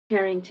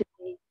sharing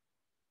today.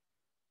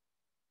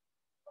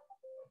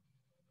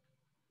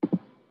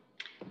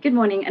 Good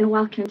morning and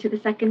welcome to the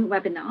second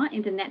webinar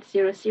in the Net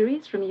Zero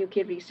series from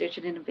UK Research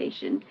and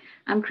Innovation.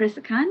 I'm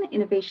Carissa Khan,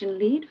 Innovation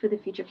Lead for the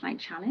Future Flight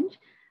Challenge,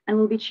 and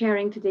we'll be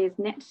chairing today's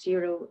Net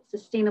Zero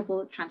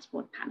Sustainable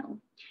Transport panel.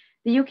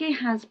 The UK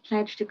has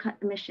pledged to cut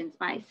emissions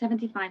by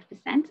 75%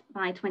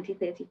 by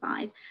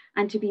 2035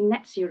 and to be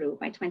net zero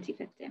by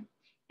 2050.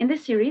 In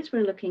this series,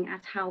 we're looking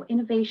at how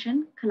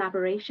innovation,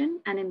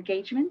 collaboration, and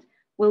engagement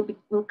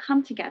will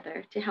come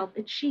together to help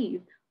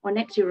achieve our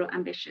net zero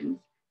ambitions,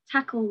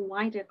 tackle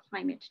wider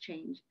climate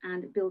change,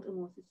 and build a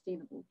more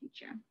sustainable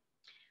future.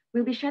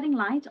 We'll be shedding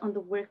light on the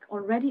work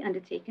already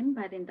undertaken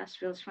by the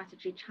Industrial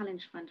Strategy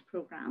Challenge Fund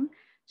programme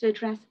to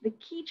address the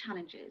key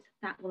challenges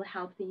that will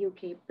help the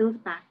UK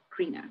build back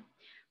greener.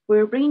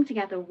 We're bringing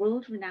together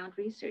world-renowned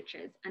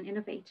researchers and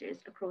innovators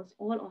across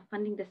all our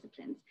funding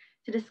disciplines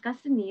to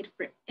discuss the need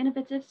for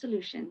innovative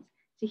solutions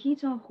to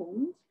heat our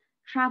homes,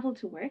 travel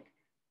to work,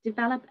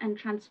 develop and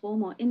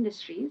transform our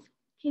industries,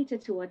 cater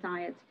to our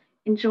diets,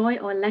 enjoy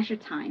our leisure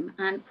time,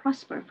 and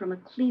prosper from a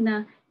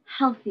cleaner,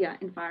 healthier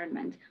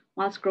environment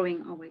whilst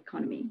growing our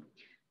economy.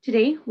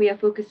 Today, we are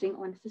focusing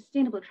on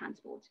sustainable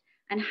transport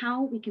and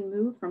how we can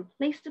move from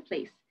place to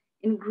place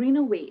in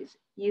greener ways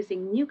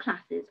using new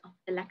classes of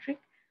electric,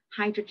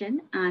 hydrogen,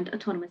 and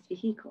autonomous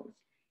vehicles.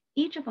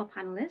 Each of our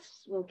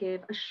panelists will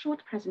give a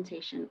short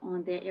presentation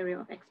on their area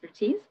of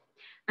expertise,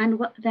 and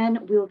then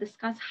we'll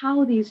discuss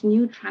how these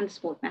new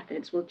transport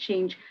methods will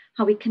change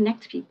how we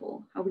connect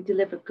people, how we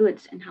deliver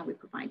goods, and how we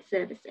provide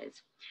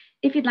services.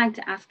 If you'd like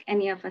to ask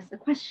any of us a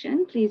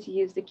question, please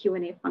use the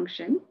Q&A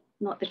function,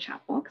 not the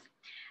chat box.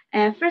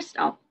 First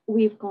up,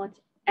 we've got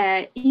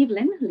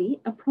Eibhlin Lee,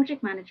 a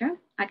project manager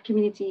at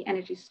Community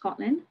Energy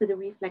Scotland for the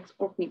ReFlex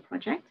Orkney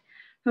project.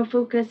 Her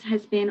focus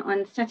has been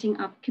on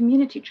setting up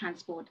community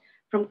transport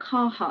from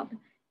car hub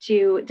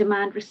to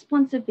demand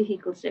responsive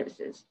vehicle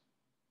services.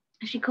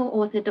 She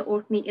co-authored the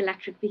Orkney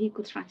Electric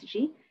Vehicle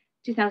Strategy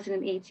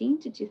 2018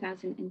 to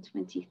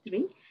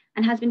 2023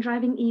 and has been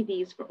driving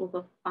EVs for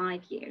over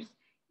 5 years.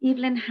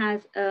 Eibhlin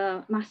has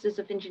a Master's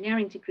of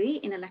Engineering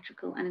degree in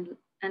Electrical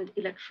and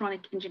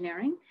Electronic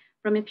Engineering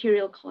from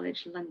Imperial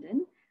College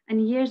London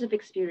and years of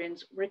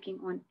experience working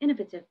on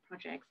innovative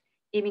projects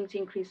aiming to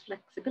increase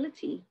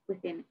flexibility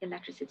within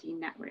electricity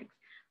networks.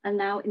 I'll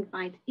now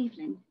invite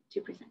Eibhlin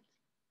to present.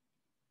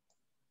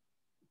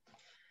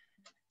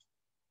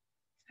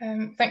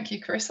 Thank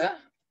you, Carissa.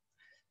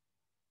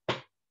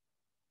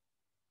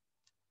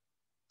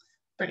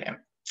 Brilliant.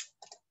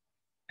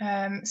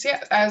 So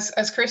yeah, as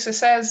Carissa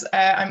says,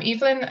 I'm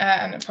Eibhlin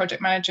and a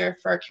project manager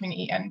for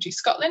Community Energy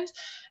Scotland.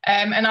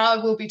 And I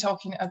will be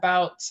talking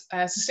about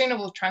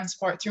sustainable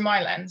transport through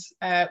my lens,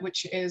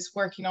 which is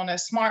working on a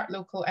smart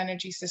local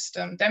energy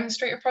system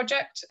demonstrator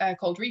project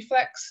called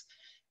ReFlex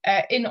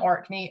in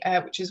Orkney,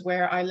 which is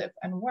where I live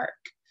and work.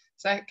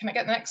 So can I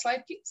get the next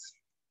slide, please?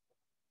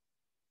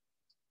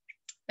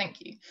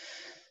 Thank you.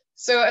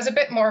 So as a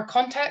bit more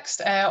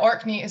context,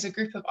 Orkney is a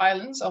group of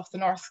islands off the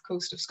north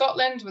coast of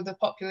Scotland with a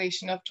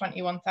population of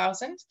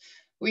 21,000.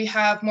 We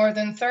have more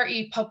than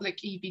 30 public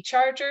EV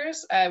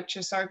chargers, which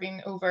are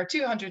serving over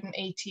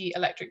 280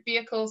 electric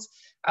vehicles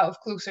out of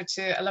closer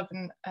to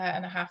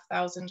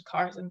 11,500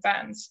 cars and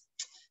vans.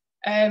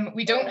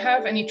 We don't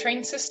have any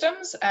train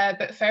systems,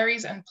 but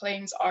ferries and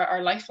planes are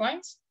our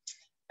lifelines.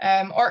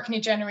 Orkney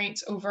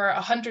generates over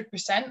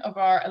 100% of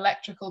our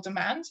electrical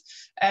demand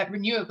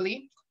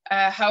renewably.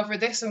 However,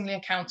 this only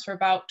accounts for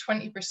about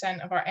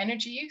 20% of our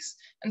energy use.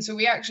 And so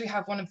we actually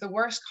have one of the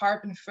worst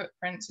carbon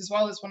footprints, as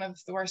well as one of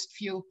the worst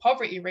fuel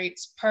poverty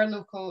rates per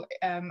local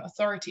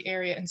authority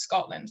area in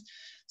Scotland.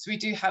 So we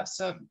do have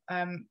some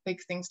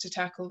big things to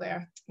tackle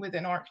there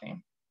within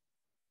Orkney.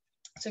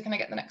 So can I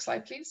get the next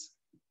slide, please?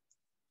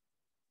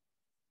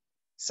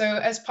 So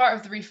as part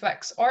of the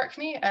ReFlex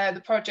Orkney,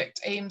 the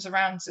project aims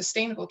around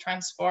sustainable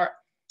transport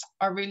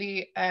are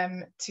really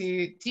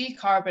to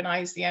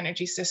decarbonise the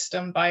energy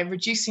system by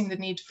reducing the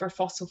need for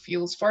fossil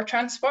fuels for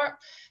transport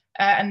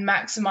and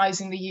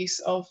maximising the use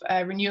of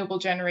renewable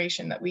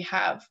generation that we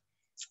have.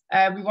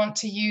 We want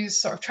to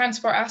use sort of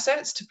transport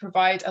assets to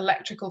provide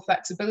electrical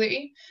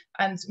flexibility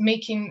and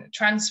making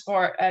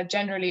transport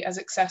generally as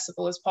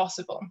accessible as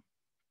possible.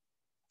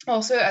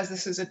 Also, as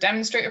this is a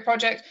demonstrator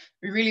project,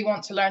 we really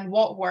want to learn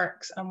what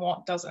works and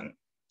what doesn't.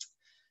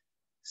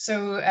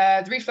 So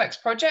the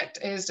ReFlex project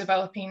is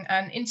developing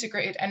an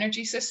integrated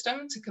energy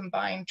system to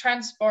combine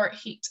transport,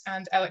 heat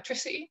and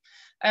electricity,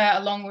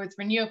 along with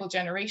renewable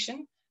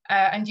generation,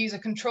 and use a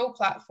control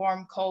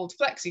platform called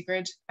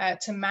FlexiGrid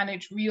to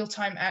manage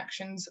real-time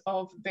actions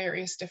of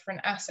various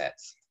different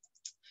assets.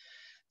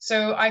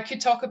 So I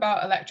could talk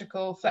about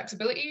electrical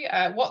flexibility,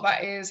 what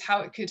that is, how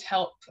it could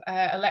help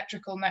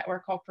electrical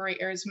network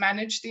operators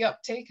manage the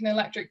uptake in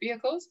electric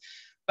vehicles.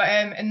 But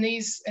in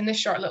this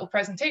short little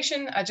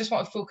presentation, I just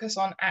want to focus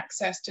on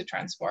access to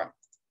transport.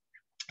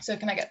 So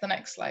can I get the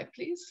next slide,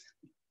 please?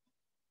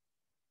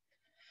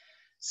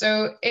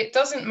 So it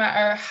doesn't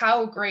matter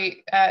how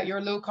great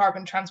your low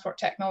carbon transport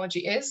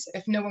technology is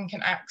if no one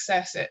can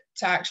access it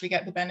to actually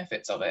get the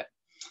benefits of it.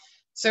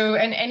 So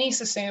in any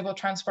sustainable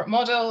transport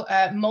model,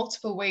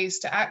 multiple ways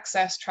to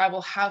access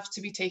travel have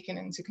to be taken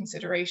into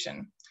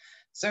consideration.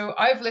 So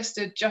I've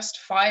listed just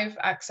 5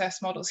 access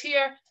models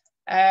here,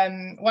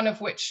 one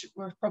of which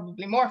we're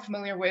probably more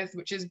familiar with,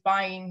 which is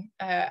buying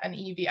an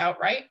EV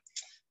outright.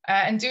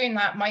 And doing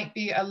that might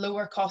be a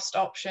lower cost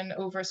option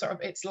over sort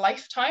of its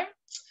lifetime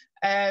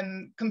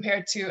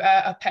compared to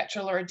a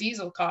petrol or a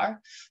diesel car.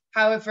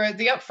 However,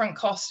 the upfront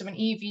cost of an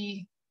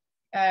EV,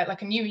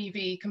 like a new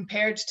EV,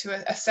 compared to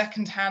a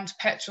second-hand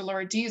petrol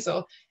or a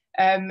diesel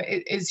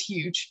is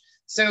huge.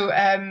 So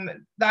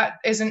that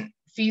isn't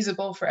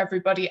feasible for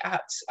everybody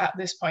at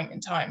this point in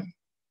time.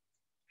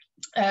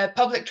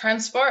 Public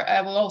transport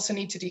will also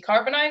need to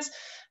decarbonize,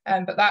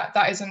 but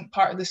that isn't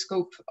part of the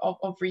scope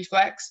of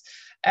ReFlex.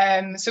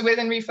 So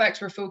within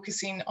ReFlex, we're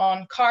focusing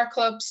on car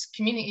clubs,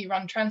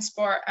 community-run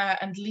transport,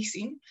 and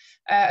leasing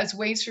as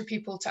ways for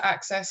people to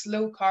access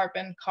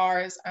low-carbon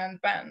cars and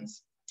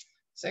vans.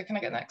 So can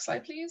I get the next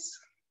slide, please?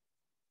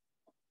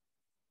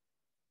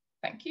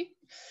 Thank you.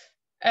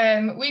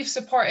 We've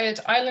supported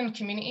island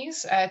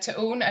communities to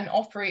own and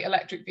operate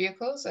electric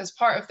vehicles as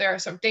part of their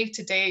sort of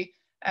day-to-day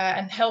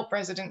and help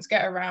residents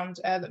get around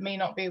that may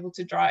not be able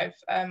to drive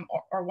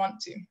or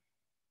want to.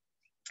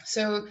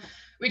 So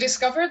we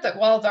discovered that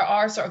while there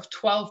are sort of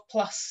 12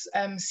 plus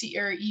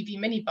seater EV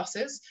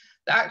minibuses,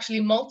 that actually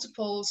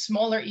multiple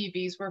smaller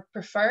EVs were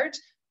preferred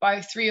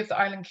by 3 of the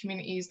island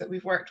communities that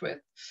we've worked with.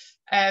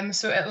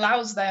 So it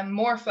allows them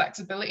more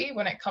flexibility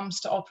when it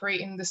comes to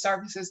operating the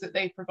services that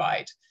they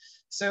provide.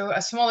 So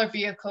a smaller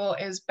vehicle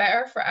is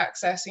better for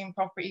accessing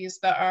properties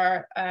that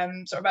are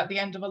sort of at the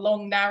end of a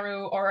long,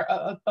 narrow or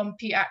a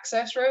bumpy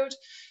access road.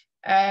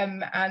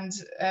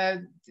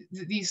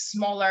 These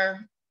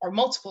smaller or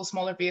multiple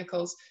smaller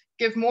vehicles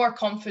give more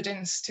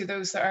confidence to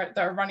those that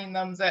are running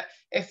them, that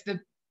if the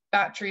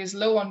battery is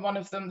low on one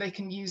of them, they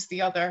can use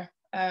the other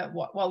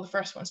while the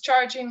first one's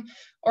charging,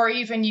 or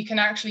even you can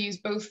actually use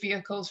both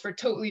vehicles for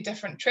totally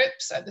different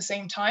trips at the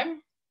same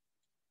time.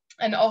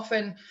 And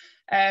often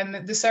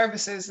the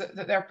services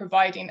that they're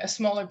providing, a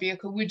smaller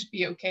vehicle would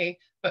be okay,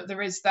 but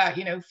there is that,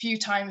 you know, few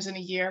times in a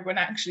year when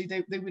actually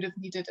they would have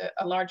needed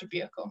a larger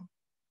vehicle.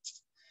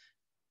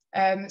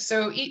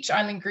 So each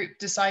island group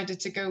decided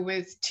to go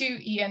with 2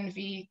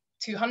 ENV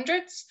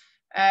 200s.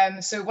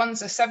 So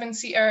one's a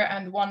 7-seater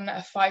and one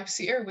a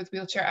 5-seater with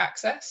wheelchair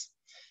access.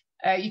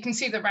 You can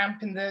see the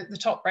ramp in the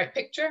top right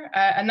picture,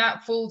 and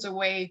that folds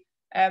away,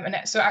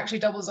 so it actually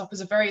doubles up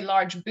as a very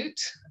large boot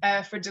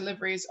for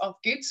deliveries of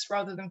goods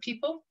rather than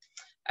people.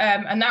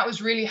 And that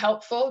was really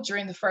helpful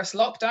during the first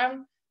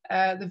lockdown.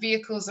 The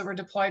vehicles that were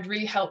deployed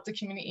really helped the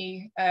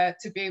community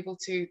to be able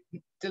to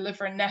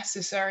deliver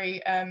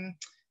necessary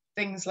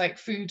things like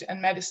food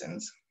and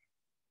medicines.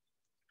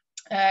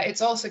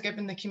 It's also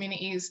given the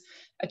communities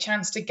a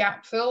chance to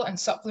gap fill and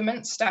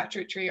supplement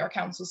statutory or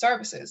council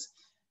services.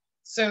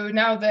 So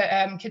now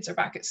that kids are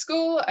back at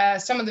school,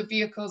 some of the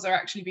vehicles are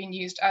actually being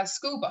used as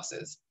school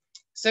buses.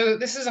 So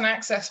this is an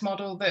access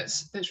model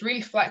that's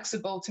really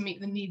flexible to meet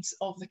the needs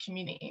of the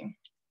community.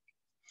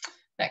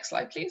 Next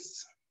slide,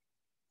 please.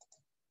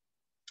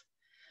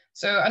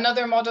 So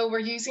another model we're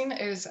using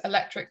is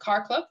electric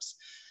car clubs.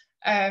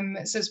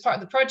 So as part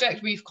of the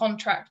project, we've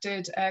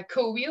contracted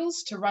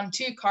co-wheels to run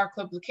 2 car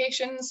club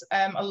locations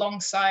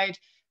alongside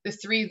the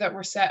 3 that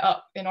were set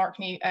up in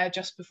Orkney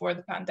just before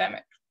the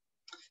pandemic.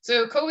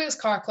 So Co-Wheels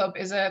Car Club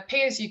is a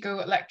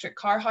pay-as-you-go electric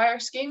car hire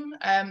scheme.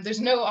 There's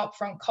no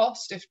upfront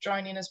cost if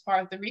joining as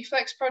part of the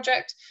ReFlex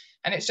project,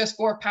 and it's just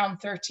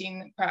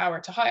 £4.13 per hour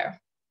to hire.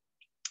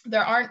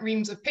 There aren't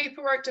reams of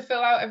paperwork to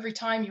fill out every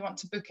time you want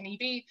to book an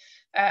EV,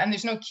 and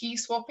there's no key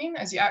swapping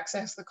as you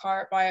access the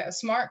car via a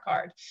smart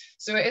card.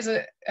 So it is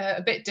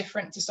a bit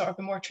different to sort of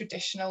a more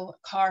traditional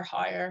car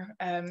hire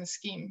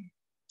scheme.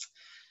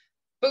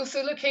 Both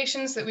the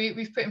locations that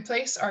we've put in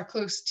place are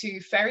close to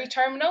ferry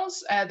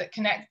terminals that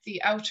connect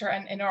the outer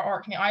and inner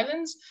Orkney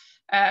Islands.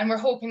 And we're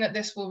hoping that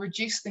this will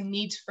reduce the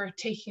need for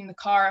taking the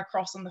car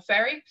across on the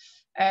ferry,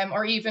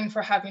 or even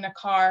for having a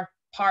car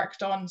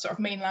parked on sort of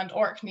mainland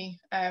Orkney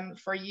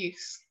for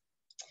use.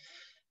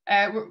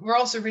 We're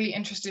also really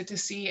interested to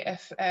see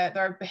if there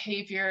are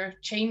behaviour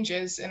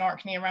changes in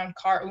Orkney around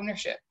car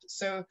ownership.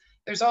 So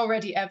there's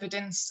already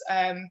evidence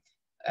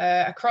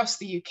across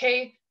the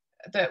UK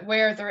that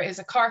where there is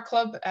a car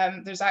club,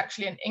 there's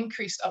actually an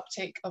increased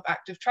uptake of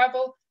active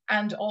travel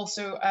and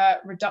also a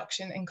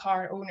reduction in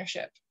car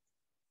ownership.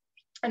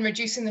 And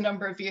reducing the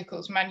number of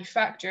vehicles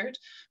manufactured,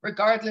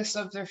 regardless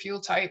of their fuel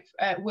type,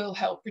 will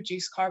help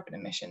reduce carbon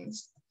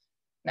emissions.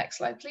 Next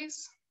slide,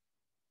 please.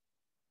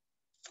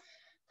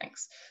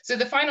 Thanks. So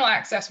the final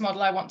access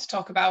model I want to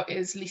talk about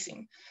is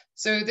leasing.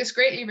 So this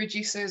greatly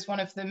reduces one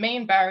of the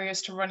main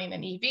barriers to running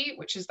an EV,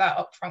 which is that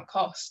upfront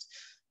cost.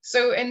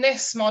 So in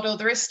this model,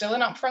 there is still an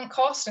upfront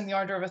cost in the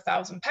order of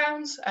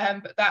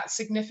 £1,000, but that's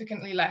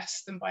significantly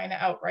less than buying it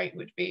outright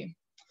would be.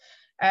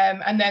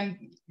 And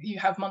then you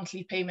have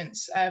monthly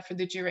payments for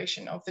the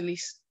duration of the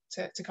lease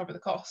to cover the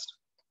cost.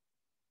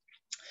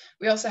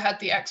 We also had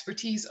the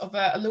expertise of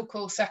a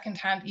local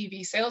second-hand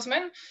EV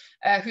salesman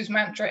whose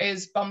mantra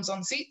is bums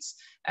on seats.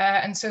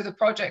 And so the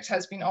project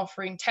has been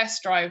offering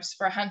test drives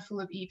for a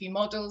handful of EV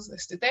models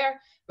listed there,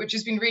 which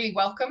has been really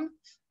welcome.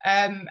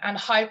 And a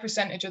high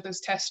percentage of those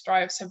test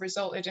drives have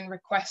resulted in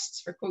requests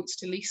for quotes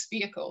to lease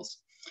vehicles.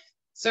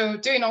 So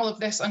doing all of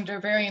this under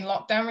varying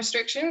lockdown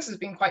restrictions has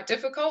been quite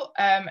difficult,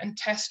 and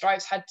test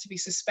drives had to be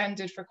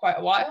suspended for quite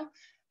a while,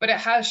 but it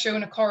has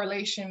shown a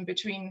correlation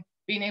between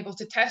being able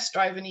to test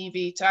drive an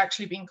EV to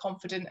actually being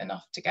confident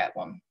enough to get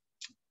one.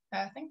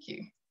 Thank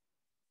you.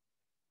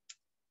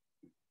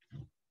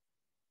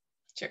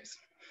 Cheers.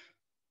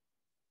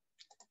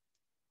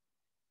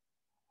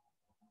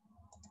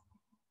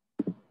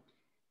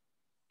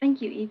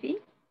 Thank you, Evie.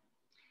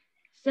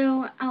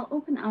 So I'll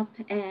open up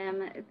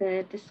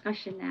the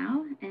discussion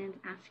now and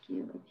ask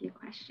you a few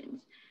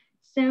questions.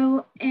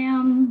 So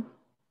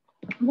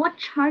what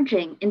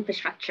charging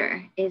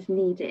infrastructure is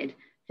needed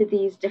for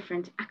these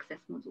different access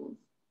models?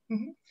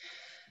 Mm-hmm.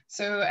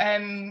 So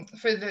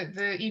for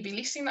the EV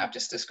leasing that I've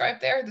just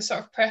described there, the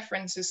sort of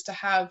preference is to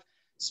have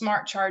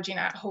smart charging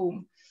at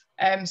home.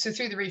 So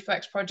through the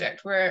ReFlex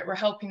project, we're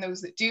helping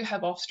those that do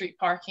have off-street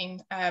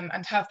parking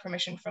and have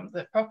permission from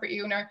the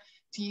property owner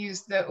to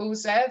use the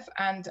OZEV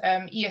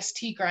and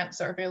EST grants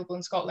that are available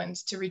in Scotland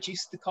to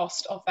reduce the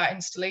cost of that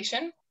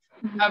installation.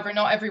 Mm-hmm. However,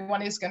 not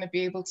everyone is going to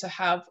be able to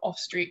have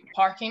off-street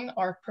parking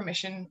or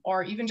permission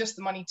or even just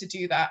the money to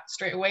do that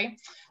straight away.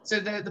 So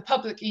the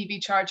public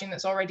EV charging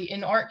that's already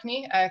in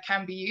Orkney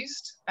can be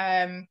used.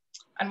 And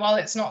while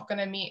it's not going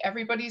to meet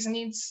everybody's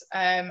needs,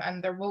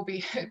 and there will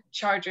be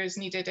chargers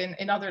needed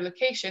in other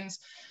locations,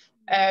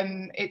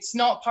 it's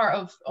not part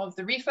of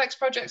the ReFlex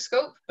project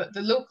scope, but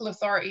the local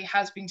authority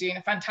has been doing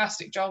a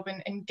fantastic job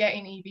in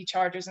getting EV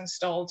chargers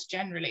installed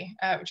generally,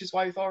 which is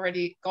why we've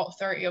already got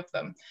 30 of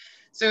them.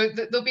 So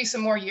there'll be some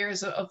more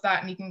years of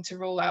that needing to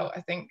roll out,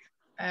 I think.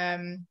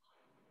 And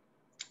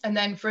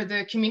then for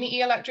the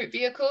community electric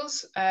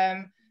vehicles,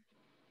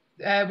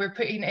 we're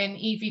putting in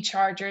EV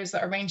chargers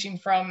that are ranging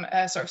from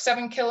sort of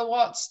 7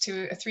 kilowatts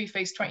to a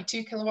 3-phase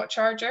 22 kilowatt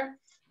charger.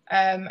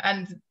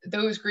 And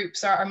those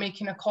groups are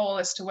making a call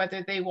as to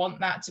whether they want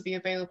that to be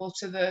available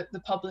to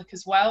the public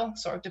as well,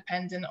 sort of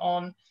depending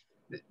on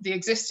the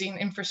existing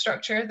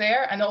infrastructure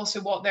there and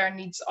also what their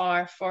needs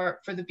are for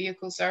the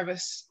vehicle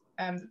service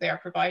that they are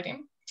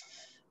providing.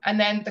 And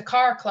then the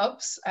car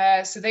clubs,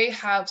 so they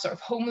have sort of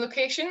home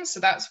locations.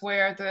 So that's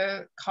where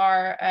the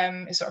car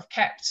is sort of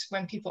kept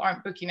when people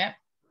aren't booking it.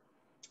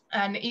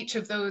 And each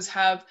of those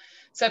have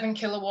 7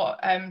 kilowatt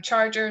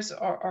chargers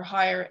or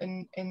higher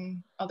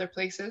in other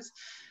places.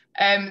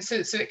 So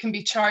it can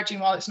be charging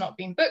while it's not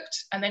being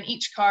booked. And then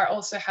each car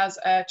also has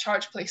a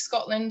Charge Place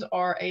Scotland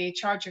or a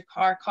Charge Your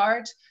Car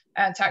card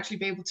to actually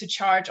be able to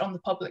charge on the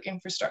public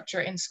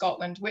infrastructure in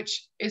Scotland,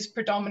 which is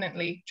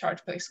predominantly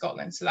Charge Place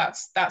Scotland. So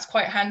that's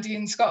quite handy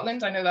in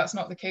Scotland. I know that's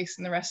not the case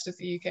in the rest of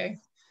the UK.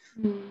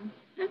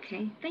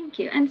 Okay, thank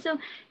you. And so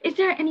is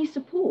there any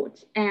support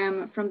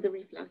from the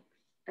ReFlex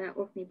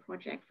Orkney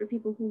project for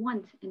people who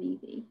want an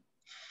EV?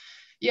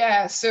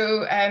 Yeah,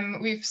 so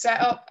we've set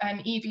up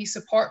an EV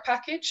support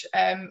package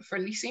for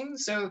leasing.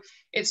 So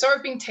it's sort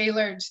of been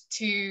tailored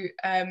to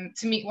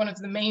meet one of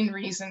the main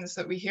reasons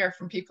that we hear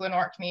from people in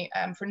Orkney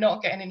for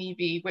not getting an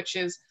EV, which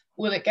is,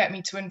 will it get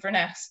me to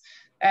Inverness?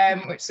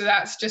 So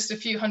that's just a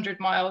few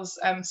hundred miles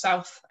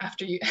south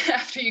after you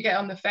get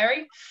on the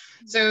ferry.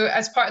 So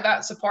as part of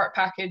that support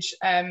package,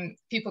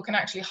 people can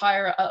actually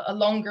hire a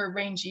longer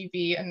range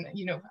EV and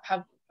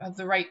have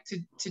the right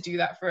to do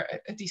that for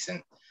a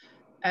decent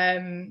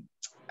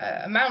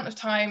amount of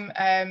time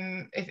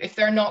if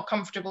they're not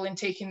comfortable in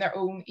taking their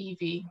own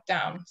EV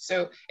down.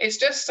 So it's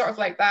just sort of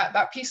like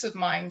that peace of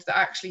mind that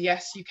actually,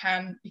 yes, you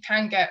can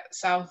get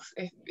south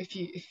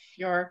if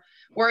you're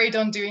worried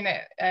on doing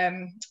it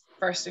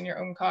first in your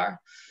own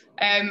car.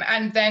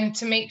 And then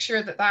to make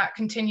sure that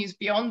continues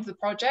beyond the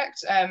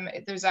project,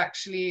 there's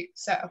actually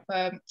set up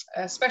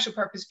a special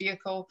purpose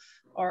vehicle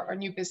or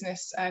new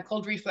business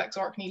called ReFlex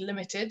Orkney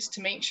Limited to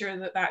make sure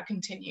that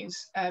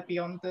continues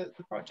beyond the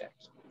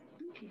project.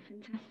 Okay,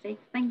 fantastic,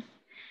 thanks.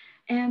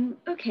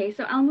 Okay,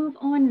 so I'll move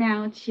on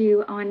now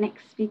to our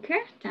next speaker,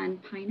 Dan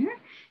Piner.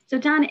 So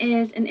Dan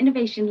is an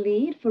innovation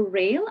lead for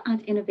rail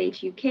at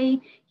Innovate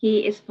UK.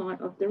 He is part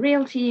of the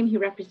rail team. He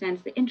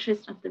represents the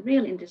interest of the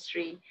rail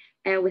industry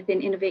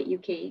within Innovate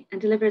UK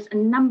and delivers a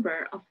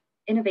number of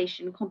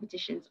innovation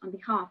competitions on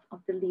behalf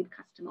of the lead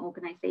customer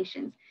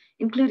organizations,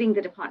 including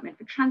the Department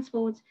for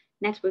Transport,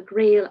 Network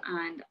Rail,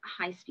 and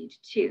High Speed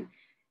 2.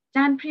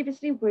 Dan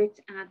previously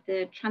worked at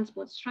the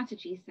Transport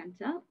Strategy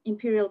Centre,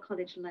 Imperial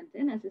College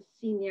London, as a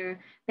senior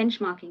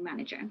benchmarking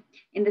manager.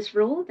 In this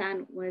role,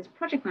 Dan was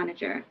project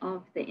manager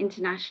of the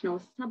International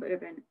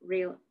Suburban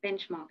Rail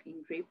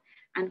Benchmarking Group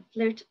and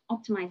Flirt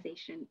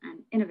Optimization and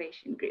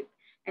Innovation Group.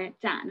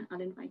 Dan,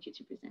 I'll invite you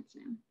to present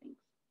now. Thanks.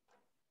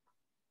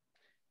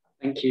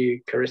 Thank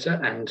you,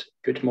 Carissa, and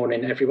good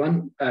morning,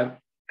 everyone.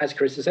 As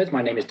Carissa says,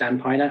 my name is Dan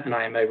Piner and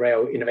I am a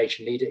Rail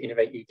Innovation Lead at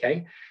Innovate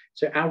UK.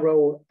 So our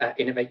role at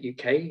Innovate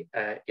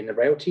UK in the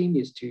rail team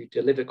is to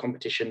deliver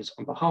competitions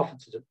on behalf of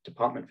the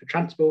Department for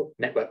Transport,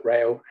 Network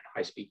Rail and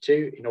High Speed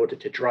 2 in order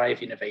to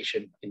drive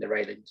innovation in the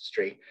rail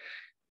industry.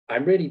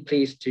 I'm really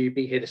pleased to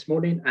be here this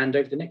morning, and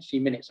over the next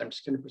few minutes, I'm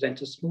just going to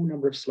present a small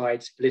number of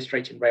slides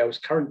illustrating rail's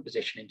current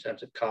position in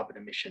terms of carbon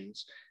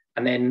emissions,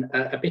 and then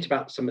a bit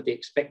about some of the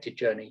expected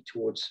journey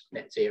towards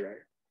net zero.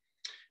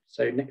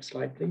 So next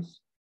slide, please.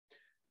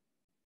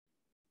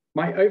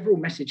 My overall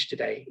message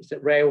today is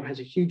that rail has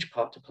a huge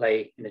part to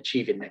play in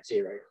achieving net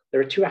zero. There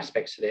are two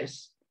aspects to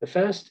this. The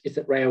first is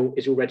that rail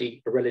is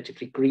already a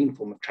relatively green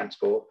form of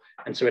transport,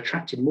 and so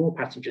attracting more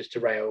passengers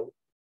to rail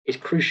is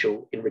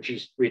crucial in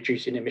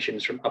reducing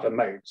emissions from other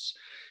modes.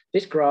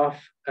 This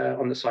graph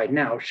on the side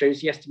now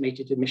shows the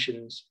estimated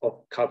emissions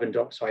of carbon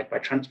dioxide by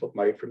transport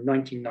mode from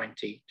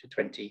 1990 to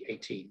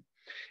 2018.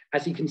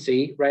 As you can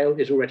see, rail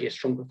is already a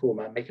strong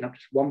performer, making up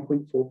to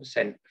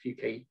 1.4% of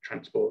UK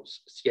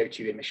transport's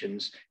CO2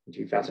 emissions in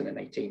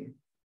 2018.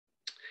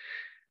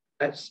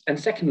 And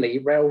secondly,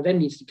 rail then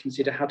needs to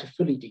consider how to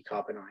fully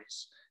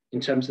decarbonise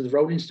in terms of the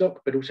rolling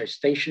stock, but also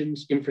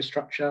stations,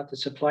 infrastructure, the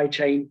supply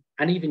chain,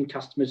 and even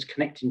customers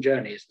connecting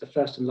journeys, the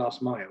first and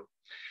last mile.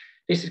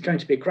 This is going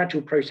to be a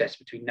gradual process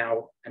between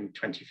now and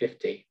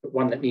 2050, but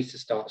one that needs to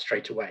start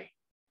straight away.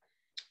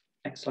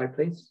 Next slide,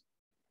 please.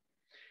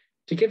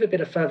 To give a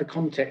bit of further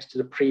context to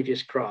the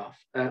previous graph,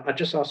 I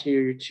just ask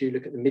you to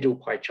look at the middle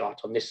pie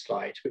chart on this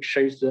slide, which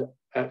shows that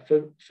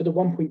for the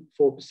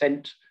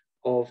 1.4%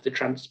 of the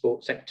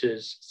transport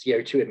sector's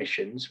CO2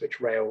 emissions,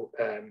 which rail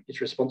is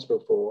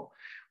responsible for,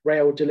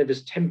 rail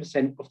delivers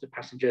 10% of the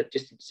passenger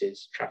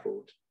distances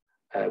travelled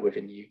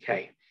within the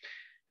UK.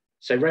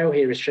 So rail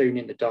here is shown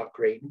in the dark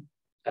green,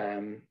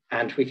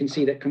 and we can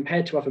see that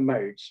compared to other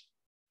modes,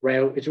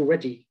 rail is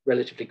already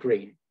relatively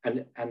green,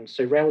 and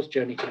so rail's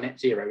journey to net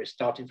zero is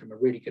starting from a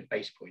really good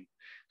base point.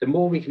 The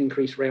more we can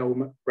increase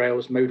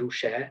rail's modal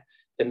share,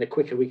 then the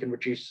quicker we can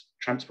reduce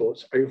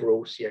transport's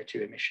overall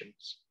CO2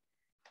 emissions.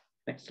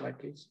 Next slide,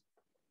 please.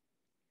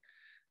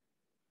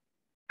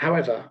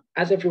 However,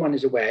 as everyone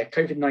is aware,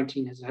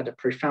 COVID-19 has had a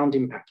profound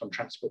impact on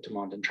transport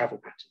demand and travel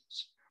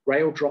patterns.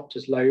 Rail dropped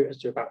as low as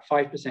to about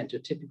 5%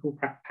 of typical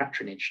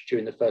patronage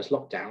during the first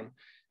lockdown,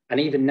 and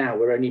even now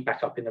we're only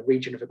back up in the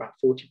region of about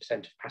 40%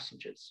 of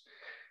passengers.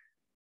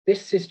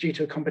 This is due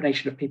to a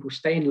combination of people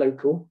staying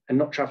local and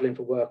not travelling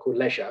for work or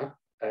leisure,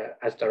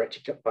 as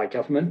directed by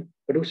government,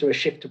 but also a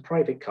shift to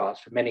private cars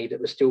for many that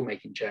were still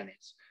making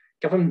journeys.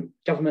 Government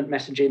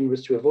messaging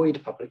was to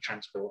avoid public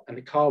transport, and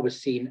the car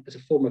was seen as a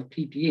form of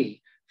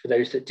PPE for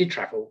those that did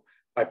travel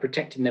by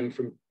protecting them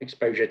from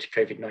exposure to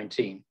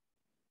COVID-19.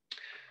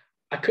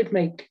 I could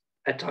make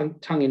a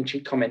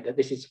tongue-in-cheek comment that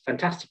this is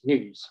fantastic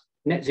news.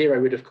 Net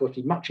zero would of course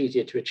be much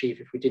easier to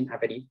achieve if we didn't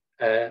have any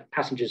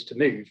passengers to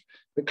move,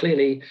 but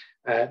clearly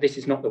this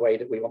is not the way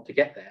that we want to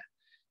get there.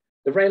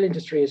 The rail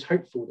industry is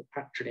hopeful that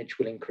patronage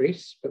will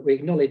increase, but we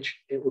acknowledge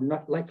it will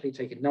not likely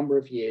take a number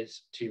of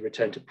years to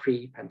return to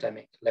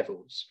pre-pandemic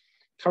levels.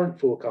 Current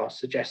forecasts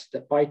suggest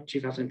that by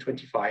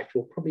 2025,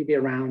 we'll probably be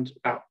around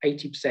about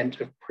 80%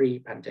 of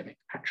pre-pandemic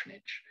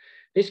patronage.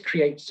 This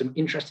creates some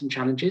interesting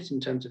challenges in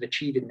terms of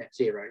achieving net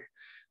zero,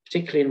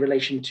 particularly in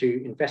relation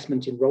to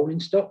investment in rolling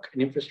stock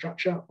and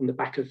infrastructure on the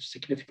back of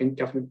significant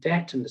government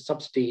debt and the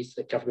subsidies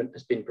that government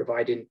has been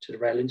providing to the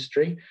rail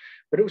industry,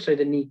 but also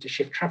the need to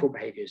shift travel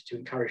behaviours to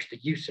encourage the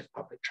use of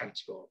public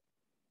transport.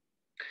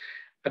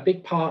 A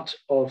big part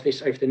of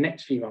this over the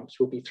next few months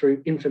will be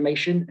through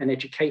information and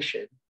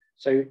education.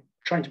 So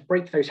trying to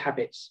break those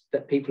habits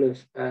that people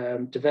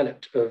have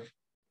developed of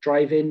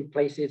driving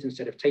places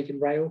instead of taking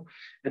rail,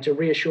 and to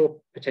reassure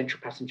potential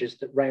passengers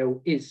that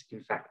rail is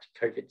in fact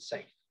COVID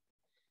safe.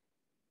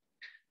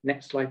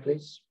 Next slide,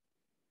 please.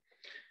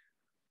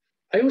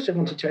 I also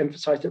wanted to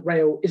emphasise that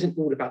rail isn't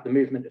all about the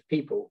movement of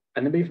people,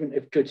 and the movement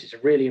of goods is a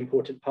really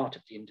important part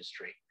of the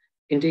industry.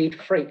 Indeed,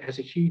 freight has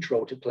a huge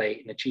role to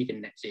play in achieving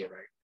net zero,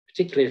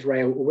 particularly as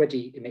rail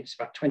already emits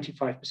about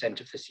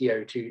 25% of the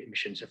CO2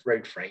 emissions of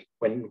road freight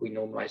when we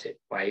normalise it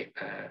by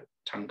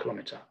tonne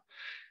kilometre.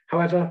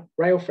 However,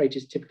 rail freight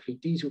is typically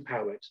diesel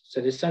powered, so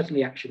there's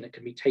certainly action that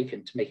can be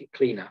taken to make it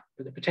cleaner,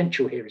 but the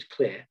potential here is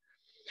clear.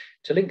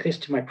 To link this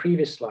to my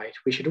previous slide,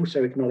 we should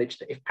also acknowledge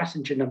that if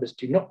passenger numbers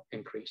do not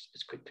increase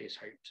as quickly as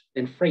hoped,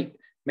 then freight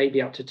may be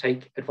able to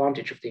take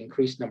advantage of the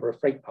increased number of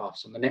freight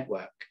paths on the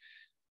network.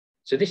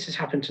 So this has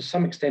happened to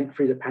some extent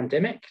through the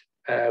pandemic.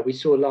 We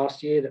saw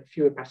last year that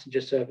fewer passenger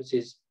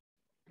services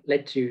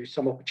led to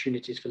some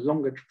opportunities for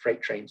longer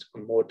freight trains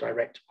on more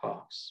direct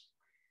paths.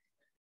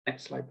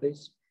 Next slide,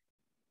 please.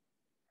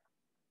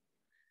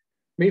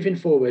 Moving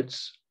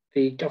forwards,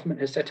 the government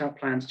has set out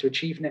plans to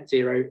achieve net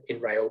zero in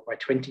rail by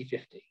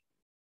 2050.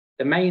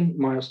 The main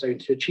milestone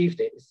to achieve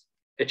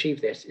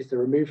this is the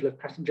removal of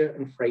passenger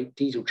and freight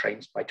diesel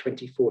trains by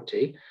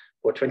 2040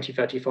 or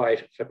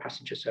 2035 for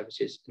passenger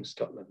services in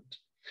Scotland.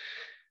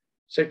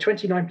 So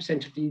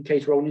 29% of the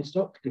UK's rolling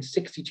stock and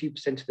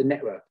 62% of the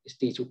network is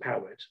diesel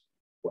powered.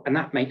 And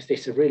that makes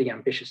this a really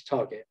ambitious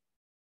target.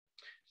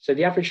 So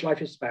the average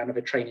lifespan of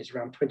a train is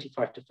around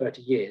 25 to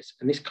 30 years,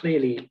 and this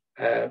clearly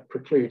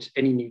precludes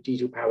any new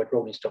diesel-powered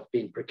rolling stock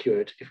being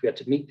procured if we are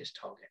to meet this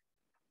target.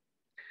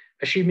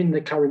 Assuming the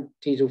current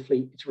diesel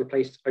fleet is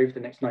replaced over the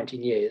next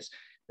 19 years,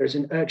 there is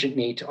an urgent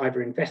need to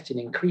either invest in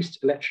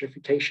increased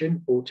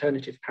electrification or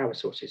alternative power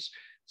sources,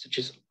 such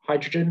as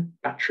hydrogen,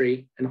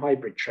 battery, and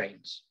hybrid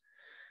trains.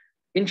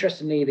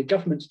 Interestingly, the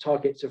government's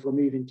targets of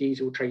removing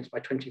diesel trains by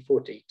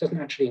 2040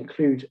 doesn't actually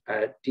include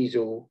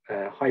diesel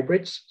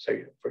hybrids. So,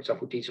 for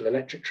example, diesel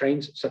electric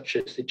trains, such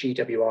as the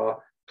GWR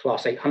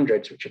Class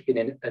 800s, which have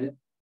been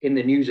in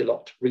the news a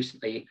lot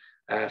recently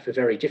for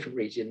very different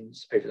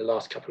reasons over the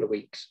last couple of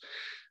weeks.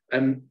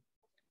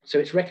 So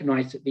it's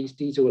recognised that these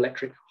diesel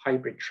electric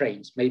hybrid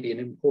trains may be an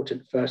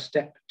important first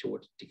step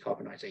towards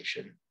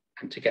decarbonisation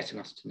and to getting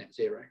us to net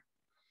zero.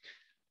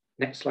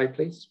 Next slide,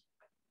 please.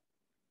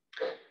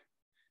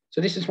 So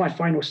this is my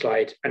final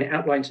slide, and it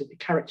outlines that the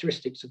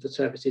characteristics of the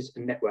services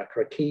and network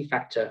are a key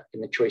factor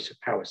in the choice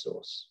of power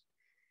source.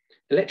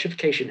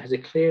 Electrification has a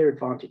clear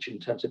advantage in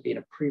terms of being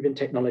a proven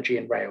technology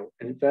in rail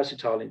and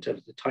versatile in terms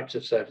of the types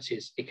of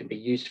services it can be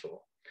used for.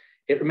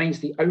 It remains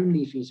the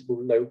only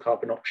feasible low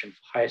carbon option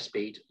for higher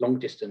speed, long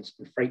distance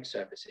and freight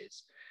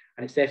services.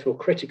 And it's therefore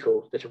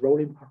critical that a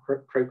rolling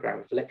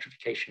programme of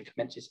electrification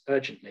commences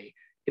urgently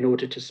in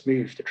order to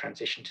smooth the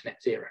transition to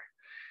net zero.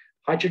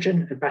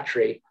 Hydrogen and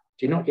battery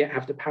do not yet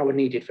have the power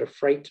needed for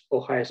freight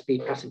or higher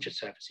speed passenger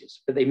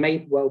services, but they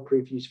may well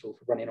prove useful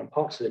for running on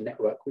parts of the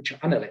network which are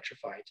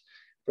unelectrified,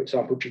 for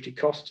example, due to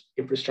cost,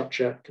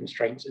 infrastructure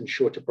constraints and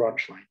shorter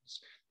branch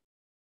lines.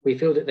 We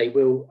feel that they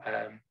will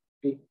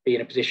be in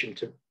a position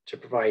to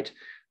provide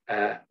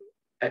an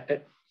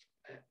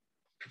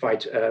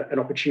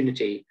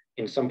opportunity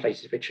in some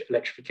places which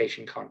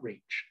electrification can't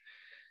reach.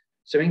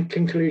 So in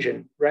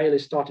conclusion, rail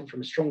is starting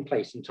from a strong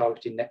place in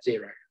targeting net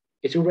zero.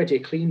 It's already a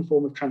clean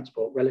form of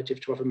transport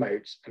relative to other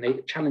modes, and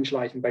the challenge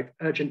lies in both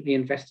urgently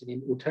investing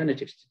in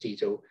alternatives to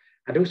diesel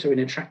and also in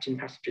attracting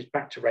passengers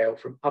back to rail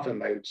from other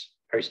modes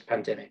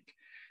post-pandemic.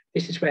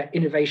 This is where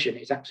innovation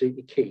is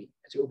absolutely key,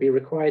 as it will be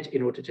required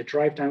in order to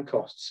drive down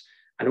costs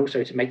and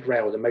also to make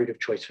rail the mode of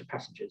choice for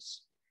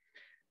passengers.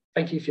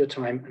 Thank you for your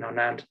time, and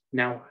I'll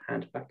now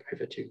hand back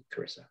over to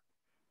Carissa.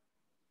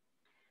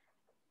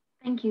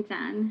 Thank you,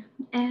 Dan.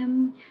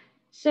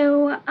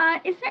 So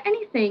is there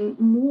anything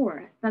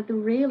more that the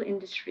rail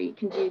industry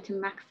can do to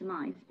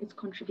maximize its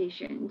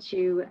contribution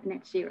to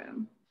net zero?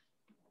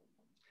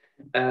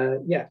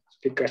 Yeah,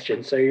 good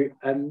question. So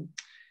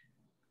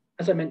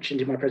as I mentioned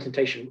in my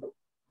presentation,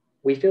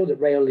 we feel that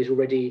rail is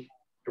already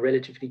a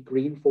relatively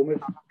green form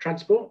of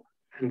transport,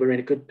 and we're in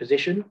a good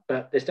position,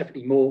 but there's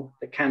definitely more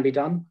that can be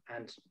done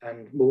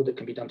and more that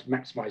can be done to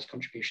maximize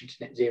contribution to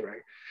net zero.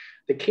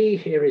 The key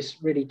here is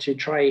really to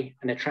try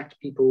and attract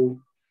people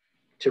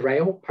to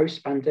rail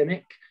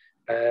post-pandemic.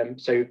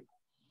 So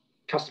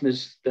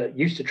customers that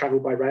used to travel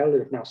by rail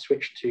have now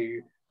switched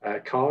to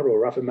car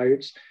or other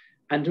modes,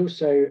 and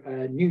also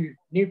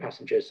new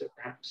passengers that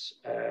perhaps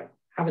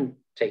haven't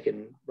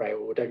taken rail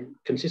or don't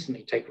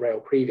consistently take rail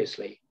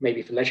previously,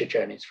 maybe for leisure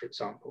journeys, for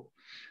example.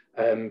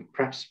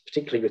 Perhaps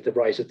particularly with the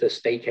rise of the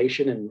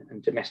staycation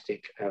and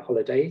domestic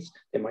holidays,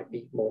 there might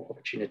be more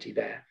opportunity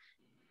there.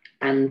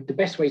 And the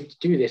best ways to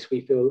do this,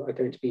 we feel, are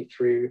going to be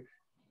through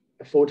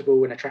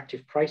affordable and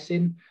attractive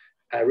pricing,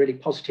 a really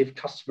positive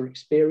customer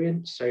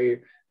experience. So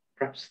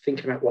perhaps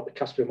thinking about what the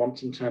customer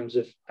wants in terms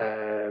of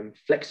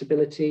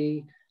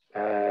flexibility,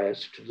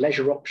 sort of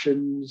leisure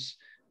options,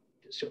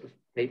 sort of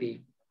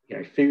maybe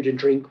food and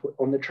drink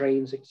on the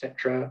trains,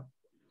 etc.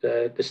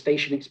 The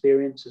station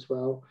experience as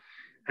well,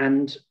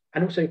 and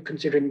also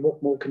considering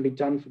what more can be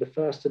done for the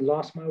first and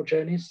last mile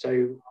journeys.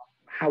 So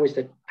how is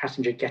the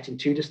passenger getting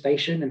to the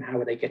station, and how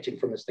are they getting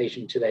from the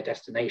station to their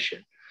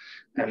destination?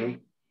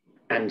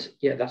 And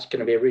yeah, that's going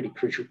to be a really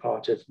crucial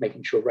part of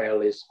making sure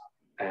rail is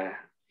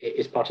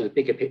part of the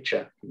bigger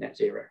picture in net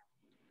zero.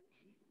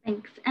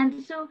 Thanks.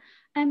 And so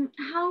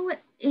how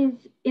is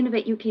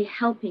Innovate UK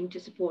helping to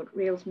support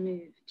rail's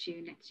move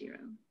to net zero?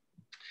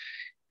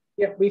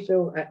 Yeah, we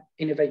feel at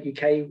Innovate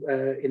UK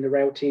in the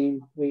rail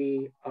team,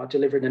 we are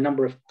delivering a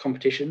number of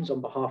competitions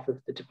on behalf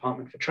of the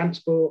Department for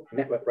Transport,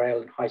 Network Rail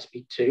and High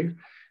Speed 2.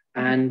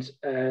 And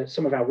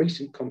some of our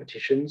recent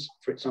competitions,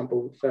 for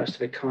example, First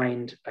of a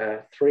Kind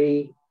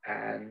 3,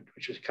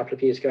 which was a couple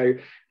of years ago,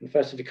 and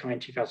First of a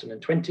Kind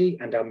 2020,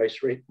 and our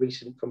most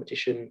recent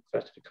competition,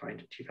 First of a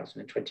Kind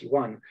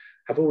 2021,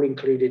 have all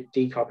included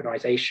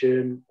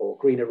decarbonisation or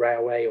greener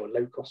railway or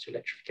low-cost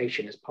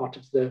electrification as part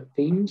of the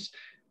themes.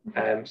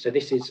 So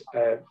this is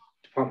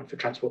Department for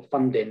Transport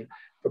funding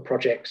for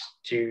projects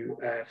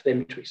for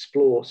them to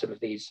explore some of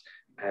these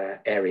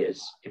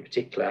areas in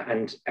particular.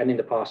 And in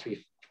the past,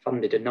 we've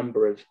funded a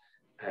number of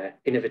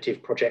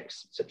innovative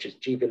projects such as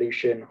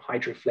Eibhlin,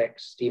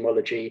 HydroFlex,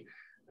 Steamology,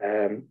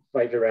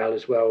 Rail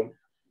as well,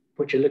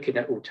 which are looking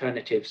at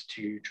alternatives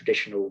to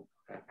traditional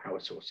power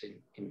sourcing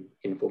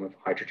in form of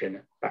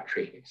hydrogen,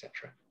 battery,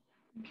 etc.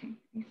 Okay,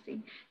 I see.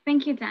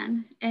 Thank you,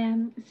 Dan.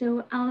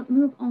 So I'll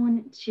move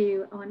on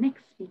to our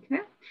next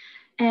speaker.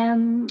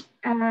 So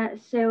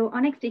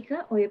our next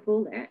speaker,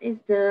 Eibhlin, is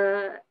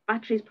the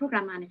batteries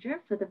program manager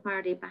for the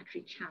Faraday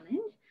Battery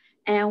Challenge,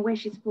 where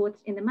she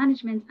supports in the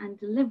management and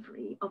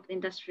delivery of the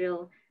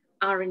industrial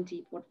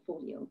R&D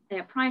portfolio.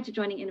 Prior to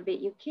joining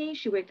Innovate UK,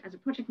 she worked as a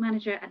project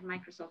manager at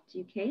Microsoft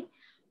UK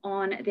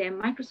on their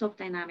Microsoft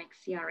Dynamics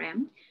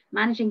CRM,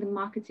 managing the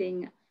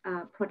marketing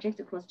projects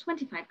across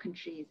 25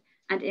 countries,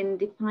 and in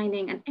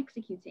defining and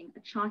executing a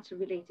charter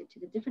related to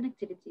the different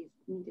activities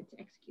needed to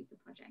execute the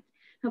project.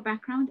 Her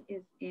background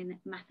is in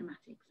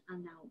mathematics. I'll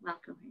now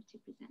welcome her to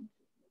present.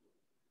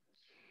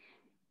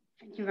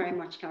 Thank you very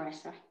much,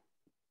 Carissa.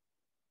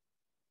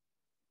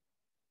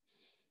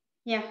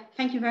 Yeah,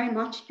 thank you very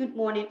much. Good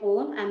morning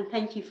all, and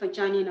thank you for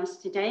joining us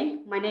today.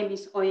 My name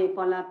is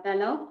Eibhlin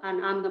Bello,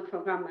 and I'm the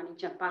Program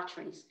Manager of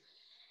Batteries.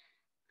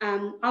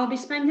 I'll be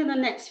spending the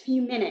next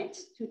few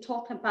minutes to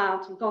talk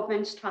about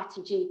government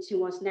strategy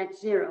towards net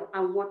zero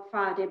and what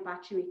Faraday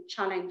Battery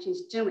Challenge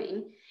is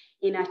doing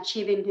in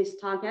achieving this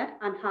target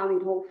and how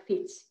it all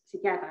fits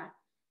together.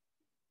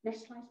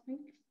 Next slide,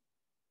 please.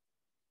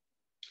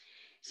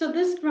 So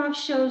this graph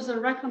shows the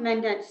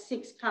recommended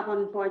 6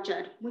 carbon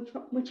budget,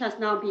 which has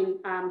now been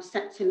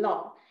set to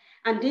law.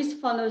 And this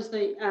follows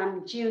the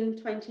June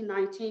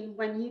 2019,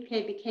 when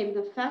UK became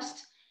the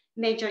first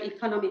major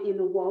economy in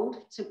the world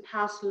to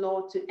pass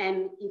law to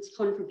end its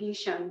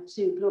contribution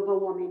to global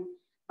warming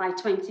by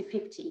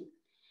 2050.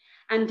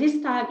 And this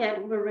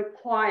target will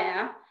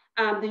require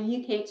the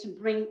UK to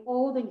bring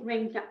all the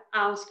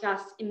greenhouse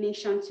gas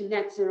emissions to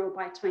net zero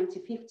by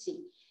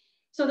 2050.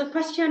 So the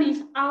question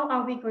is, how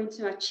are we going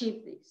to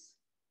achieve this?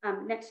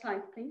 Next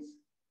slide, please.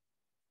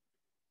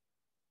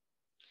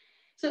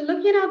 So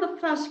looking at the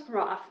first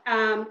graph,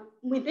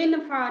 within the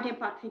Faraday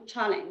Battery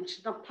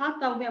Challenge, the part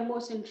that we are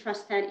most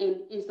interested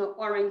in is the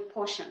orange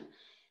portion,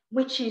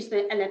 which is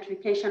the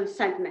electrification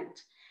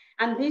segment.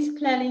 And this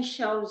clearly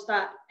shows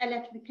that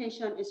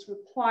electrification is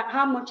required,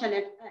 how much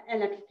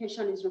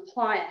electrification is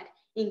required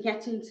in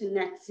getting to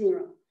net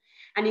zero.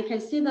 And you can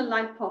see the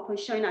light purple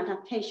showing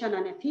adaptation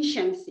and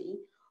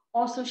efficiency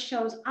also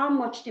shows how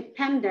much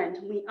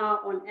dependent we are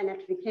on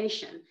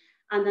electrification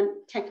and the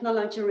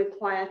technology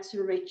required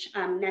to reach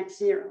net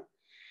zero.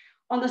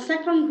 On the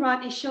second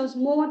graph, it shows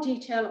more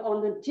detail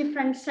on the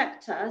different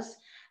sectors,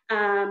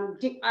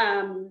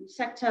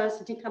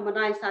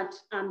 decarbonized at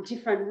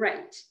different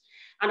rates.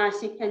 And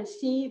as you can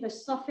see, the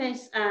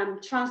surface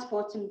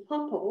transport in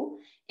purple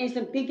is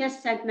the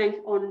biggest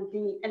segment on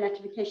the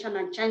electrification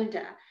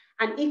agenda,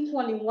 and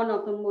equally one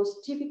of the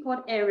most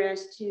difficult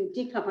areas to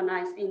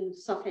decarbonize in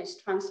surface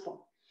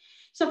transport.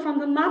 So from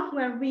the map,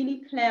 we're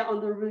really clear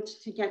on the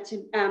route to get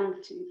to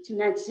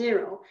net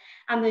zero.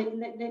 And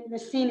the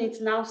scene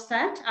is now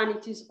set, and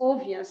it is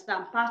obvious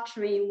that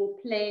battery will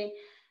play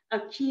a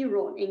key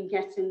role in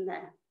getting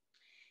there.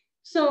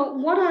 So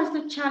what has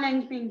the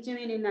challenge been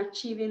doing in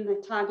achieving the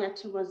target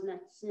towards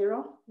net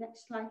zero?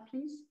 Next slide,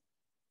 please.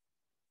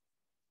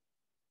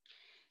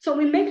 So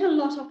we make a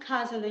lot of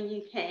cars in the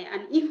UK,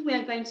 and if we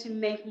are going to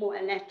make more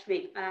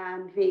electric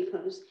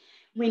vehicles,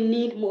 we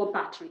need more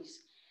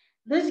batteries.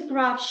 This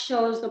graph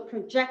shows the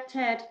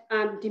projected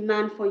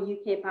demand for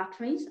UK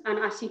batteries. And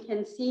as you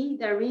can see,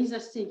 there is a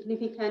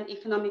significant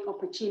economic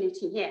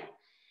opportunity here.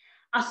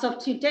 As of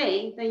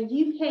today, the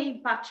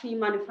UK battery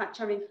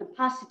manufacturing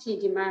capacity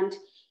demand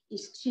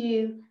is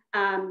 2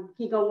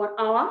 gigawatt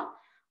hour.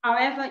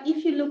 However,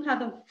 if you look at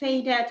the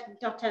faded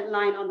dotted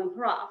line on the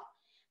graph,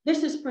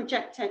 this is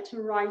projected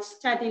to rise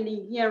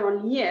steadily year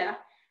on year.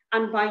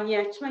 And by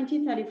year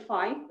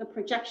 2035, the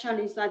projection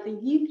is that the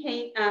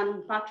UK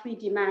battery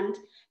demand,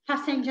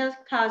 passenger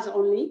cars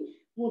only,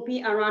 will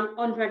be around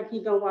 100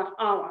 gigawatt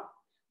hour,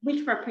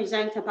 which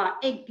represents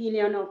about 8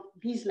 billion of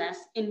business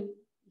in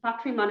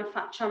battery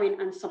manufacturing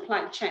and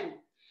supply chain.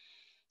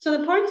 So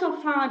the point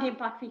of Faraday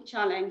Battery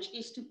Challenge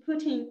is to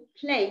put in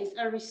place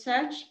a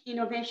research,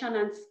 innovation,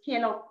 and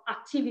scale-up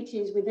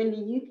activities within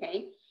the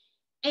UK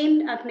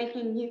aimed at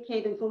making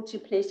UK the go-to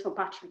place for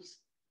batteries.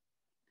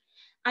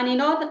 And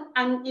in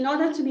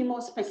order to be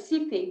more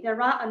specific,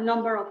 there are a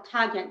number of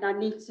targets that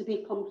need to be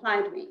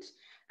complied with.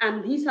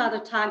 And these are the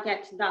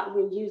targets that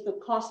we use: the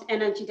cost,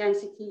 energy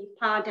density,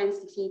 power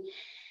density.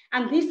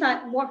 And these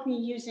are what we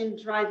use in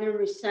driving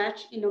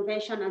research,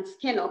 innovation, and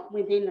scale up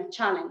within the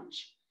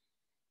challenge.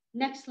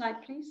 Next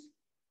slide, please.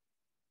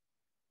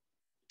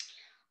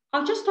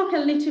 I'll just talk a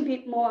little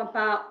bit more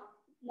about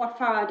what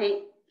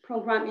Faraday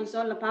program is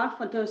all about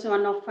for those who are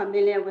not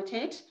familiar with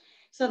it.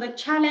 So the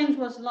challenge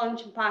was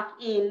launched back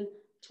in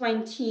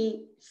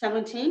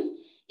 2017,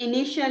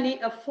 initially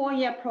a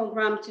 4-year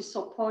program to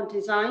support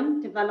design,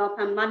 develop,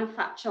 and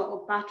manufacture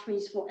of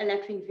batteries for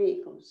electric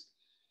vehicles.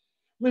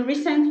 We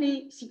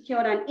recently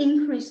secured an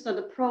increase to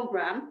the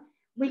program,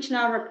 which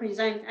now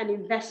represents an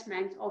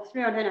investment of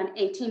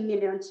 318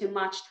 million to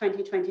March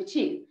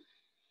 2022.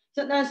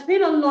 So there's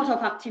been a lot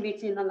of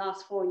activity in the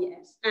last 4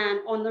 years.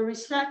 And on the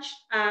research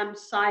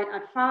side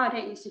at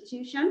Faraday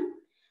Institution,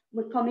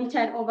 we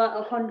committed over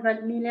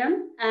 100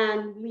 million,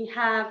 and we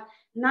have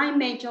 9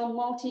 major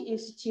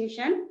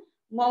multi-institutions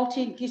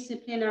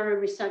multidisciplinary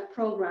research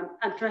program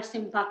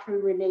addressing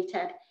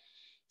battery-related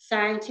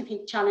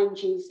scientific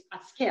challenges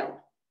at scale.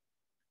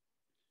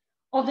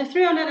 Of the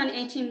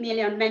 318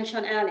 million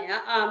mentioned earlier,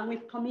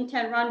 we've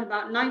committed around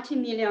about 90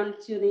 million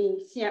to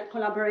the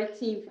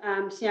collaborative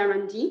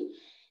CR&D,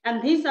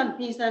 and these are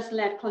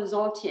business-led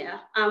consortia,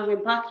 and we're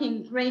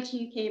backing great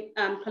UK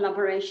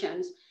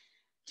collaborations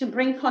to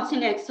bring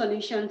cutting-edge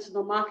solutions to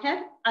the market,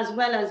 as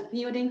well as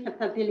building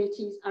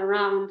capabilities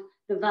around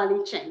the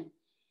value chain.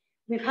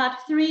 We've had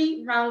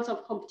 3 rounds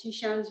of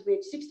competitions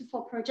with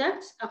 64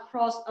 projects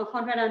across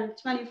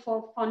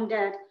 124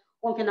 funded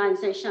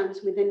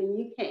organizations within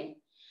the UK.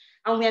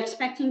 And we're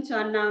expecting to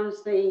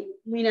announce the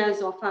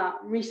winners of our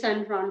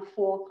recent round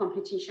 4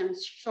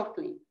 competitions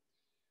shortly.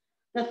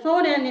 The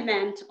third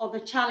element of the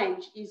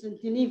challenge is the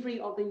delivery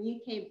of the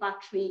UK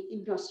Battery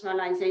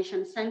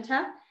Industrialization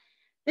Centre.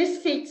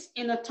 This sits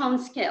in a ton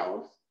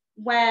scale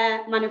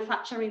where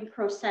manufacturing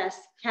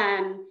process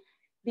can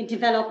be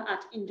developed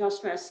at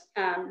industrial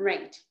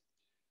rate.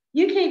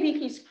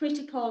 UKBIC is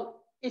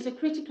a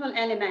critical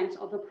element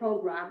of the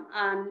program,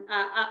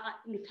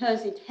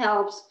 because it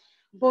helps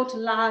both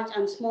large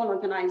and small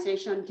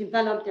organizations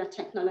develop their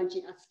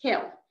technology at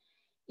scale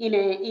in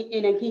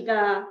a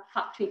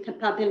gigafactory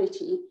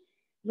capability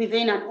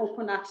within an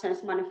open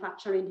access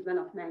manufacturing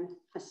development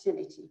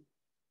facility.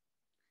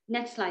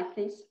 Next slide,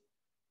 please.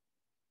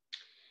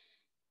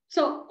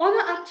 So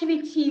other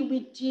activity we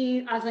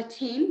do as a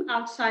team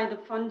outside the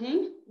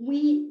funding,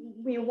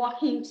 we're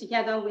working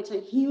together with a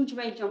huge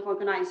range of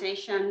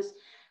organizations,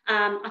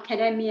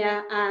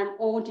 academia, and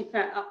all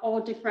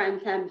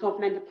different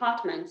government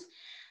departments.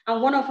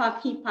 And one of our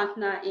key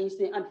partners is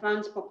the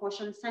Advanced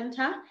Propulsion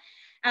Center.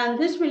 And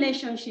this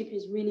relationship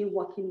is really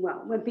working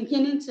well. We're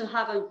beginning to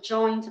have a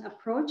joint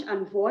approach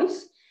and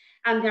voice.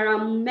 And there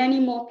are many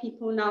more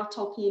people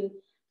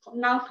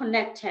now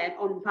connected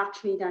on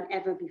battery than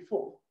ever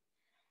before.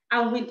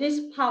 And with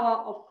this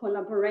power of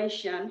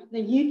collaboration,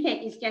 the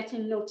UK is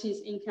getting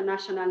noticed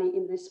internationally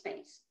in this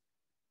space.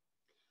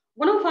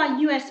 One of our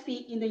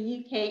USP in the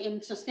UK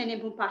in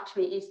sustainable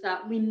battery is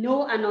that we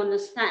know and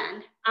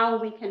understand how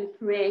we can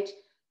create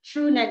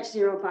true net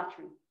zero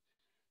battery.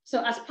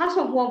 So as part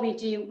of what we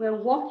do, we're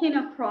working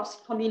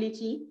across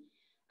community,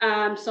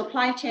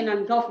 supply chain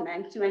and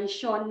government to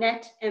ensure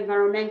net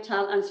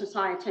environmental and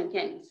societal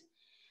gains.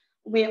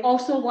 We're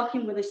also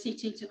working with the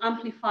city to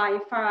amplify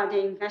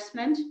Faraday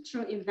investment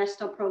through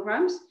investor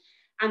programs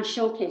and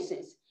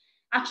showcases.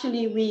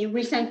 Actually, we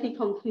recently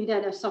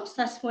concluded a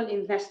successful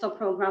investor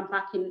program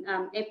back in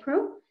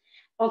April,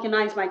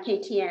 organized by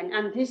KTN,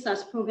 and this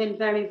has proven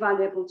very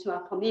valuable to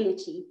our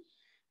community.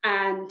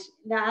 And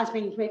there has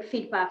been great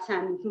feedback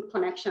and good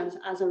connections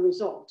as a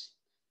result.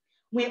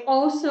 We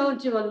also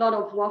do a lot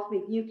of work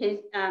with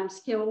UK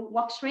skill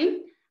workstream,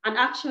 and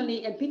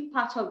actually a big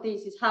part of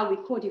this is how we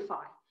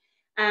codify.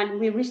 And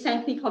we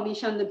recently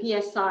commissioned the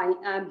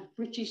BSI,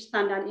 British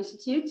Standard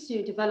Institute,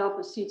 to develop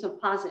a suite of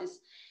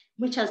passes,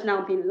 which has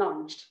now been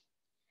launched.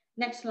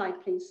 Next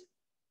slide, please.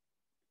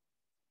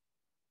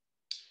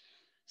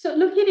 So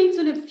looking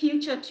into the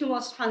future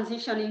towards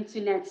transitioning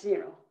to net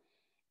zero,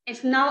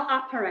 it's now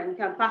apparent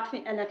that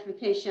battery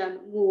electrification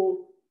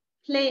will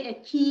play a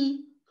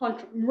key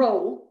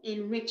role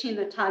in reaching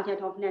the target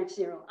of net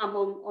zero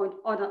among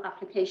other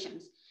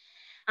applications.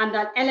 And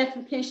that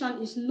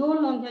electrification is no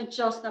longer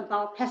just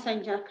about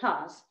passenger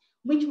cars,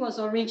 which was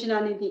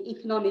originally the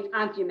economic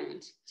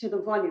argument to the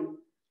volume,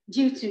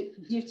 due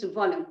to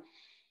volume.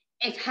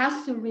 It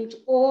has to reach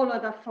all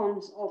other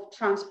forms of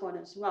transport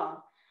as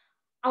well.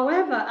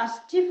 However, as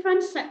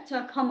different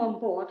sectors come on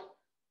board,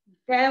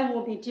 there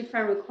will be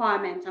different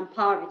requirements and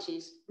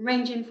priorities,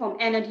 ranging from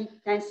energy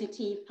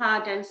density,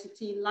 power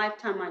density,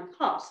 lifetime and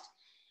cost,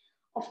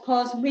 of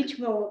course, which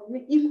will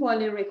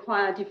equally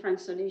require different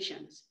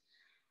solutions.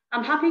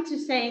 I'm happy to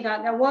say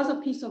that there was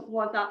a piece of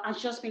work that has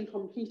just been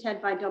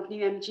completed by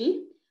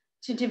WMG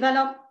to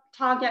develop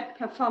target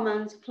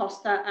performance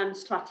cluster and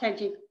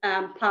strategic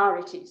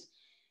priorities.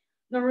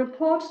 The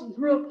report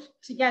grouped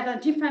together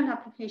different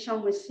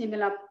applications with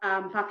similar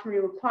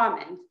battery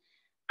requirements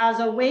as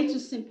a way to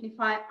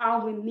simplify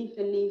how we meet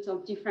the needs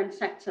of different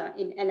sectors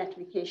in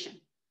electrification.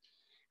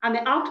 And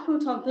the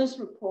output of this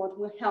report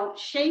will help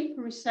shape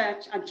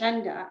research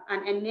agenda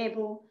and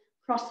enable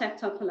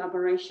cross-sector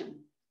collaboration.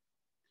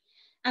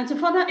 And to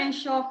further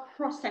ensure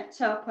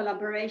cross-sector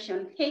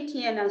collaboration,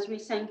 KTN has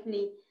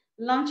recently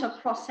launched a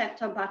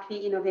cross-sector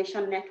battery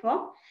innovation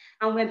network,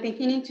 and we're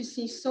beginning to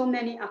see so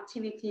many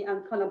activity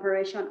and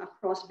collaboration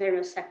across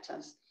various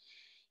sectors.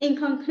 In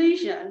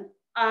conclusion,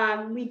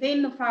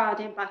 within the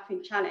Faraday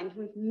Battery Challenge,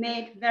 we've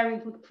made very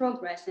good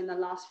progress in the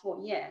last 4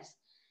 years.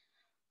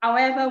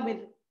 However,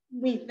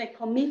 with the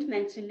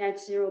commitment to net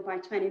zero by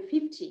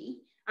 2050,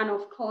 and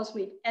of course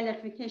with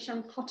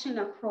electrification cutting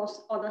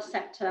across other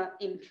sectors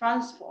in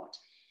transport,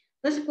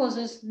 this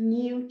poses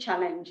new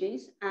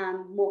challenges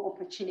and more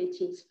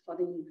opportunities for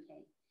the UK.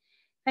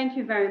 Thank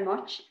you very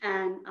much,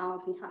 and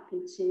I'll be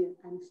happy to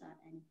answer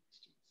any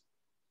questions.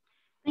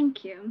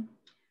 Thank you.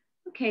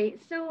 Okay,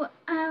 so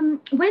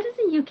where does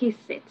the UK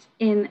sit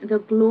in the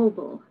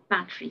global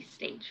battery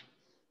stage?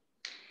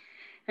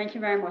 Thank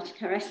you very much,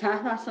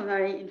 Carissa. That's a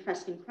very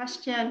interesting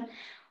question.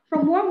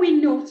 From what we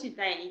know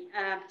today,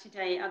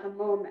 at the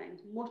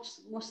moment,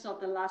 most of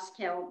the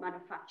large-scale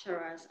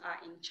manufacturers are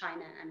in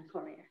China and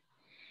Korea.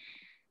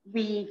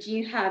 We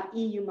do have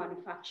EU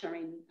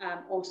manufacturing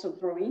also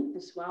growing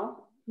as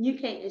well.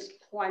 UK is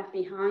quite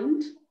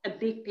behind, a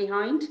bit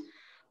behind.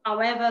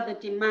 However, the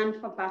demand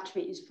for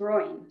battery is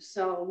growing,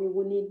 so we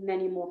will need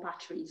many more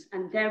batteries.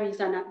 And there is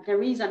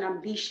an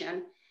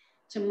ambition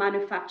to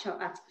manufacture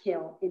at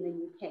scale in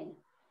the UK.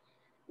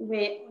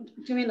 We're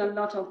doing a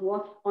lot of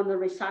work on the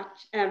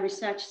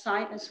research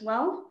side as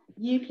well.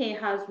 UK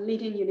has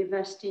leading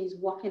universities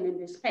working in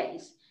this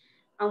space.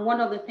 And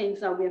one of the things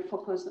that we're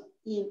focused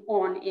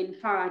on in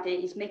Faraday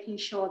is making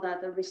sure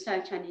that the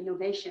research and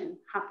innovation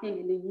happening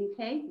in the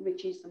UK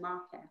reaches the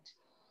market.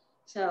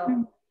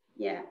 So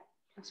yeah,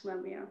 that's where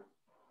we are.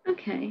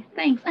 Okay,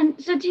 thanks.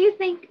 And so do you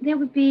think there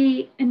would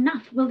be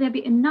enough, will there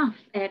be enough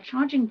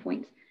charging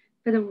points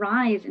for the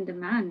rise in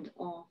demand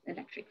of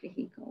electric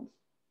vehicles?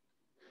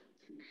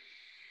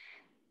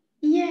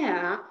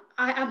 Yeah,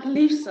 I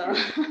believe so.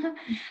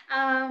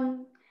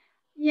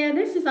 Yeah,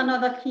 this is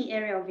another key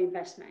area of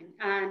investment,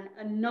 and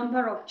a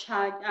number of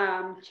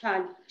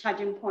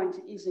charging points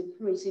is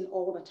increasing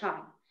all the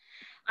time.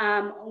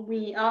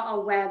 We are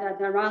aware that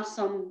there are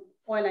some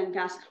oil and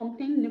gas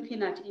companies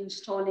looking at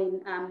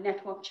installing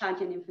network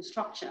charging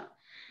infrastructure.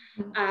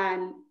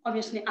 And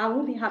obviously, I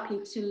will be happy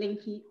to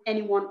link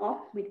anyone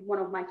up with one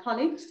of my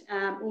colleagues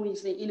who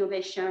is the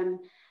innovation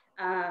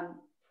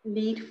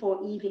lead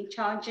for EV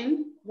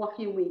charging,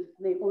 working with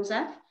the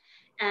OZEF.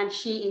 And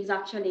she is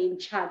actually in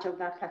charge of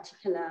that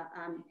particular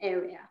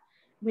area.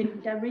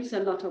 There is a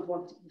lot of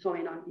work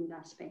going on in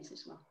that space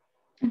as well.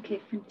 Okay,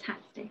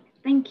 fantastic.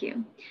 Thank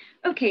you.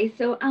 Okay,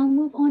 so I'll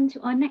move on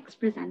to our next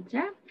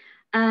presenter,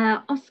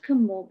 Oscar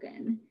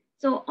Morgan.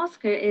 So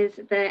Oscar is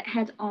the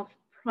head of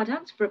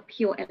product for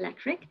Pure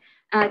Electric,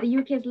 the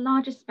UK's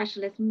largest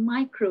specialist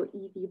micro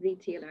EV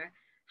retailer,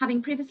 having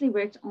previously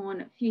worked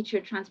on future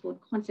transport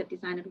concept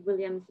design at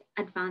Williams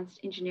Advanced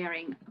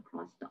Engineering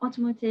across the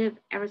automotive,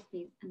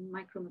 aerospace, and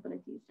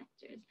micromobility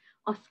sectors.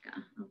 Oscar,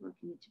 I'll welcome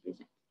you to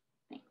present.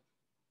 Thanks.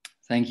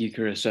 Thank you,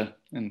 Carissa,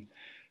 and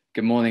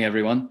good morning,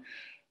 everyone.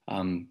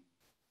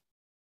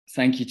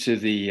 Thank you to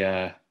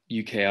the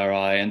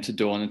UKRI and to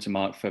Dawn and to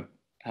Mark for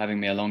having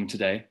me along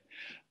today.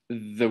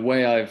 The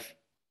way I've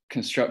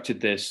constructed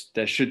this,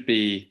 there should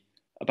be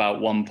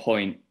about 1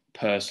 point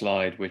per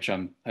slide, which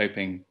I'm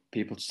hoping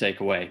people to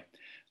take away,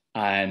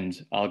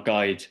 and I'll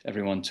guide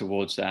everyone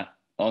towards that.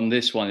 On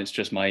this one, it's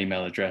just my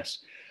email address.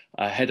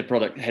 Head of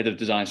product, head of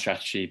design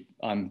strategy.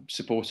 I'm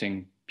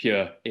supporting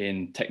Pure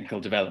in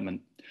technical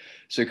development.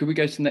 So could we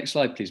go to the next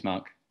slide, please,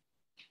 Mark?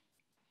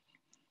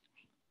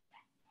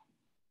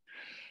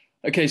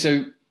 Okay,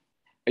 so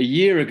a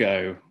year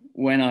ago,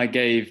 when I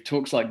gave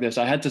talks like this,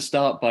 I had to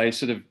start by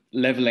sort of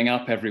leveling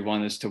up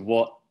everyone as to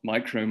what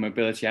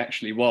micromobility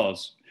actually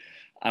was.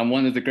 And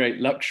one of the great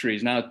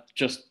luxuries now,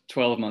 just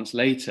 12 months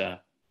later,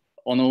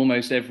 on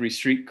almost every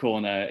street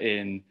corner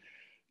in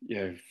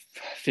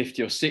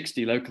 50 or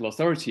 60 local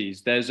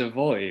authorities, there's a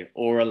Voi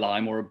or a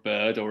Lime or a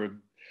Bird or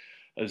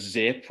a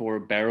Zip or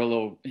a Beryl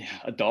or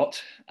a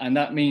Dot. And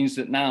that means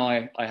that now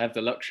I have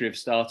the luxury of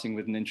starting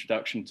with an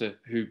introduction to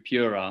who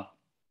Pure are.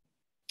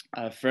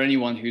 For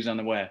anyone who's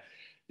unaware,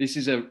 this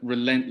is a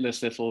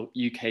relentless little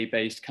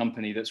UK-based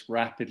company that's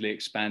rapidly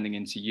expanding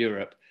into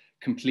Europe,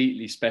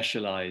 completely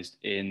specialized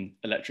in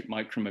electric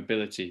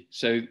micromobility.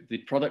 So the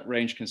product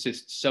range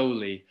consists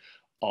solely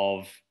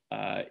of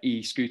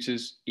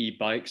e-scooters,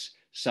 e-bikes,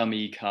 some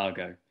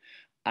e-cargo.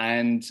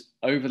 And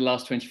over the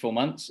last 24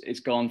 months, it's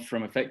gone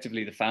from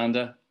effectively the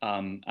founder,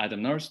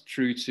 Adam Norris,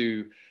 through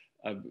to,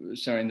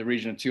 in the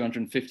region of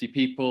 250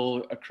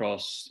 people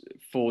across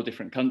 4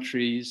 different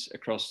countries,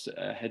 across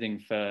heading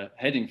for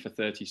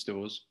 30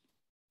 stores.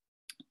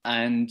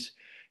 And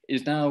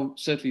is now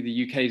certainly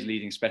the UK's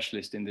leading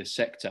specialist in this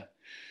sector.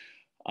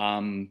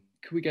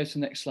 Could we go to the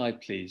next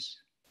slide, please?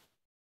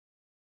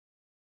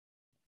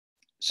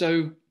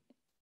 So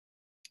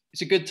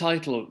it's a good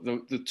title,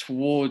 the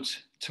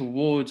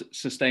toward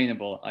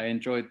sustainable. I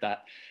enjoyed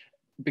that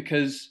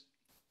because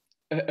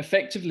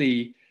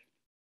effectively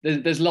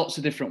there's lots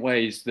of different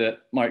ways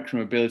that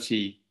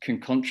micromobility can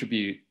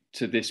contribute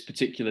to this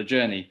particular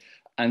journey.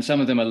 And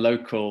some of them are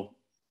local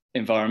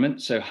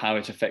environment, so how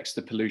it affects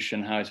the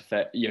pollution, how it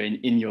affects you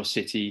in your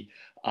city,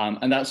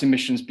 and that's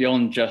emissions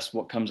beyond just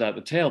what comes out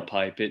the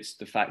tailpipe. It's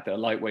the fact that a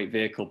lightweight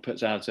vehicle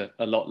puts out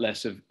a lot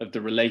less of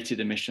the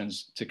related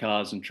emissions to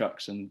cars and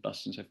trucks and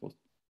buses and so forth.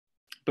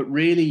 But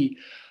really,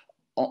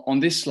 on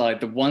this slide,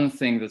 the one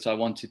thing that I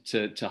wanted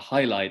to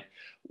highlight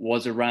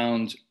was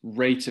around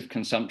rate of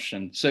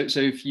consumption. So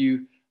if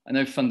I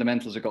know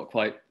fundamentals have got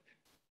quite,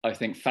 I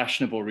think,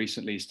 fashionable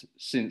recently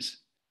since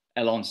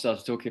Elon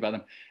started talking about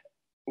them.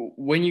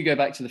 When you go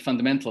back to the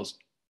fundamentals,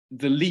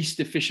 the least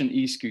efficient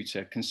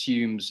e-scooter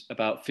consumes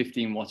about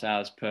 15 watt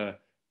hours per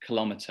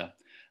kilometer.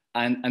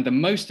 And the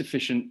most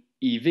efficient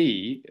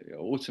EV,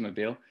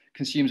 automobile,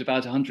 consumes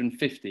about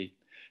 150.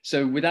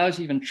 So without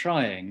even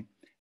trying,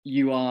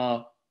 you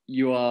are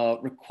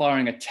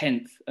requiring a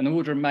tenth, an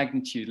order of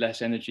magnitude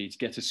less energy to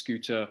get a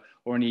scooter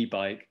or an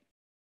e-bike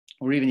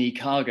or even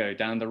e-cargo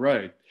down the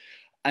road.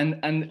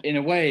 And in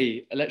a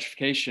way,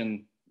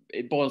 electrification,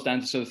 it boils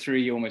down to sort of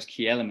three almost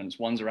key elements.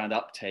 One's around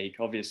uptake,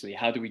 obviously.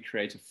 How do we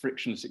create a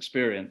frictionless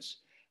experience?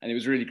 And it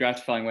was really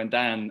gratifying when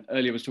Dan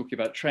earlier was talking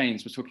about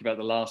trains, was talking about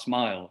the last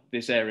mile,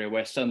 this area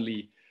where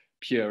suddenly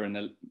pure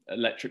and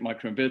electric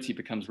micromobility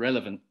becomes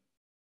relevant.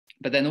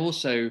 But then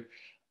also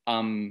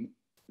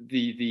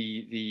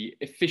the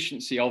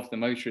efficiency of the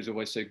motor is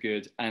always so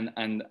good,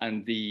 and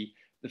the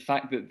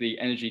fact that the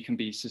energy can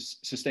be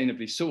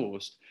sustainably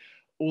sourced.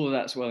 All of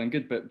that's well and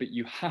good, but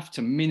you have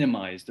to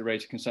minimize the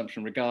rate of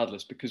consumption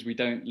regardless, because we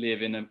don't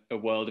live in a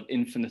world of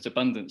infinite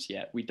abundance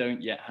yet. We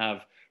don't yet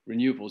have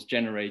renewables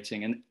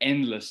generating an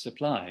endless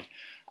supply.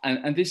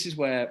 And this is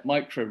where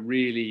micro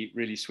really,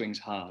 really swings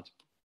hard.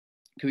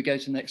 Can we go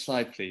to the next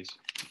slide, please?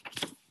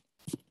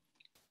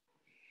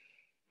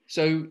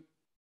 So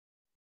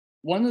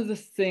one of the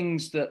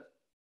things that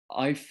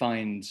I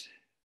find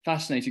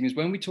fascinating is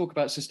when we talk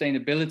about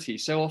sustainability,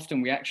 so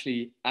often we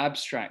actually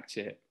abstract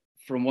it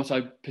from what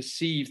I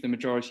perceive the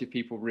majority of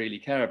people really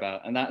care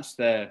about, and that's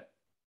their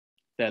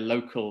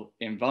local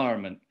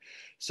environment.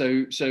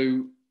 So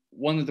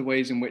one of the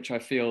ways in which I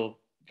feel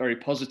very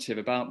positive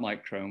about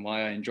micro and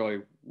why I enjoy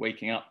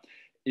waking up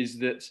is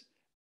that,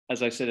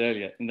 as I said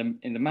earlier, in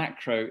the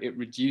macro, it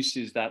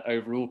reduces that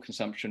overall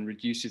consumption,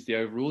 reduces the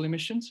overall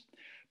emissions.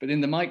 But in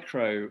the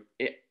micro,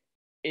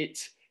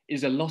 it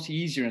is a lot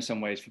easier in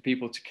some ways for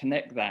people to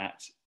connect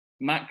that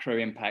macro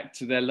impact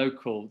to their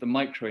local, the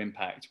micro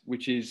impact,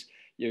 which is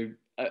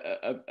a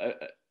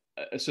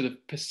sort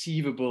of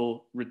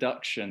perceivable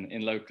reduction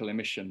in local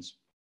emissions.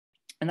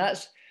 And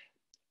that's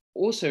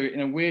also,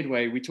 in a weird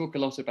way, we talk a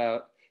lot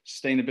about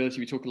sustainability,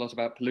 we talk a lot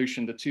about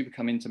pollution, the two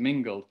become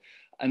intermingled.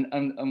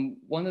 And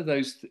one of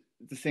those,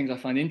 the things I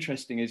find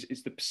interesting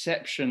is the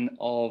perception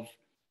of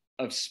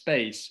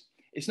space.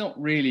 It's not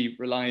really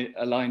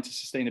aligned to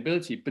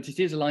sustainability, but it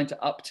is aligned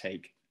to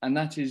uptake. And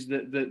that is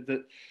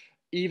that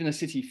even a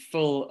city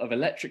full of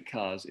electric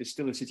cars is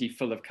still a city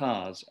full of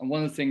cars. And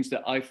one of the things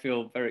that I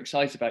feel very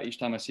excited about each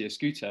time I see a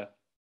scooter,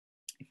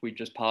 if we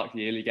just park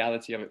the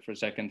illegality of it for a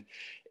second,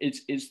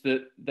 it's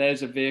that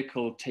there's a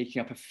vehicle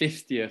taking up a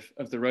 50th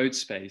of the road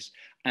space,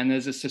 and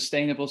there's a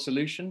sustainable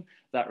solution.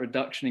 That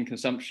reduction in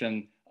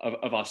consumption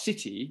of our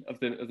city, of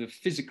the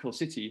physical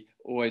city,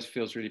 always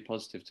feels really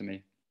positive to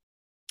me.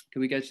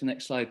 Can we go to the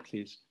next slide,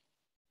 please?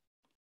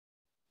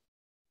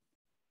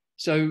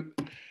 So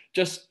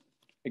just,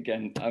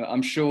 again,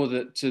 I'm sure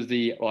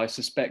that I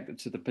suspect that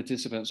to the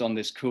participants on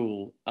this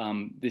call,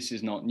 this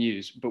is not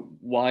news, but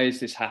why is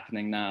this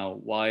happening now?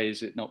 Why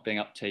is it not being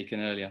uptaken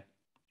earlier?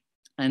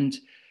 And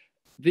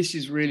this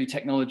is really,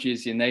 technology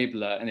is the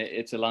enabler, and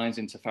it aligns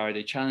into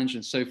Faraday Challenge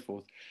and so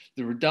forth.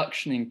 The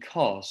reduction in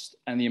cost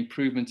and the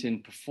improvement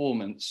in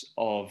performance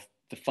of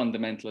the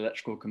fundamental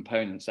electrical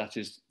components, that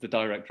is the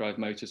direct drive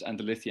motors and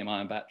the lithium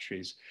ion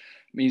batteries,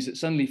 means that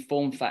suddenly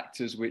form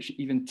factors which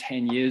even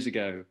 10 years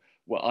ago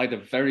were either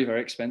very,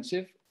 very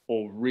expensive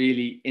or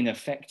really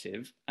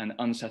ineffective and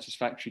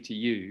unsatisfactory to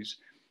use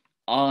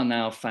are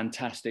now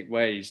fantastic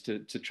ways to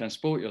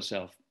transport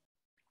yourself.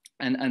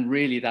 And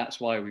really that's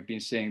why we've been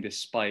seeing this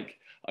spike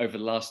over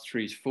the last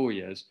 3 to 4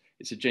 years.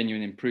 It's a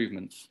genuine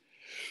improvement.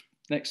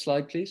 Next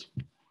slide, please.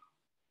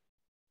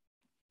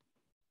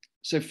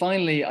 So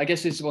finally, I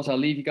guess this is what I'll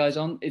leave you guys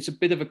on. It's a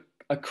bit of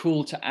a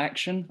call to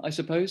action, I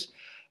suppose.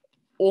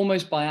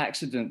 Almost by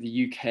accident,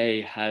 the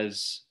UK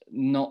has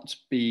not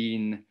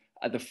been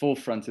at the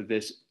forefront of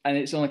this, and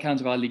it's on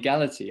account of our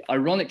legality.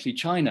 Ironically,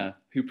 China,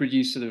 who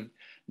produce sort of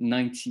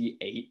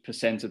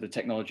 98% of the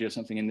technology or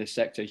something in this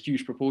sector, a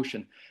huge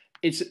proportion,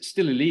 it's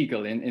still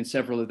illegal in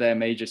several of their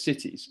major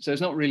cities. So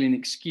it's not really an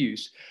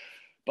excuse.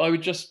 But I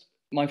would just,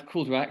 my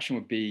call to action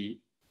would be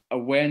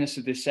awareness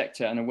of this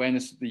sector and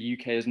awareness that the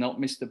UK has not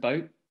missed the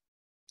boat.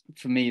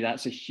 For me,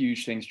 that's a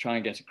huge thing to try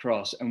and get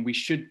across. And we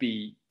should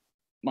be,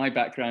 my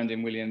background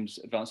in Williams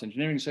Advanced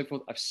Engineering and so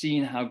forth, I've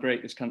seen how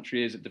great this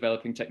country is at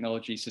developing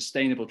technology,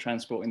 sustainable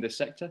transport in this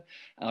sector.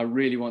 And I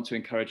really want to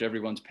encourage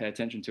everyone to pay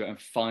attention to it and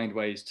find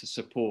ways to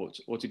support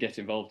or to get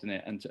involved in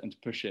it and to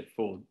push it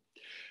forward.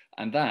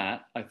 And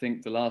that, I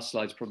think the last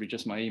slide is probably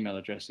just my email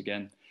address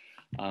again,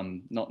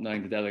 not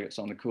knowing the delegates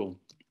on the call.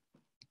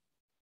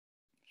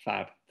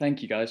 Fab.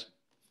 Thank you, guys.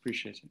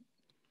 Appreciate it.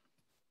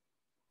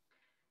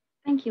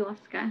 Thank you,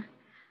 Oscar.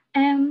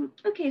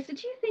 Okay, so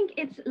do you think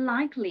it's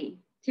likely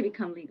to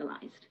become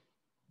legalized?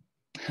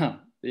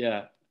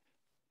 Yeah,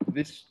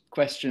 this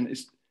question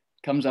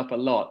comes up a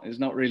lot. It's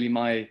not really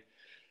my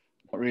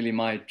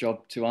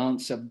job to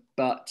answer,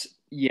 but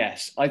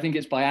yes, I think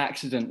it's by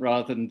accident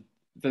rather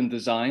than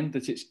design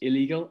that it's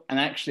illegal. And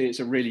actually it's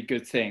a really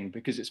good thing,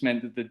 because it's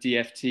meant that the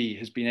DFT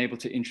has been able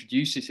to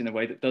introduce it in a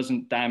way that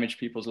doesn't damage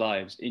people's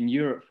lives. In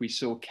Europe, we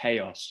saw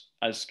chaos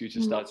as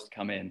scooters started to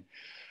come in.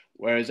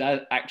 Whereas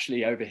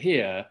actually over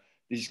here,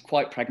 these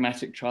quite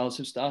pragmatic trials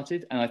have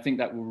started, and I think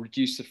that will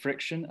reduce the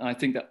friction. And I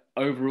think that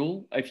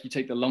overall, if you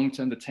take the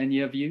long-term, the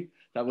 10-year view,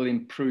 that will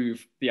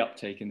improve the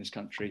uptake in this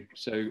country.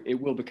 So it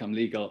will become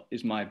legal,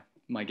 is my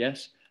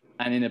guess,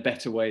 and in a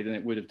better way than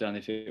it would have done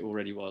if it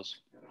already was.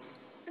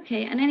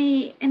 Okay, and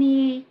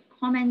any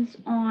comments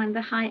on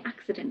the high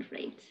accident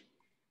rate?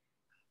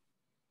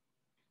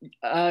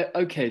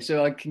 Okay,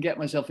 so I can get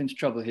myself into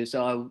trouble here,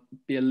 so I'll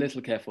be a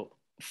little careful.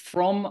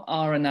 From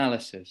our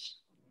analysis,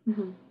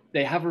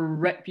 they have a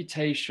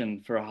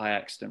reputation for a high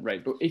accident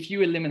rate, but if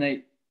you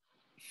eliminate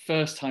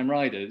first-time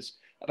riders,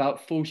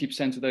 about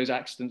 40% of those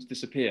accidents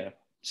disappear.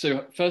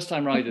 So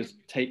first-time riders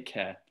take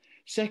care.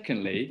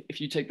 Secondly,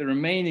 if you take the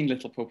remaining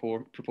little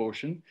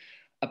proportion,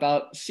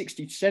 about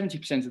 60 to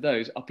 70% of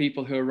those are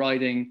people who are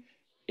riding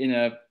in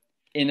a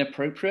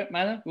inappropriate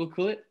manner, we'll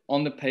call it,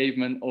 on the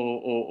pavement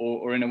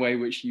or in a way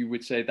which you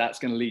would say that's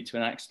going to lead to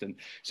an accident.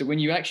 So when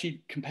you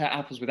actually compare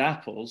apples with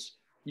apples,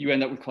 you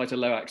end up with quite a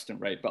low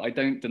accident rate, but I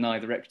don't deny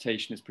the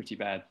reputation is pretty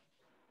bad.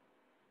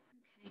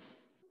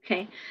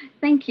 Okay,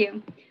 thank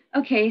you.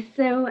 Okay,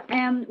 so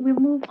we'll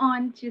move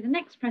on to the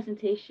next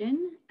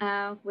presentation,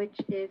 which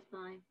is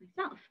by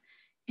myself.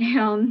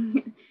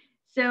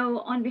 So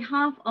on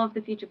behalf of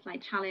the Future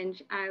Flight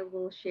Challenge, I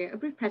will share a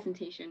brief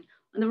presentation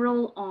on the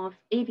role of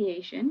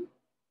aviation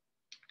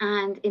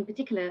and in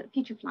particular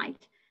future flight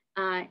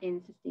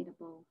in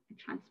sustainable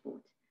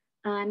transport.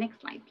 Next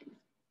slide, please.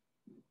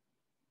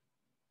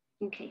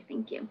 Okay,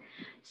 thank you.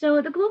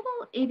 So the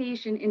global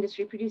aviation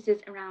industry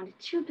produces around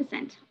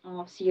 2%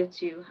 of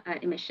CO2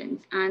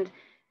 emissions, and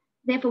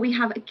therefore we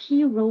have a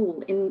key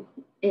role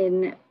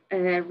in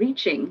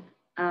reaching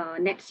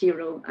net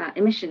zero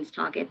emissions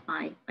target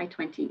by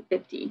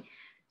 2050.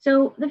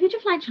 So the Future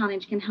Flight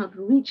Challenge can help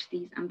reach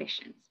these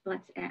ambitions,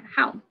 but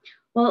how?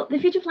 Well, the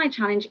Future Flight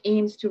Challenge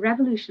aims to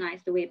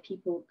revolutionize the way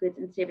people, goods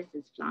and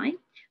services fly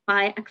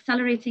by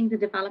accelerating the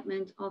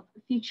development of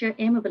future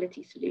air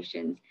mobility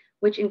solutions,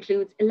 which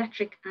includes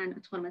electric and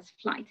autonomous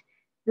flight.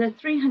 The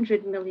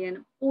 300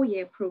 million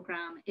 4-year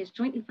program is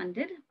jointly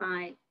funded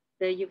by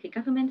the UK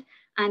government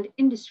and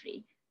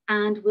industry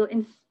and will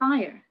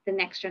inspire the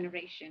next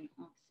generation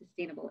of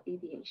sustainable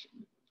aviation.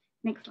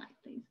 Next slide,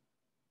 please.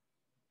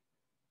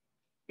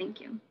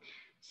 Thank you.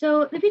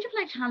 So the Future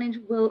Flight Challenge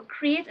will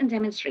create and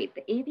demonstrate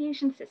the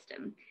aviation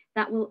system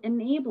that will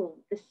enable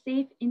the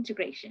safe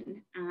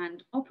integration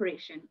and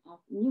operation of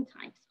new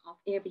types of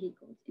air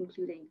vehicles,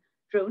 including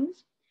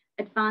drones,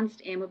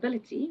 advanced air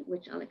mobility,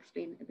 which I'll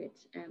explain a bit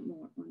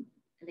more on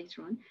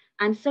later on,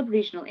 and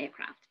sub-regional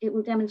aircraft. It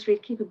will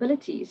demonstrate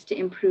capabilities to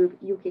improve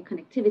UK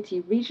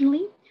connectivity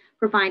regionally,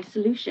 provide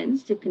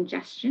solutions to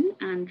congestion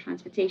and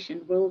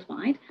transportation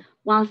worldwide,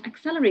 whilst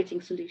accelerating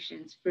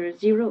solutions for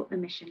zero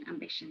emission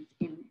ambitions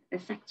in the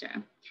sector.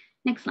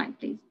 Next slide,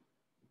 please.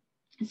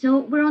 So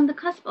we're on the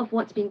cusp of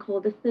what's being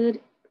called the third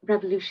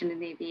revolution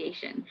in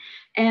aviation.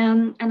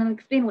 And I'll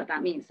explain what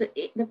that means. So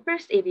the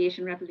first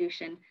aviation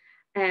revolution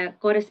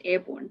got us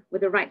airborne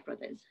with the Wright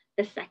brothers.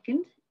 The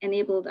second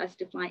enabled us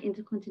to fly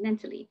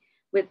intercontinentally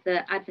with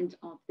the advent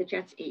of the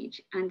jet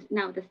age. And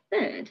now the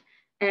third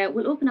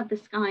will open up the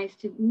skies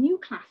to new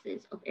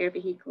classes of air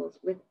vehicles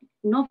with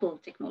novel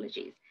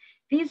technologies.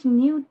 This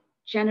new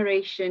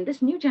generation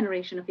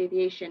of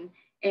aviation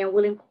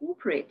will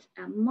incorporate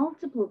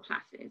multiple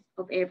classes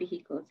of air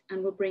vehicles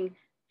and will bring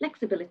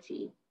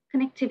flexibility,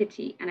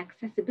 connectivity, and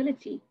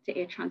accessibility to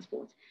air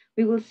transport.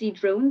 We will see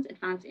drones,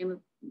 advanced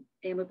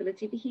air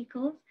mobility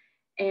vehicles,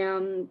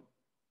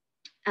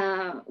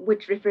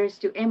 which refers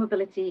to air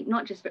mobility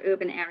not just for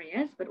urban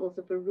areas, but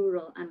also for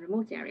rural and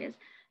remote areas,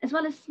 as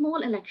well as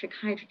small electric,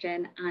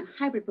 hydrogen, and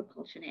hybrid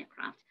propulsion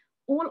aircraft,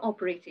 all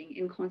operating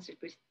in concert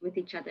with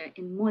each other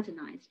in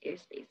modernized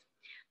airspace.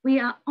 We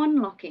are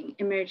unlocking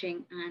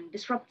emerging and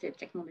disruptive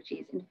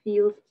technologies in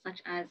fields such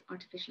as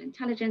artificial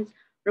intelligence,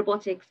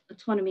 robotics,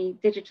 autonomy,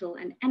 digital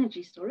and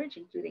energy storage,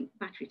 including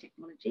battery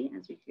technology,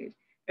 as we heard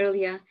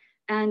earlier,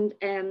 and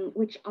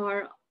which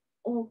are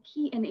all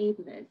key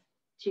enablers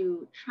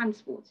to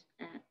transport,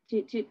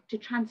 to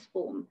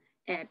transform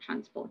air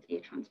transport.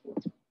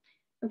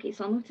 Okay,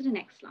 so I'll move to the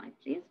next slide,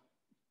 please.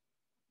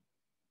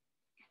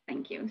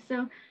 Thank you.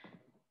 So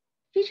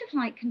future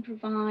flight can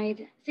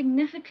provide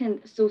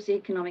significant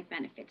socioeconomic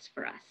benefits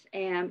for us.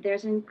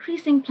 There's an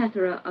increasing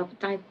plethora of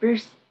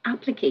diverse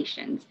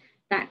applications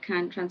that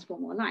can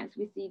transform our lives.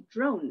 We see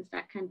drones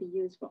that can be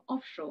used for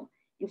offshore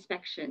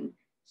inspection,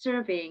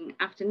 surveying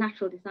after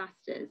natural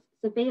disasters,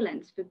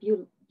 surveillance for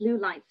blue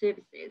light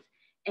services,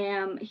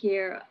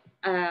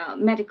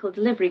 medical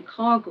delivery,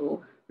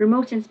 cargo,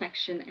 remote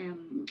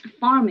inspection,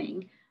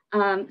 farming,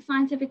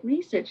 scientific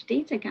research,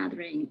 data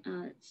gathering,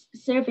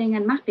 surveying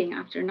and mapping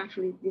after a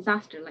natural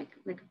disaster, like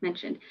I've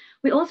mentioned.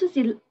 We also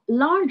see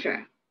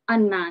larger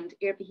unmanned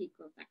air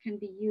vehicles that can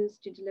be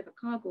used to deliver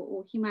cargo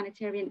or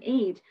humanitarian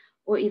aid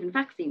or even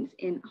vaccines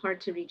in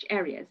hard to reach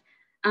areas.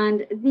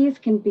 And these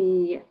can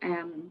be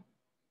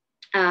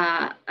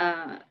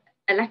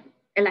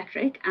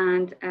electric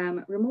and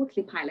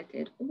remotely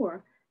piloted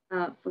or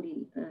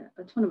fully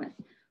autonomous.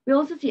 We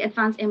also see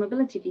advanced air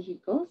mobility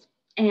vehicles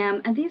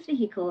And these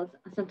vehicles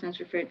are sometimes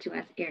referred to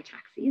as air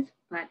taxis,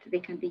 but they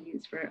can be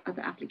used for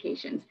other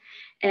applications.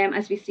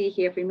 As we see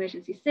here, for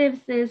emergency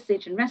services,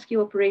 search and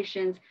rescue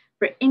operations,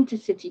 for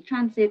intercity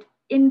transit,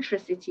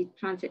 intracity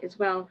transit as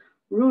well,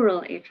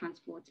 rural air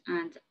transport,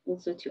 and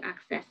also to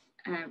access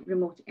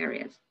remote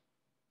areas.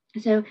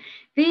 So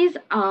these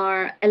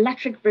are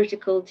electric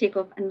vertical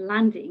takeoff and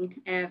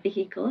landing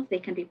vehicles. They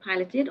can be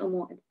piloted or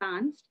more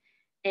advanced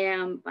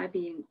by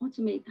being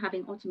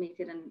having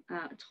automated and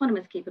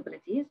autonomous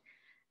capabilities.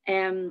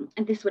 And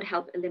this would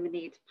help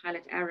eliminate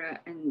pilot error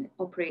and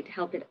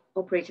help it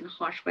operate in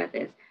harsh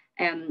weathers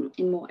in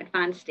more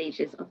advanced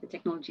stages of the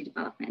technology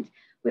development.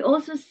 We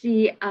also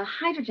see a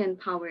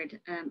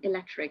hydrogen-powered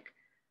electric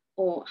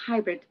or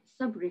hybrid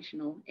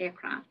sub-regional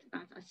aircraft.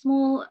 That's a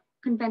small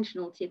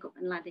conventional takeoff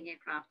and landing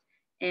aircraft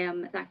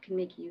that can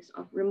make use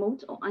of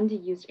remote or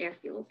underused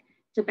airfields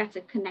to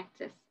better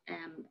connect us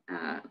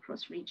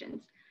across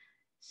regions.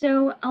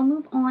 So I'll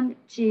move on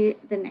to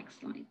the next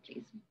slide,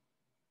 please.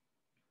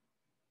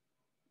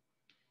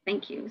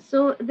 Thank you.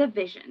 So the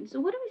vision. So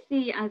what do we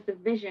see as the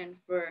vision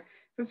for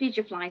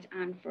future flight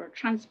and for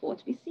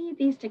transport? We see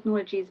these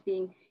technologies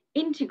being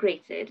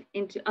integrated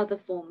into other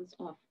forms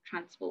of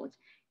transport.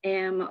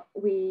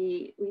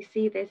 We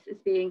see this as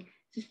being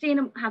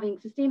having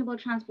sustainable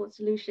transport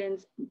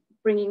solutions,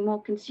 bringing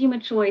more consumer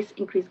choice,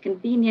 increased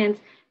convenience,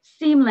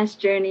 seamless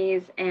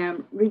journeys,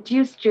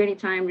 reduced journey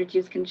time,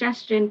 reduced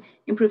congestion,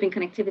 improving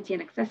connectivity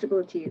and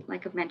accessibility,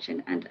 like I've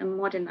mentioned, and a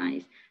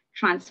modernized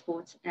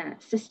transport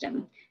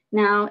system.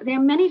 Now, there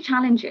are many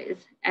challenges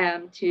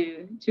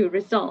to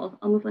resolve.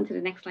 I'll move on to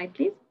the next slide,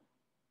 please.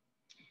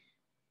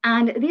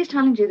 And these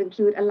challenges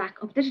include a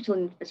lack of digital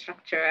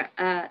infrastructure,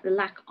 the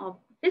lack of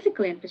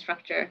physical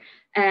infrastructure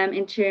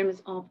in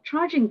terms of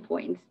charging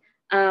points,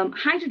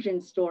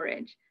 hydrogen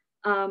storage,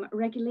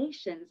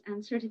 regulations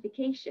and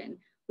certification.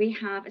 We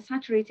have a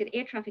saturated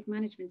air traffic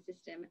management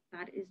system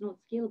that is not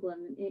scalable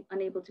and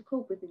unable to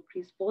cope with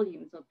increased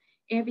volumes of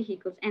air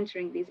vehicles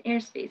entering these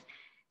airspace.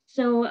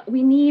 So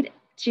we need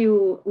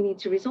to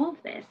resolve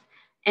this,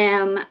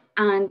 and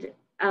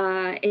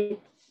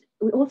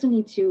we also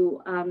need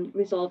to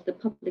resolve the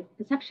public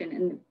perception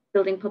and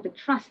building public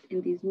trust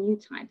in these new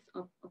types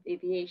of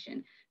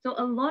aviation. So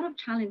a lot of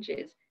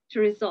challenges to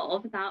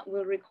resolve that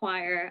will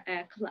require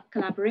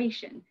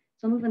collaboration.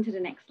 So I'll move on to the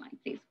next slide,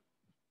 please.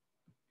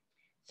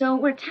 So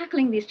we're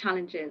tackling these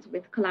challenges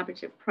with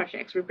collaborative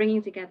projects. We're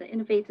bringing together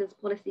innovators,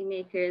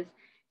 policymakers,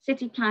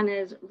 city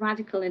planners,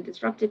 radical and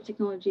disruptive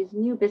technologies,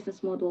 new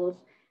business models,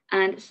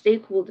 and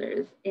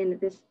stakeholders in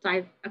this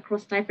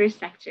across diverse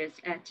sectors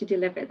to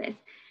deliver this.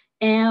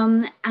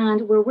 And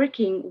we're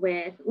working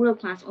with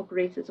world-class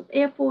operators of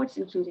airports,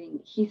 including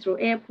Heathrow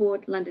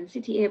Airport, London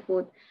City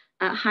Airport,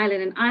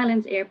 Highland and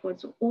Islands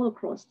airports all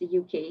across the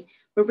UK.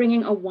 We're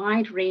bringing a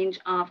wide range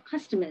of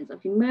customers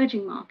of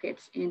emerging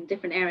markets in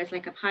different areas,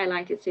 like I've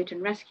highlighted, search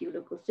and rescue,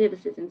 local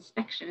services,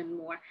 inspection, and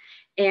more,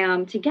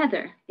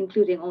 together,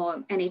 including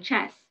all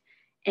NHS.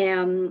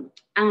 And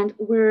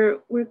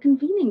we're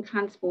convening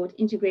transport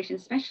integration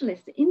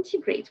specialists to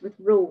integrate with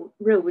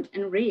road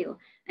and rail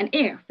and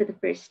air for the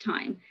first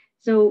time.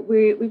 So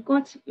we've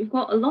got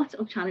a lot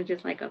of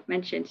challenges, like I've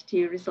mentioned,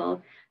 to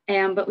resolve,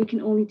 but we can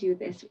only do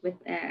this with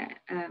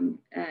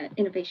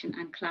innovation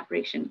and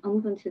collaboration. I'll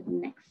move on to the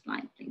next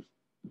slide, please.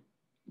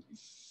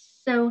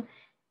 So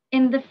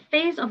in the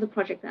phase of the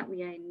project that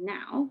we are in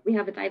now, we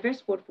have a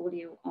diverse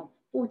portfolio of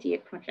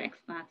 48 projects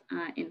that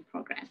are in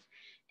progress.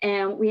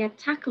 We are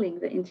tackling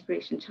the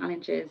integration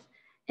challenges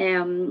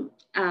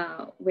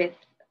with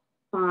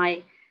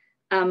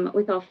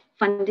our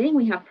funding.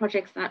 We have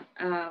projects that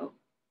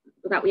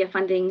we are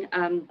funding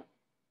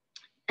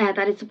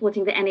that is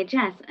supporting the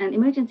NHS and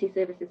emergency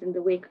services in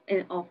the wake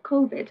of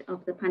COVID,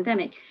 of the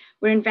pandemic.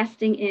 We're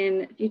investing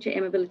in future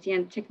air mobility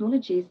and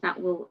technologies that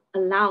will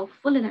allow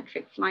full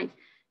electric flight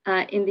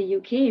in the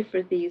UK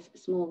for these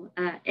small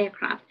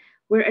aircraft.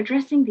 We're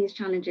addressing these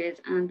challenges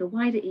and the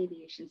wider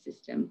aviation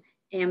system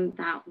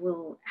that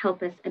will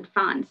help us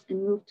advance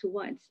and move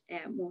towards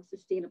more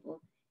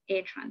sustainable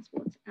air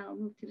transport. I'll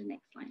move to the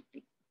next slide,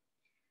 please.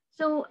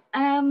 So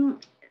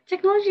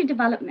technology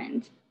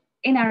development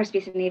in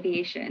aerospace and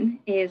aviation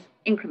is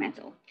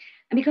incremental.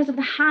 And because of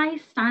the high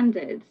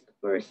standards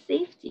for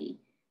safety,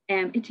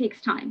 it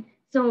takes time.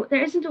 So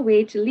there isn't a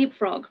way to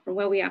leapfrog from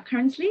where we are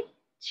currently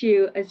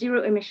to a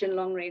zero emission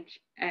long range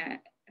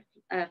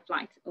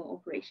flight or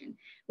operation.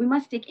 We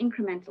must take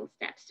incremental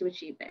steps to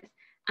achieve this.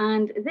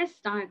 And this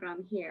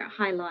diagram here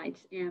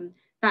highlights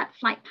that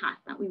flight path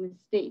that we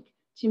must take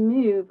to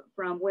move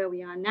from where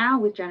we are now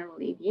with general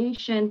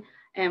aviation,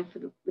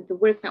 with the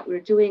work that we're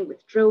doing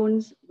with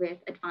drones, with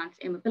advanced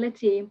air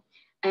mobility,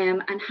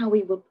 and how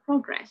we will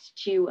progress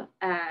to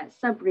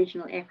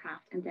sub-regional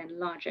aircraft and then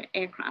larger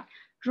aircraft.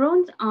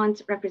 Drones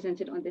aren't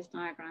represented on this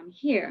diagram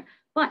here,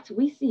 but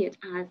we see it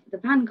as the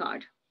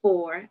vanguard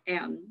for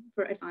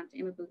advanced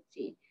air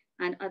mobility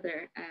and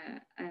other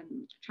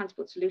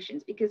transport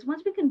solutions, because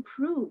once we can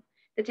prove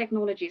the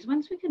technologies,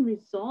 once we can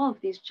resolve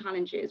these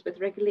challenges with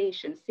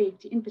regulation,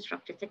 safety,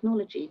 infrastructure,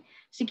 technology,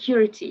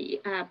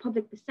 security,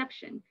 public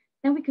perception,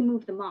 then we can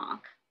move the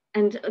mark,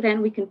 and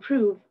then we can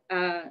prove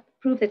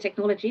the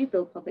technology,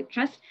 build public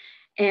trust,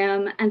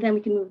 and then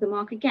we can move the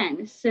mark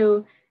again.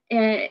 So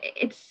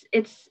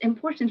it's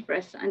important for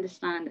us to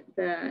understand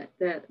the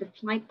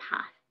flight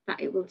path that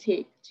it will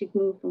take to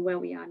move from where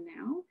we are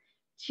now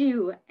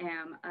to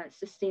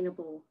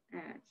sustainable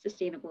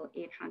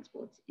air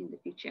transport in the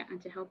future,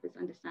 and to help us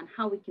understand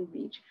how we can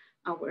reach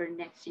our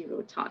net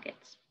zero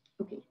targets.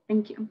 Okay,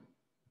 thank you.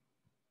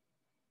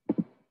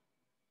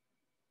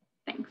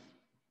 Thanks.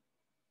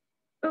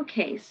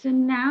 Okay, so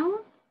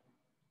now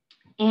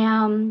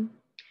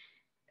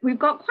we've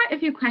got quite a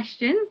few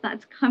questions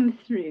that's come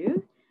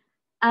through.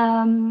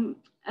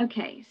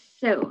 Okay,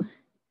 so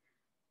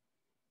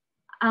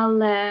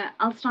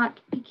I'll start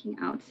picking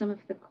out some of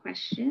the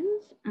questions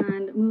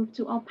and move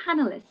to our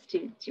panelists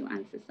to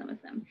answer some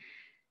of them.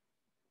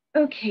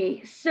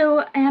 Okay,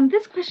 so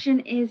this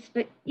question is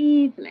for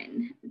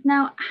Eibhlin.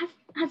 Now,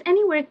 has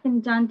any work been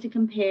done to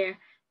compare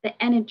the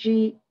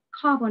energy,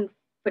 carbon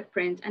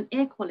footprint and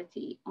air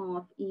quality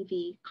of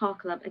EV car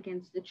club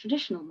against the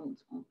traditional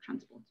modes of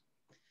transport?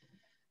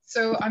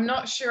 So I'm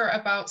not sure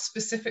about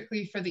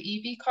specifically for the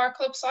EV car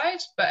club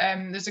side, but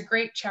there's a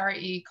great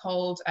charity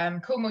called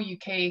Como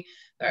UK,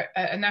 they're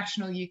a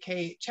national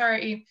UK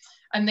charity,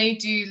 and they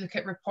do look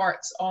at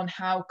reports on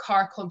how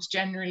car clubs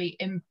generally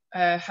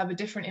have a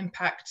different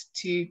impact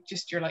to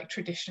just your like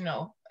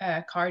traditional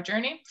car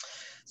journey.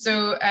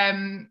 So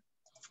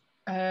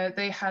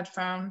they had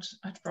found,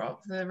 I'd brought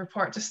up the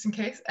report just in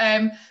case.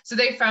 So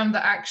they found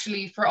that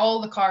actually for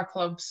all the car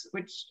clubs,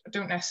 which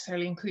don't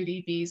necessarily include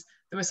EVs,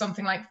 there was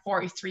something like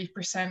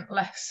 43%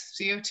 less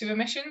CO2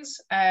 emissions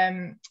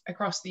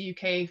across the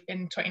UK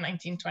in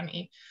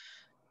 2019-20.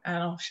 And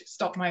I'll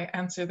stop my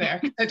answer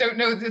there. I don't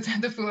know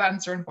the full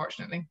answer,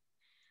 unfortunately.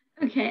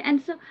 Okay,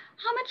 and so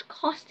how much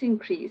cost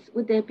increase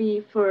would there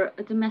be for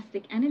a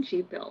domestic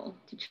energy bill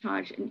to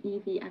charge an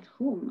EV at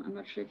home? I'm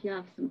not sure if you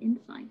have some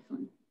insights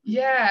on.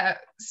 Yeah,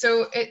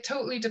 so it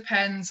totally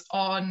depends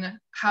on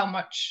how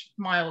much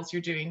miles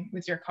you're doing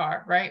with your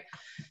car, right?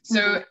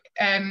 So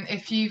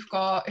if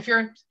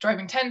you're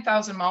driving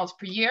 10,000 miles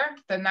per year,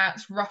 then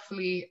that's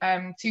roughly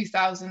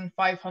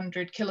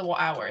 2,500 kilowatt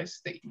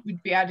hours that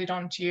would be added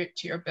on to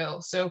your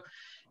bill. So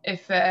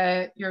if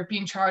you're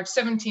being charged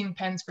 17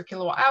 pence per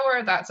kilowatt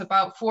hour, that's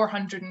about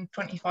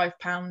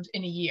 £425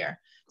 in a year.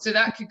 So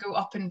that could go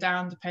up and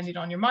down depending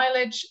on your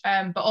mileage,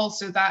 but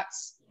also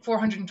that's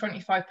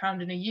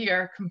 £425 in a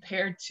year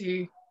compared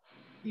to,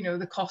 you know,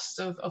 the cost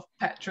of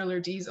petrol or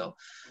diesel,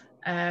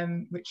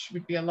 which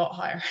would be a lot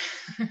higher.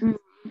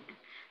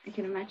 I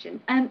can imagine.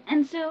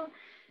 And so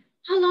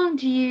how long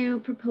do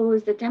you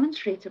propose the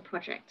demonstrator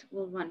project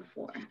will run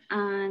for?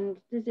 And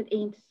does it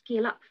aim to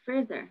scale up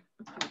further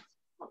across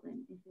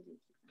Scotland if it is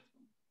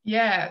successful?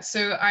 Yeah,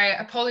 so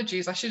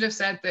apologies, I should have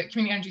said that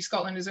Community Energy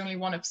Scotland is only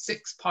one of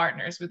 6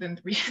 partners within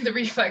the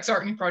ReFlex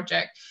Orkney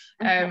project.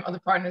 Other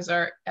partners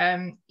are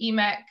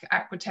EMEC,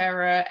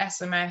 Aquaterra,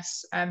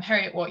 SMS,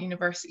 Heriot-Watt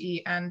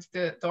University and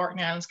the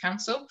Orkney Islands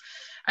Council.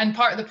 And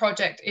part of the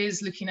project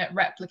is looking at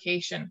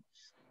replication.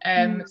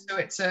 So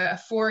it's a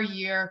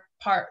 4-year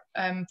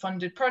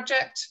funded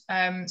project.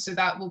 So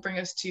that will bring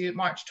us to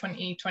March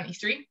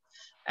 2023.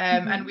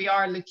 And we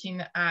are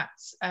looking at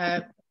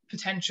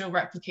potential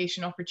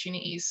replication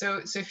opportunities. So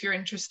if you're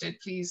interested,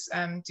 please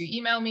do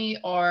email me,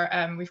 or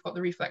we've got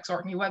the ReFlex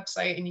Orkney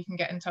website and you can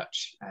get in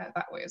touch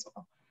that way as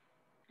well.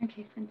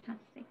 Okay,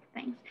 fantastic,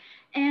 thanks.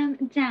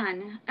 And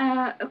Dan,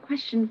 a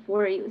question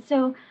for you.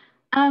 So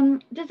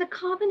does the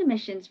carbon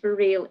emissions for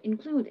rail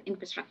include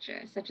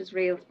infrastructure such as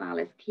rails,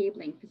 ballast,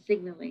 cabling for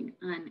signalling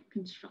and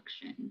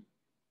construction?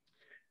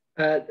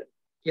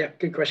 Yeah,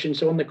 good question.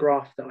 So on the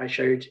graph that I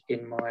showed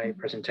in my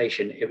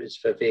presentation, it was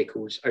for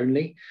vehicles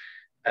only.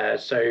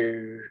 So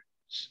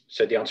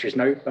the answer is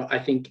no, but I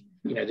think,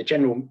 you know, the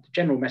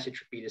general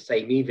message would be the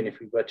same, even if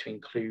we were to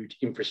include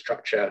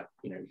infrastructure.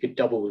 You know, we could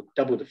double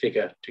the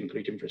figure to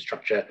include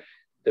infrastructure.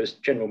 The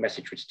general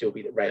message would still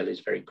be that rail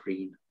is very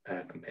green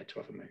compared to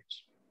other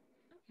modes.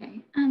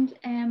 Okay,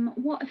 and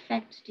what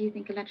effect do you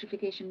think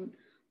electrification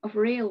of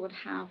rail would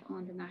have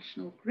on the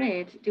national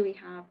grid? Do we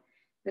have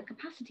the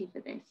capacity for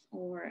this,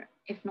 or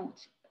if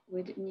not,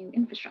 would new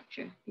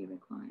infrastructure be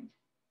required?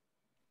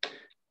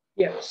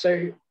 Yeah,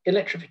 so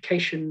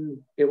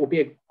electrification, it will be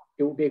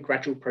a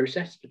gradual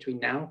process between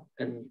now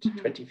and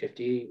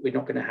 2050. We're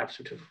not going to have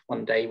sort of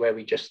one day where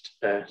we just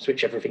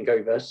switch everything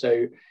over.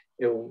 So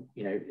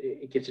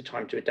it gives it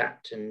time to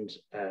adapt and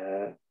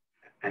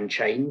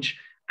change.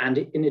 And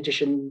in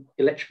addition,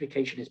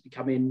 electrification is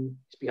becoming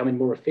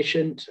more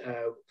efficient.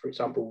 For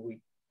example,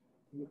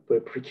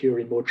 we're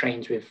procuring more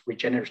trains with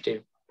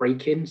regenerative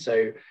braking,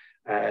 so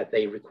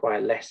they require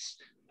less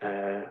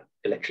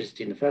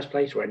electricity in the first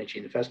place, or energy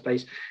in the first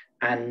place.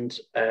 And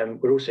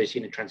we're also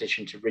seeing a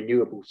transition to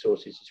renewable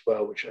sources as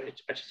well, which I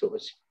just thought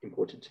was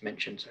important to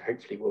mention. So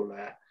hopefully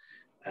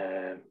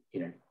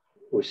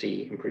we'll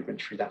see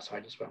improvements through that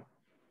side as well.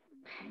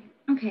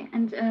 Okay,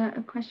 and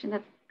a question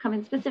that's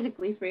coming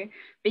specifically for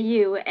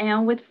you.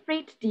 With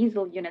freight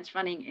diesel units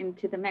running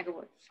into the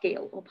megawatt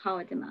scale or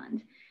power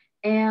demand,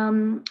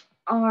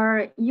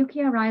 are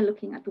UKRI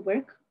looking at the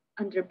work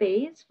under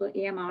BASE for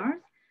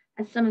AMRs,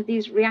 as some of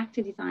these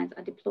reactor designs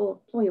are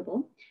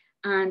deployable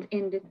and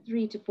in the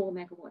 3 to 4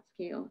 megawatt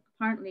scale?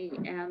 Apparently,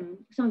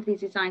 some of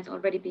these designs are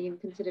already being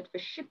considered for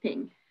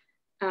shipping,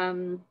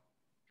 and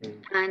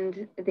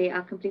they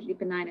are completely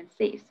benign and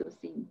safe, so it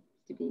seems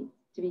to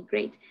be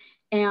great.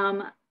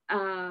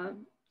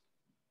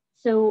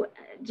 So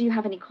do you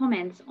have any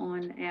comments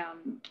on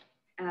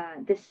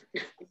this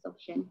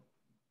option?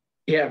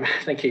 Yeah,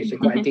 thank you. So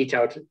quite a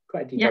detailed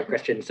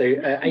question. So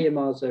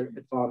AMRs are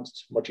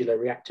advanced modular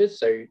reactors.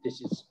 So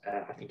this is,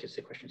 I think as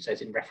the question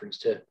says, in reference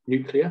to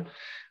nuclear.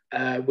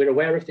 We're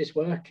aware of this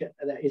work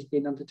that is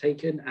being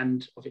undertaken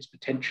and of its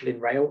potential in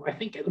rail. I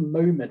think at the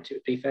moment, it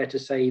would be fair to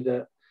say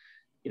that,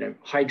 you know,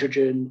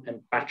 hydrogen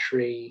and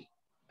battery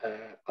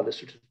are the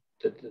sort of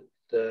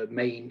the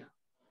main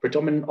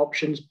predominant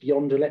options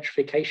beyond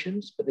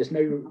electrifications, but there's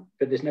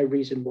no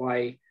reason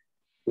why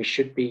we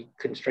should be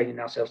constraining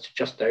ourselves to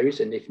just those.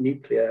 And if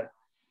nuclear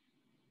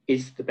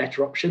is the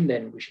better option,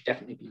 then we should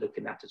definitely be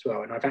looking at that as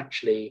well. And I've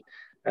actually,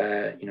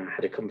 you know,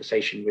 had a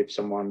conversation with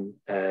someone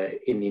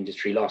in the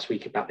industry last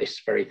week about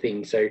this very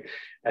thing. So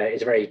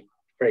it's a very,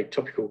 very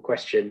topical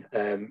question.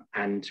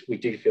 And we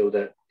do feel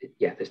that,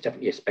 yeah, there's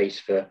definitely a space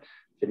for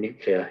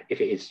nuclear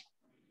if it is,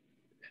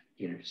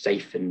 you know,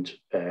 safe and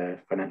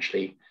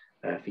financially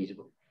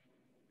feasible.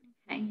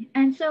 Okay,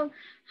 and so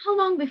how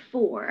long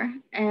before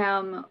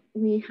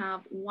we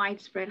have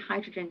widespread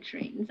hydrogen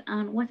trains,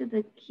 and what are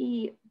the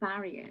key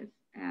barriers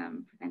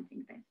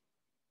preventing this?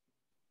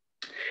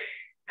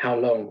 How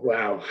long?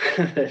 Wow,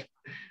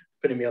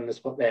 putting me on the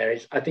spot there.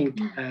 I think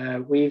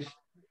we've,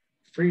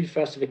 through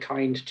First of a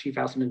Kind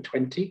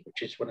 2020,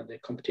 which is one of the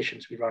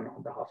competitions we run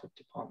on behalf of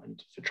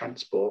Department for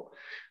Transport,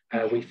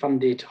 we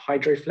funded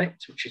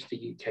ReFlex, which is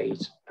the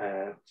UK's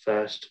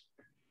first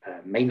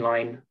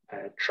mainline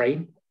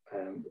train,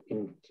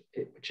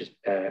 which is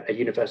a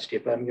University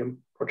of Birmingham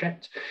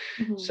project.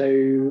 So,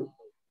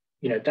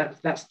 you know,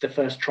 that's the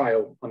first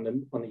trial on the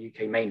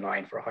UK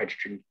mainline for a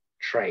hydrogen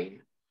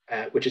train,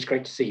 which is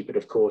great to see. But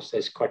of course,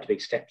 there's quite a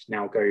big step to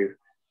now go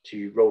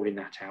to rolling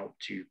that out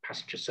to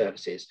passenger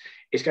services.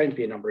 It's going to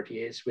be a number of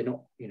years. We're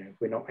not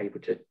able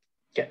to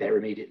get there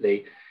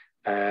immediately,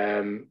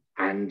 and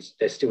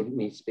there still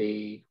needs to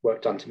be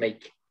work done to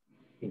make,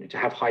 you know, to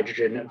have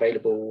hydrogen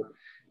available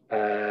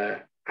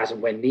as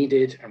and when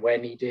needed and where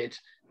needed,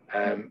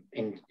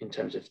 in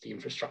terms of the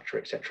infrastructure,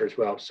 etc. as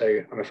well.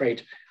 So I'm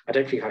afraid I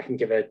don't think I can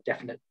give a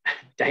definite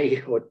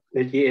day or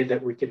a year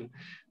that we can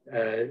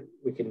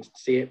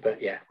see it, but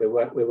yeah, we're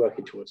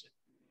working towards it.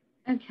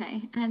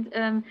 Okay,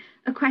 and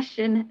a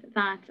question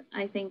that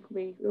I think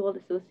we all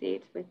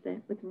associate with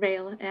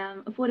rail,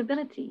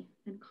 affordability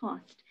and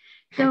cost.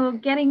 So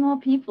getting more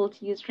people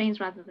to use trains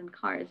rather than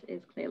cars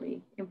is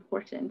clearly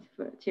important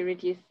to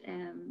reduce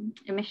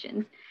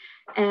emissions.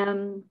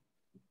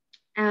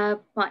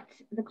 But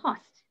the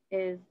cost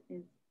is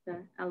the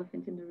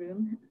elephant in the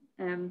room.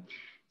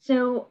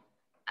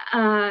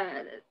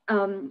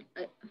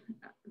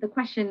 The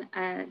question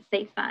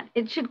states that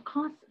it should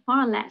cost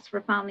far less for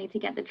a family to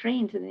get the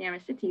train to the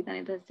nearest city than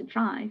it does to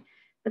drive.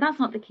 But that's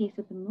not the case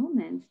at the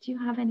moment. Do you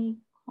have any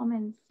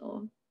comments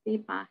or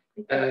feedback?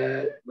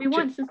 Because we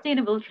want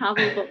sustainable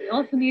travel, but we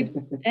also need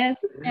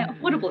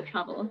affordable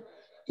travel.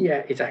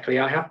 Yeah, exactly.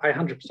 I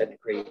 100%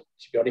 agree,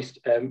 to be honest.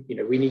 You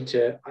know, we need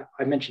to,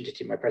 I mentioned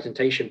it in my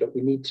presentation, but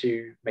we need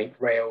to make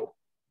rail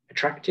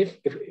attractive.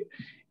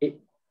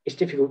 It's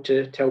difficult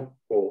to tell,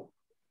 or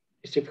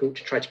it's difficult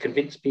to try to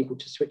convince people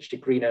to switch to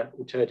greener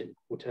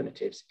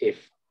alternatives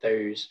if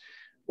those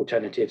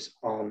alternatives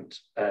aren't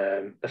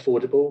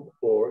affordable,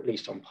 or at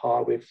least on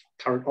par with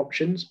current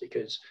options,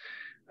 because,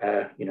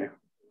 you know,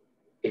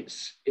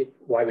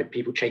 why would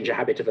people change a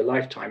habit of a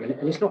lifetime?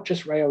 And it's not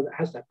just rail that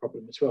has that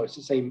problem as well. It's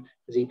the same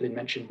as Eibhlin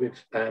mentioned with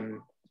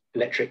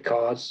electric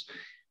cars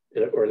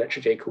or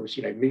electric vehicles.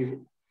 You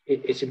know,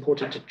 it's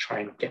important to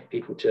try and get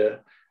people to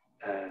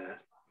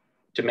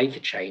make a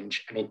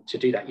change, and to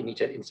do that you need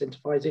to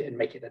incentivize it and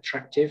make it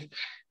attractive,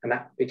 and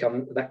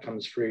that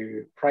comes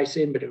through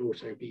pricing, but it will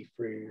also be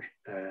through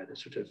the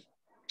sort of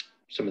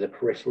some of the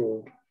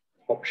peripheral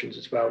options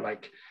as well,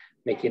 like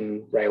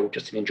making rail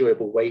just an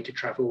enjoyable way to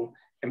travel,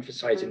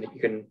 emphasizing that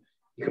you can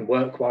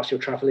work whilst you're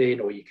traveling,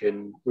 or you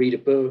can read a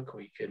book,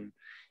 or you can,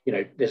 you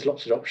know, there's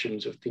lots of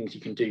options of things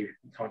you can do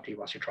you can't do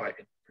whilst you're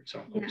driving, for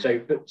example.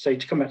 Yeah. So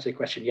to come back to the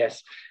question,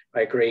 yes,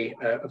 I agree.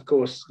 Of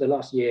course, the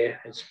last year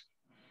has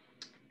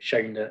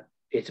shown that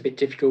it's a bit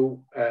difficult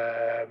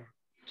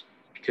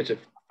because of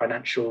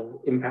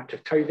financial impact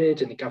of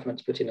COVID, and the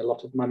government's put in a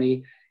lot of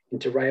money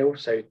into rail.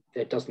 So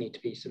there does need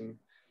to be some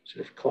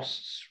sort of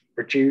costs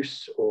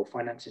reduced or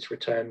finances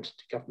returned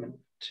to government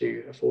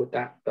to afford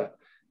that. But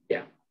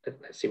yeah,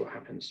 let's see what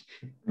happens.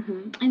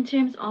 Mm-hmm. In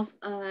terms of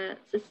a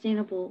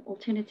sustainable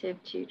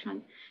alternative to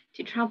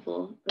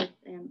travel, with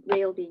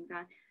rail being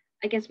that,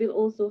 I guess we'll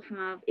also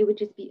have, it would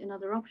just be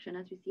another option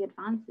as we see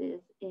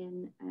advances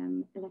in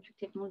electric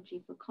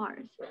technology for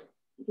cars.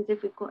 Because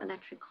if we've got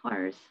electric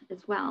cars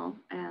as well,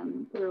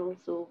 we're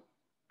also,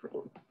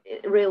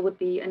 rail would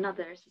be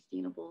another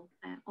sustainable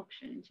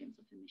option in terms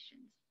of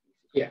emissions.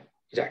 Yeah,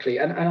 exactly.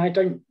 And I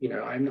don't, you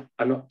know, I'm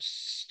not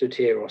stood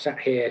here or sat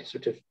here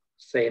sort of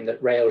saying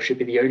that rail should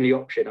be the only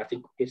option. I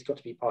think it's got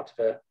to be part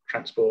of a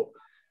transport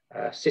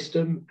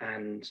system,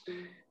 and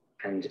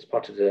it's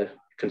part of the,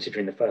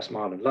 considering the first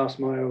mile and last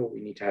mile, we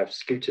need to have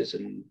scooters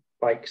and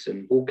bikes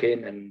and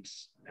walk-in and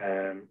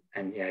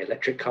yeah,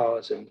 electric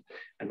cars, and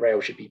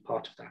rail should be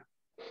part of that.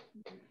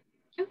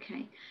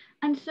 Okay,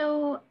 and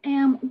so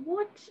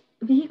what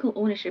vehicle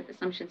ownership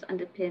assumptions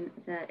underpin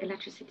the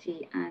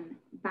electricity and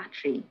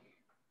battery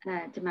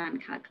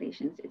demand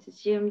calculations? Is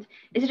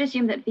it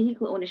assumed that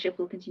vehicle ownership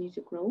will continue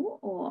to grow,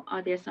 or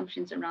are there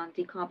assumptions around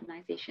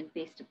decarbonization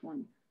based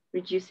upon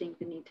reducing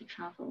the need to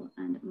travel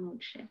and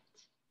mode shift?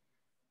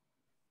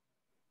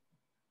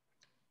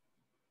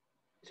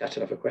 Is that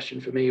another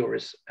question for me, or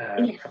is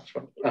yes. perhaps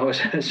one? Oh,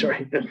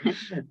 sorry.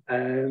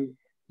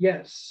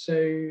 Yeah,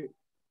 so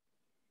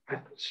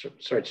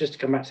sorry, just to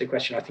come back to the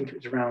question, I think it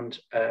was around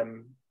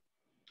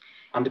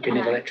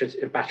underpinning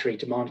electricity and battery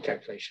demand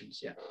calculations.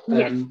 Yeah.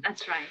 Yes,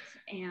 that's right.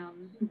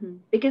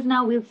 Because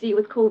now we'll see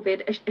with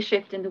COVID a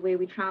shift in the way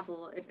we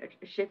travel,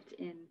 a shift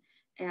in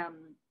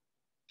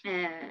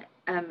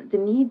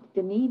the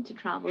need to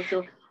travel.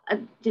 So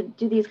do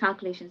these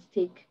calculations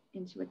take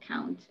into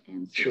account?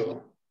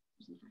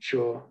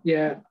 Sure.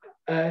 Yeah.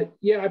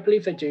 Yeah, I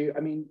believe they do. I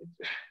mean,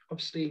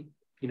 obviously,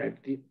 you know,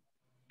 the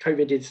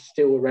COVID is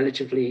still a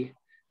relatively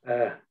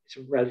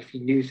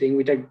new thing.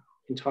 We don't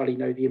entirely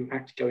know the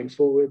impact going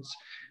forwards.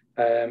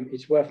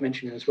 It's worth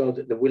mentioning as well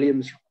that the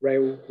Williams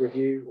Rail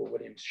Review, or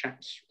Williams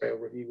Schatz Rail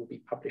Review, will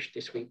be published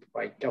this week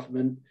by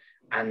government,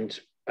 and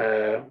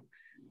that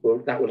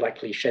will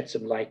likely shed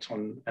some light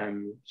on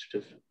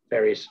sort of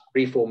various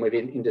reform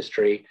within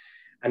industry.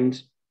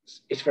 And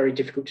it's very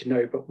difficult to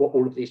know, but what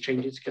all of these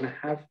changes are going to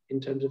have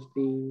in terms of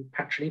the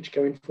patronage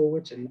going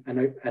forwards, and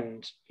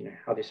you know,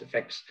 how this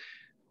affects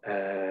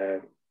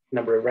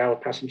number of rail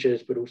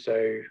passengers, but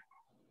also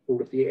all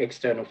of the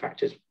external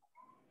factors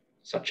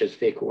such as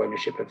vehicle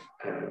ownership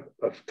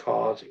of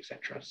cars,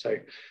 etc. So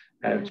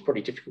it's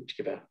probably difficult to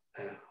give a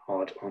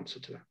hard answer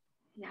to that.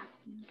 Yeah,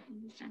 I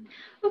understand.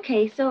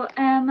 Okay, so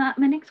my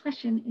next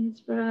question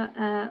is for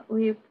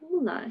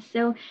Eibhlin.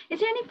 So is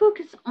there any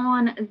focus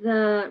on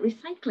the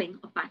recycling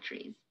of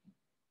batteries?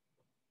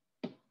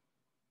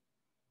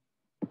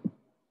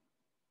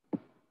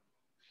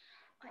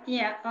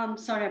 Yeah,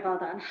 sorry about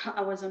that.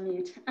 I was on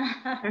mute.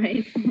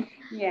 Right.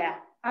 Yeah.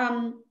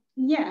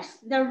 Yes,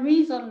 there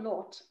is a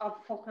lot of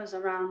focus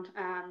around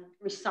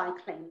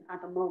recycling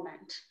at the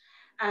moment.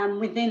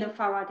 Within the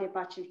Faraday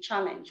Battery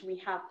Challenge, we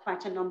have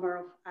quite a number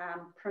of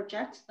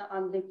projects that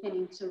are looking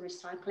into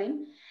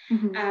recycling.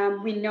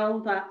 We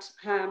know that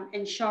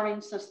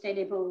ensuring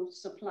sustainable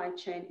supply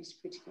chain is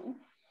critical.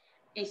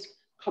 It's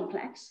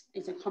complex.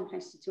 It's a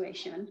complex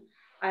situation.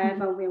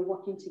 However, we're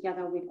working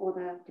together with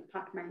other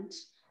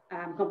departments,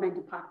 government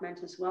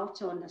departments as well,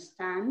 to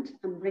understand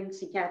and bring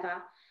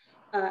together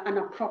an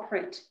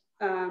appropriate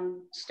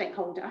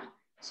stakeholder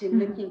to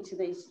look into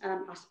these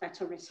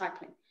aspects of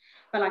recycling.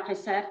 But like I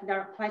said, there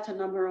are quite a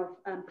number of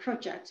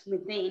projects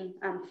within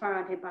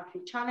Faraday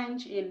Battery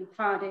Challenge. In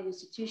Faraday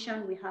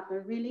Institution, we have a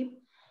really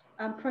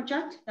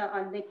project that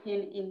are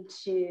looking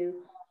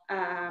into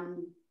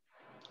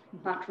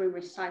battery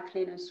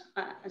recycling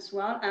as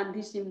well. And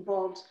this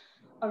involves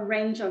a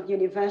range of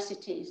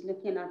universities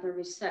looking at the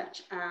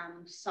research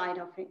side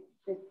of it,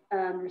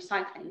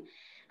 recycling.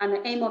 And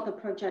the aim of the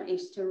project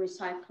is to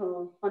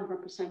recycle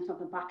 100% of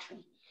the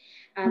battery.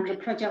 And the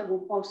project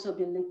will also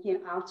be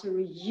looking how to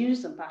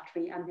reuse the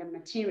battery and the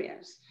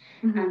materials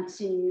and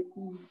to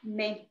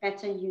make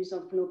better use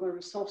of global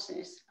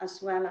resources,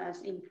 as well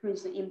as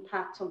improve the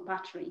impact of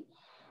battery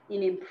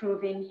in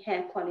improving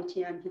air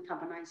quality and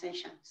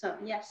decarbonization. So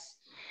yes,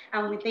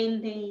 and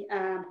within the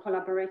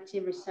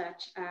collaborative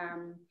research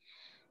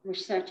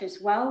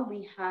as well,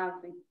 we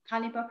have the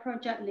Caliber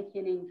project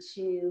looking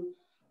into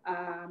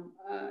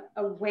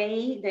a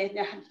way, they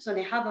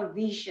have a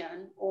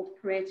vision of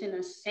creating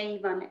a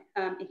safe and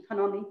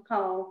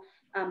economical,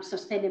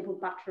 sustainable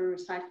battery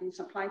recycling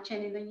supply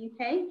chain in the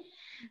UK.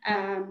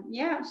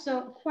 Yeah,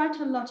 so quite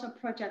a lot of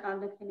projects are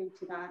looking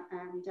into that,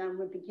 and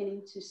we're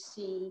beginning to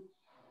see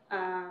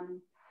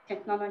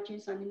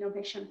technologies and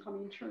innovation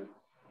coming through.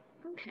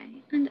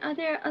 Okay, and are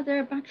there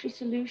other battery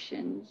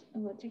solutions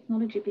or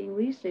technology being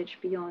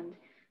researched beyond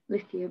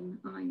lithium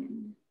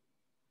ion?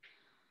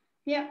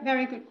 Yeah,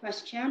 very good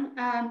question.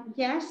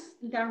 Yes,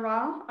 there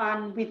are,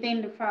 and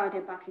within the Faraday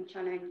Battery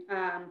Challenge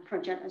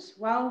project as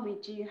well, we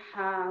do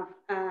have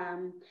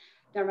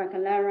the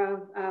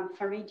Regalera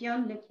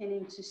Faridion looking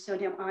into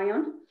sodium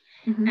ion.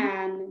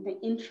 And the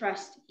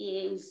interest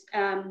is,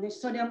 the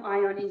sodium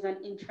ion is an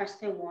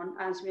interesting one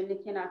as we're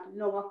looking at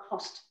lower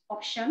cost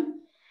option.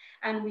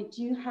 And we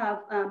do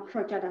have a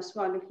project as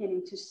well looking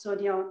into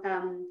sodium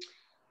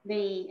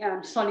the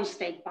solid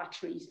state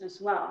batteries as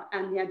well.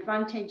 And the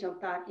advantage of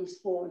that is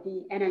for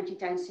the energy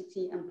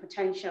density and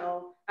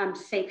potential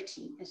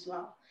safety as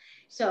well.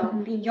 So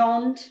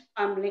beyond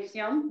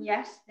lithium,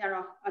 yes, there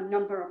are a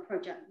number of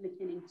projects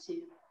looking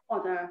into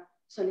other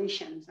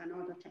solutions and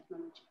other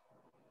technology.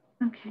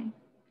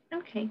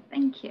 Okay,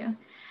 thank you.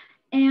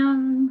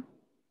 And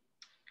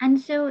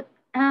so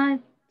do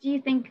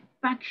you think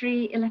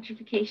battery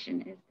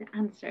electrification is the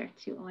answer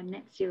to our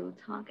net zero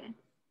target?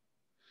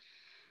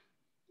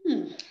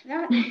 That's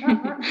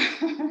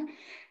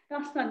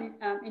an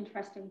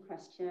interesting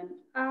question.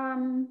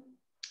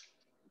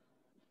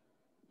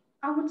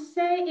 I would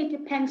say it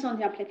depends on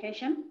the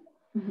application.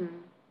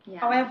 Yeah.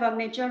 However,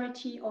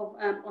 majority of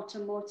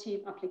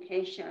automotive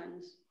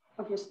applications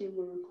obviously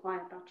will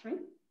require battery,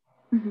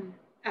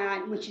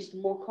 which is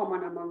more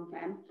common among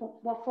them.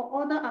 But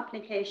for other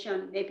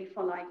applications, maybe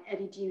for like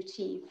heavy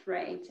duty,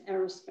 freight,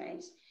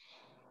 aerospace,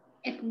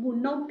 it will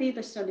not be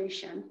the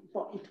solution,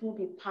 but it will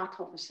be part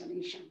of the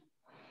solution.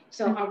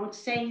 So I would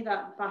say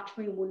that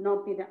battery will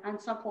not be the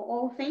answer for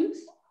all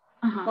things,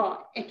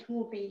 but it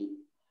will be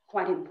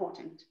quite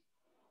important.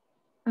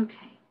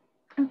 Okay,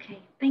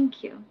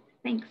 thank you.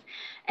 Thanks.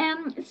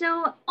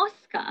 So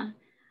Oscar,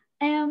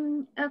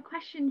 a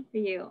question for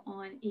you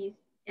on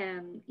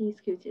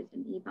e-scooters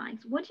and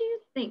e-bikes. What do you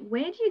think,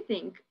 where do you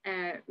think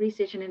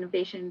research and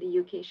innovation in the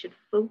UK should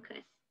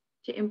focus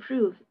to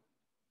improve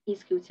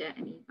e-scooter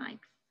and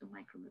e-bikes, so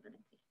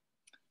micromobility?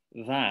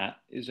 That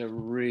is a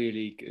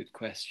really good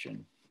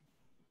question.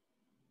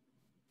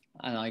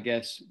 And I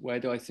guess, where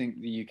do I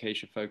think the UK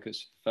should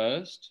focus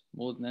first,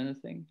 more than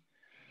anything?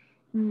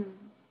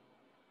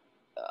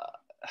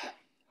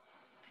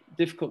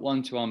 Difficult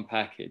one to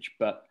unpackage,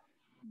 but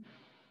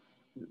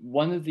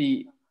one of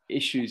the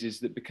issues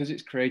is that because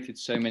it's created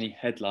so many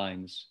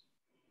headlines,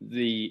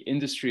 the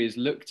industry is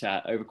looked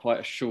at over quite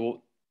a short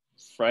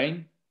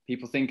frame.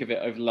 People think of it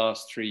over the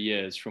last 3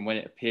 years, from when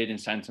it appeared in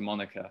Santa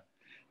Monica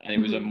and it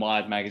was a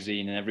Wired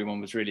magazine and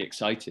everyone was really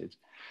excited,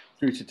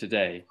 through to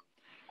today.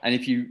 And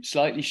if you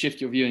slightly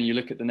shift your view and you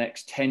look at the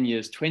next 10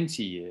 years,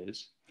 20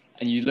 years,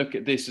 and you look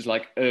at this as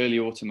like early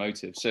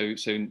automotive. So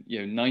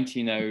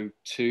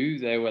 1902,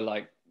 there were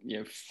like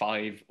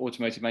 5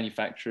 automotive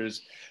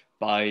manufacturers.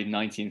 By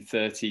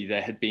 1930,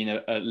 there had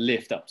been a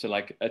lift up to,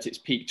 like, at its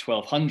peak,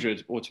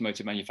 1,200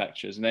 automotive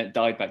manufacturers, and then it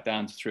died back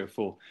down to 3 or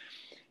 4.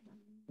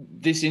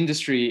 This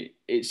industry,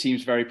 it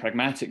seems very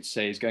pragmatic to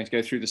say, is going to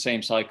go through the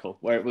same cycle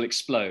where it will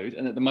explode.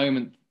 And at the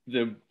moment,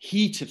 the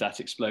heat of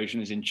that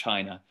explosion is in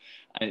China,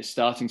 and it's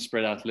starting to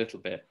spread out a little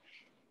bit.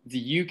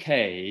 The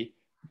UK,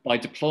 by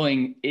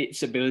deploying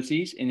its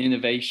abilities in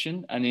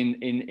innovation and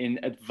in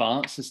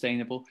advanced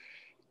sustainable,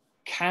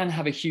 can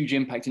have a huge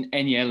impact in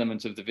any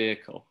element of the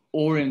vehicle,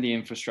 or in the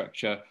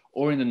infrastructure,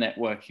 or in the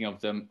networking of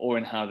them, or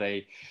in how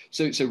they.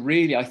 So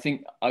really, I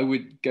think I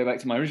would go back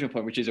to my original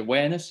point, which is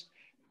awareness.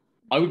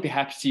 I would be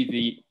happy to see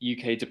the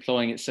UK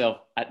deploying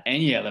itself at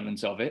any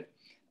element of it.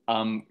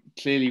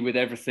 Clearly, with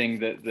everything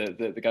that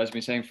the guys have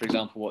been saying, for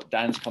example, what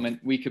Dan's comment,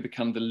 we could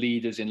become the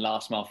leaders in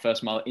last mile,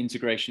 first mile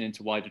integration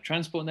into wider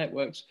transport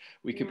networks.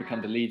 We could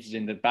become the leaders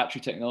in the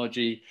battery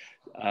technology,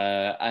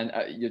 and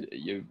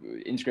you're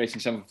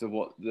integrating some of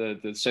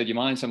the sodium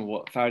ion, some of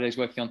what Faraday's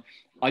working on.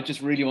 I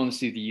just really want to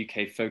see the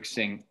UK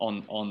focusing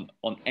on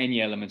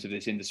any element of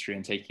this industry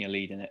and taking a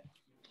lead in it.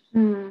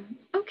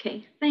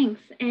 Okay,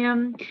 thanks.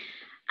 And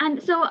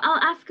so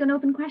I'll ask an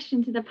open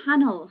question to the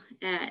panel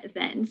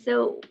then.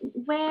 So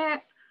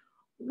where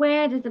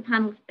does the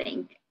panel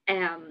think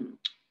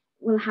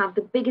will have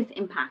the biggest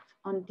impact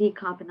on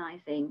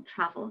decarbonising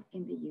travel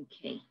in the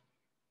UK?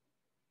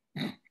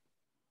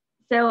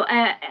 So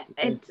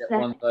it's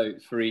one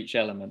vote for each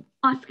element.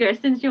 Oscar,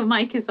 since your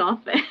mic is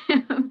off,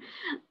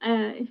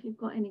 if you've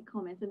got any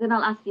comments, and then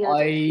I'll ask the other.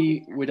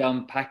 I would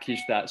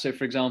unpackage that. So,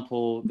 for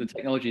example, the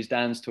technologies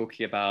Dan's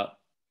talking about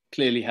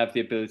clearly have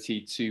the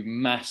ability to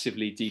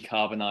massively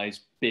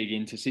decarbonise big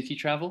intercity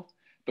travel,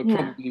 but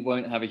probably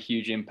won't have a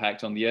huge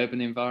impact on the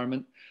urban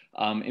environment.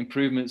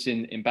 Improvements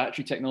in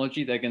battery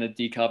technology, they're going to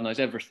decarbonise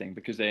everything,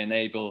 because they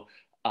enable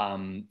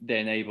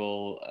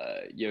renewable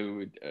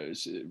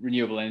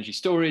energy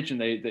storage,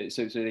 and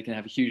so they can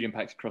have a huge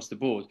impact across the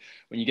board.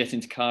 When you get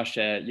into car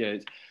share,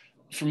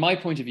 from my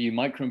point of view,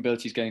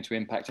 micromobility is going to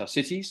impact our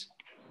cities.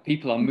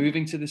 People are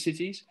moving to the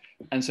cities.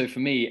 And so for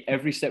me,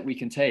 every step we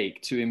can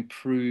take to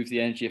improve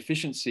the energy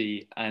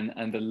efficiency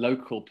and the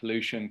local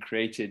pollution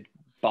created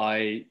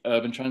by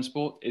urban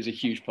transport is a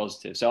huge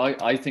positive. So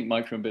I think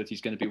micromobility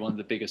is going to be one of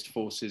the biggest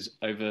forces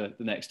over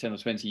the next 10 or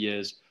 20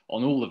 years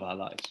on all of our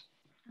lives.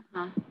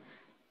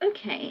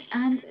 Okay,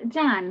 and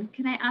Dan,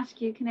 can I ask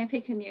you, can I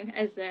pick on you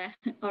as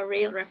our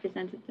rail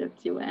representative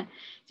to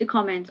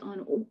comment on,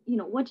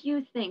 what do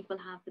you think will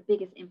have the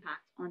biggest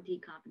impact on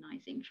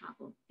decarbonising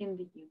travel in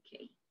the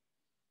UK?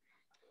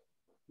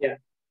 Yeah,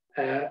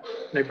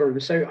 no problem.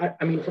 So,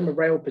 I mean, from a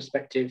rail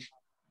perspective,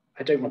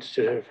 I don't want to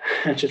sort of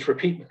just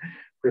repeat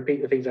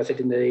the things I said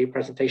in the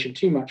presentation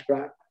too much,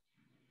 but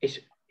it's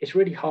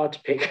really hard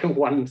to pick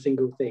one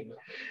single thing,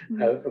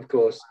 of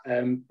course.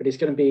 But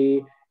it's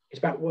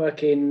about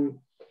working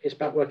it's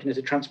about working as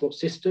a transport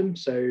system.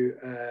 So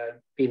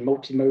being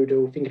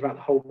multimodal, thinking about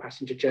the whole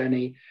passenger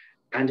journey.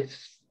 And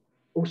it's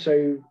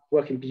also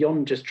working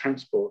beyond just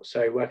transport.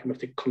 So working with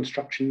the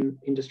construction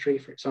industry,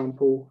 for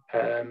example,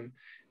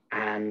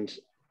 and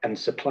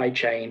supply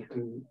chain,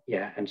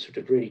 and sort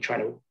of really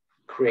trying to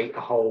create a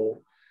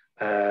whole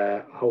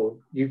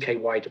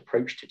UK-wide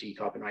approach to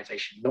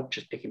decarbonisation, not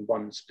just picking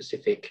one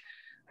specific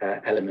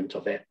element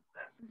of it.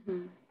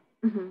 Mm-hmm.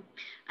 Mm-hmm.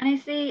 And I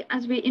say,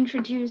 as we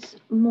introduce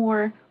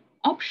more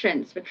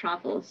options for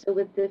travel, so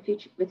with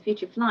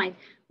future flight,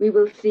 we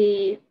will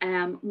see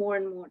more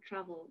and more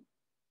travel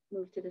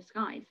move to the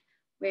skies,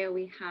 where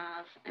we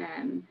have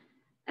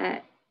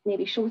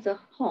maybe shorter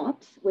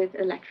hops with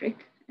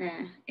electric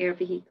air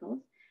vehicles,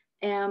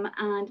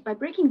 and by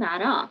breaking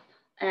that up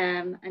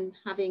and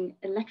having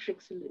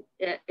electric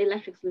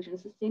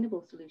solutions,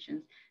 sustainable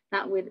solutions,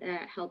 that would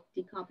help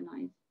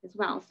decarbonize as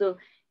well. So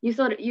you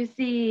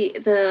see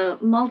the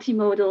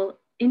multimodal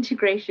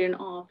integration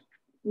of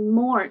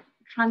more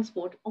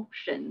transport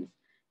options,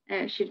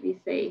 should we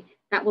say,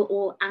 that will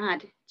all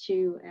add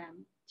to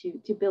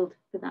build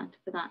for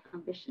that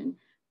ambition.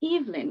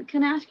 Eibhlin,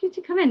 can I ask you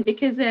to come in,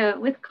 because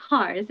with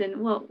cars and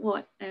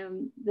what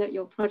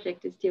your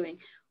project is doing,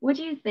 what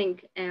do you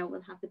think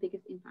will have the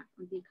biggest impact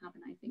on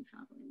decarbonising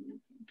travel in the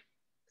UK?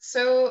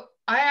 So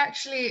I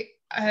actually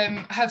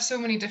have so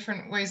many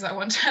different ways that I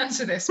want to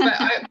answer this, but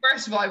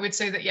first of all, I would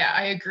say that, yeah,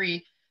 I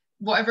agree.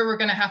 Whatever we're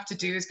going to have to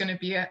do is going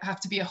to have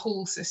to be a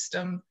whole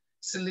system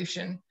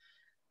solution.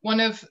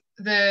 One of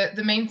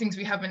the main things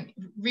we haven't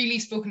really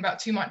spoken about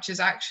too much is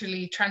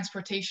actually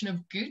transportation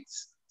of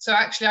goods. So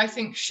actually, I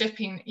think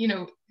shipping,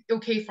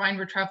 okay, fine,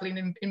 we're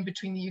traveling in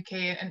between the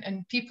UK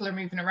and people are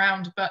moving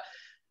around, but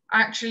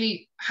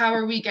actually, how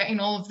are we getting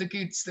all of the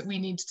goods that we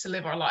need to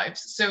live our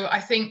lives? So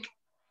I think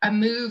a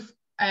move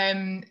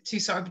to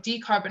sort of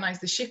decarbonize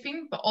the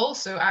shipping, but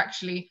also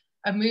actually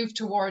a move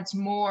towards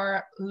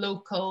more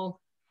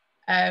local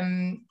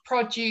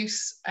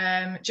produce,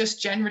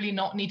 just generally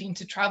not needing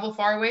to travel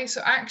far away.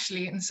 So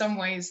actually, in some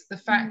ways, the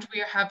fact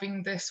we are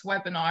having this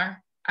webinar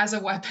as a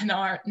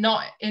webinar,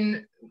 not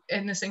in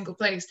a single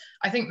place,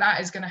 I think that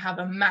is going to have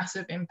a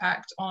massive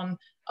impact on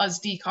us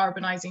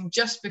decarbonizing,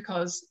 just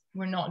because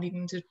we're not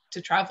needing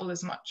to travel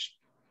as much.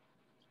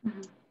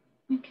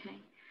 Mm-hmm. Okay.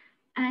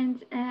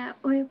 And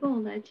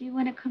Eibhlin, do you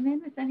want to come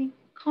in with any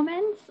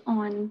comments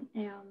on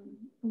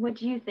what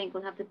do you think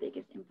will have the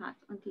biggest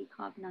impact on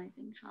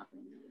decarbonising travel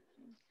in the UK?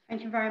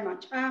 Thank you very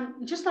much.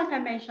 Just like I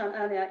mentioned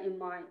earlier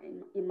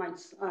in my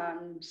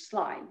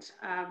slides,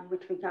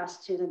 with regards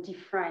to the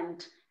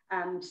different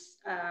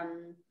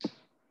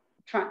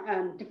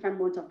different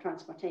modes of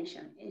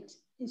transportation,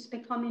 it's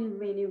becoming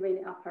really,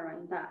 really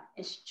apparent that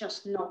it's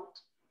just not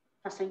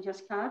passenger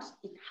cars.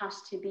 It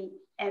has to be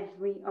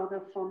every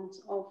other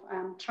forms of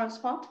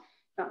transport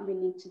that we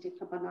need to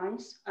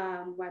decarbonize,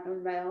 whether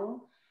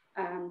rail,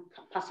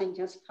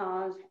 passengers,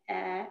 cars,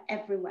 air,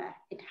 everywhere.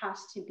 It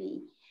has to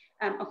be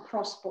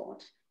across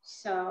board.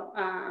 So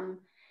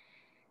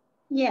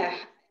yeah,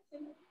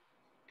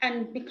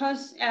 and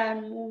because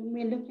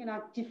we're looking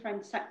at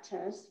different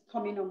sectors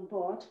coming on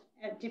board,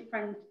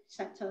 different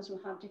sectors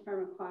will have different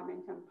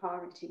requirements and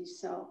priorities.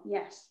 So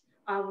yes,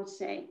 I would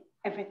say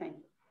everything,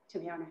 to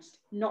be honest,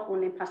 not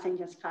only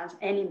passengers cars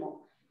anymore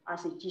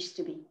as it used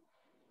to be.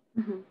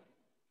 Mm-hmm.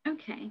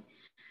 Okay.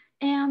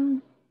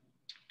 And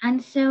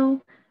so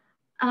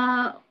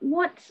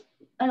what's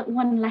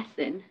one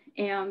lesson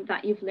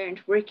that you've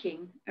learned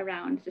working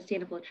around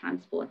sustainable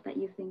transport that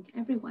you think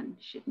everyone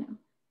should know?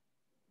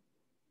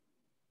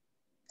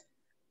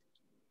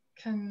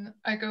 Can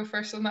I go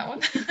first on that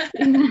one?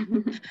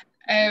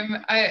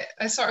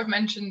 I sort of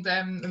mentioned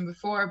them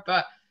before,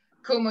 but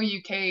Como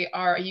UK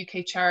are a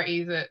UK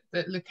charity that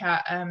look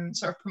at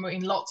sort of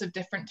promoting lots of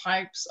different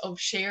types of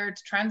shared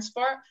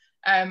transport.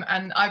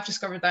 And I've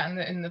discovered that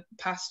in the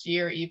past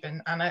year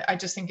even, and I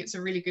just think it's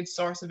a really good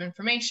source of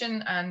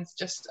information and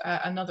just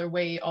another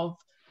way of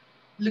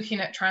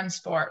looking at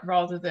transport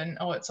rather than,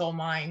 oh, it's all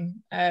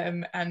mine,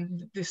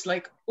 and this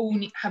like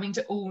having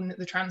to own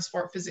the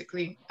transport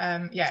physically.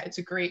 Yeah, it's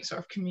a great sort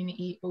of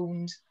community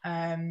owned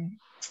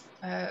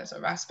sort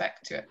of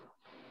aspect to it.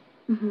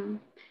 Mm-hmm.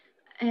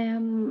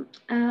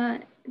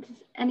 Does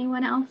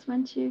anyone else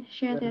want to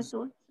share their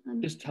thoughts?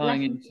 Just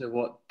tying into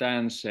what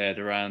Dan said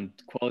around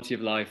quality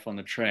of life on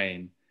the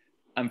train,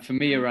 and for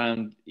me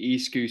around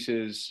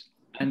e-scooters,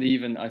 and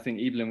even I think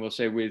Eibhlin will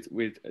say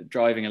with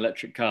driving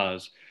electric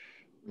cars,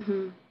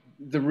 mm-hmm.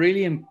 The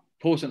really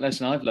important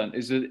lesson I've learned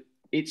is that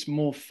it's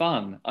more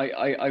fun.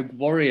 I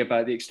worry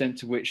about the extent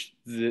to which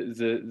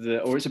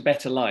or it's a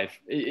better life.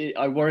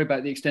 I worry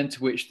about the extent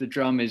to which the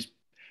drum is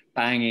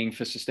banging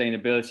for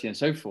sustainability and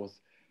so forth.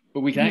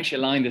 But we can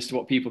actually align this to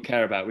what people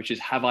care about, which is,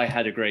 have I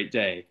had a great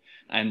day?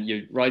 And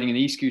you're riding an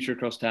e-scooter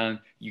across town,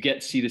 you get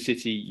to see the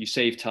city, you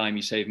save time,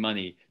 you save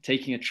money.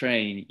 Taking a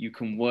train, you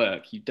can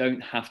work. You don't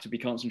have to be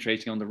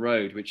concentrating on the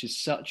road, which is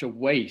such a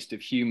waste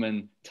of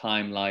human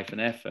time, life,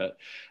 and effort.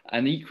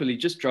 And equally,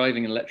 just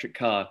driving an electric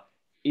car,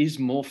 is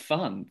more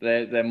fun.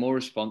 They're more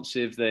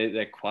responsive,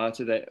 they're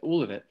quieter, they're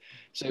all of it.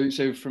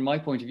 So from my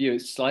point of view,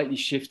 it's slightly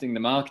shifting the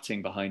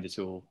marketing behind it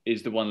all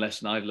is the one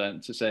lesson I've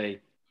learned, to say,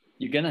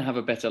 you're going to have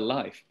a better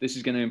life. This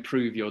is going to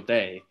improve your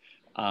day,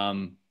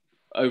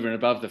 over and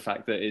above the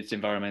fact that it's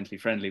environmentally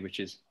friendly, which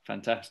is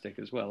fantastic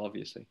as well,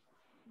 obviously.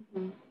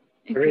 Mm-hmm.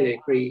 I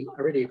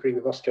really agree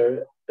with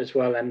Oscar as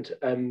well. And,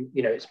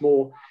 you know, it's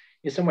more,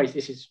 in some ways,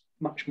 this is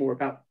much more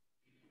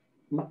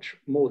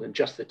than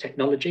just the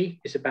technology.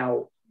 It's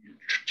about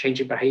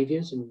changing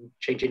behaviors and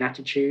changing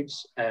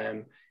attitudes.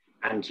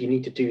 And you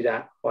need to do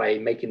that by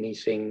making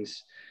these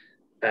things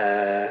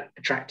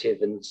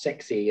attractive and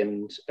sexy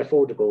and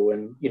affordable.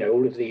 And, you know,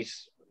 all of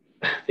these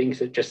things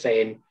that just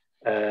saying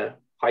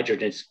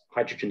hydrogen's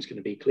going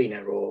to be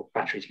cleaner or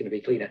battery's going to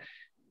be cleaner,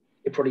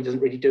 it probably doesn't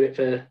really do it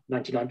for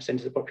 99%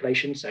 of the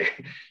population. So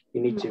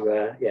you need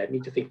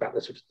to think about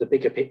the sort of the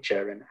bigger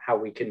picture and how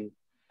we can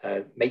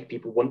make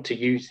people want to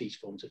use these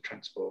forms of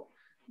transport.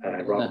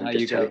 Rather than how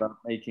just you go about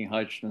making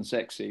hydrogen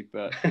sexy,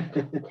 but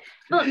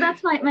well,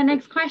 that's my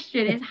next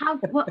question is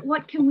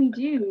what can we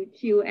do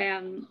to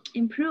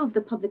improve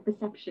the public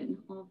perception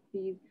of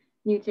these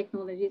new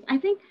technologies? I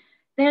think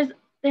there's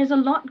a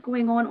lot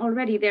going on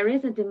already. There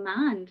is a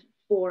demand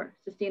for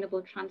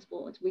sustainable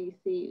transport. We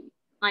see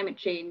climate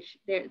change.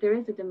 There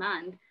is a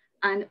demand,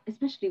 and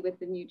especially with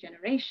the new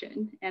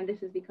generation, and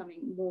this is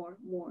becoming more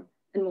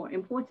and more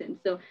important.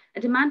 So a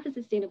demand for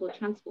sustainable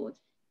transport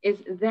is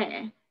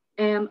there.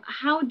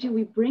 How do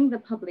we bring the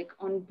public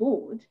on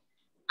board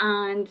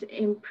and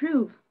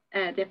improve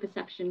their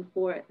perception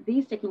for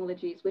these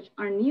technologies, which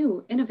are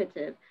new,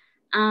 innovative,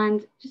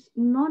 and just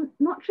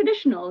not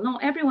traditional?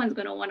 Not everyone's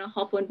going to want to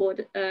hop on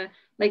board,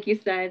 like you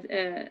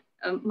said,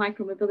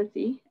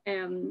 micromobility,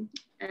 an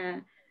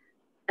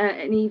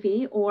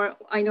EV, or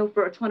I know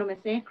for autonomous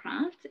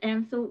aircraft.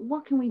 And so,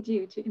 what can we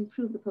do to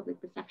improve the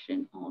public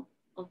perception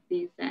of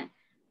these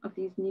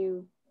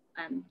new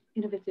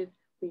innovative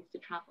ways to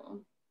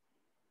travel?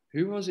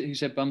 who was it who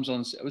said bums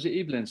on? Was it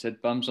Eibhlin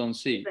said bums on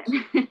seats?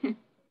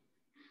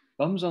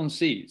 Bums on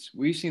seats.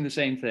 We've seen the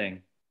same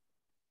thing.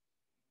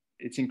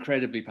 It's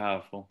incredibly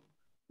powerful.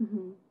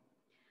 Mm-hmm.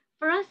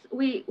 For us,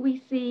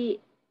 we see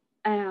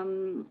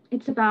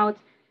it's about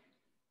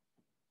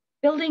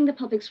building the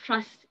public's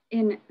trust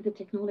in the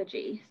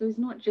technology. So it's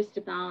not just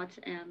about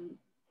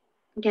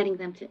getting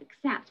them to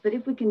accept, but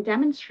if we can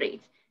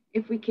demonstrate,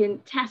 if we can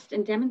test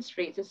and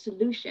demonstrate a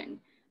solution,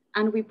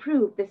 and we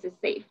prove this is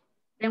safe,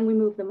 then we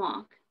move the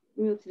mark,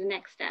 we move to the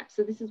next step.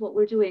 So this is what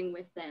we're doing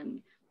with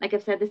them. Like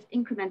I've said, this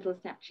incremental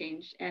step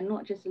change, and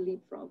not just a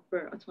leapfrog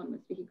for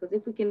autonomous vehicles.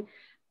 If we can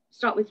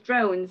start with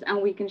drones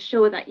and we can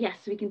show that, yes,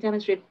 we can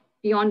demonstrate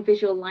beyond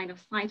visual line of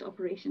sight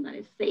operation that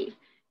is safe,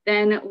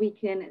 then we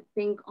can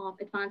think of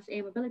advanced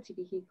air mobility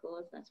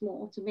vehicles that's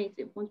more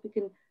automated. Once we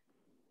can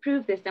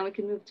prove this, then we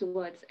can move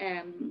towards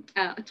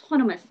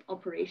autonomous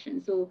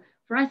operations. So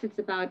for us, it's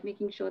about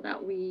making sure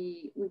that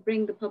we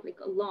bring the public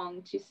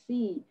along to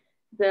see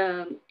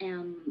the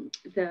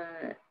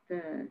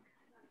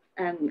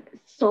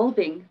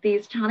solving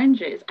these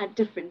challenges at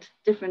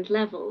different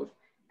levels.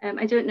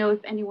 I don't know if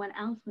anyone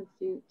else wants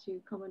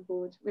to come on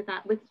board with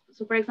that.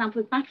 So for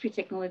example, with battery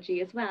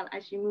technology as well,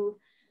 as you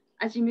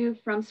move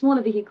from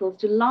smaller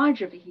vehicles to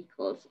larger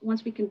vehicles,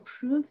 once we can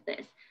prove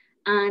this,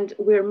 and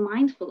we're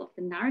mindful of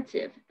the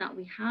narrative that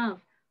we have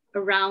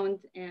around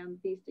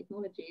these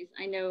technologies.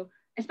 I know,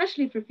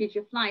 especially for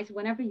future flights,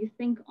 whenever you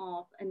think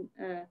of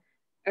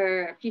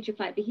a future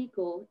flight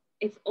vehicle,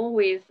 it's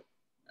always,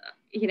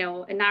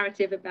 a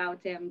narrative about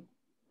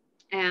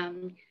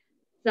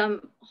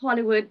some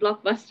Hollywood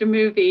blockbuster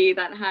movie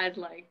that has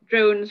like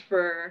drones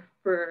for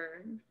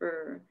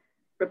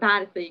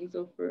bad things,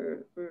 or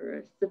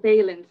for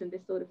surveillance and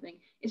this sort of thing.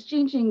 It's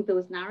changing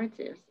those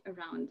narratives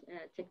around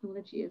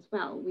technology as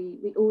well.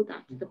 We owe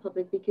that to the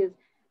public, because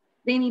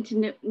they need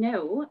to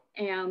know,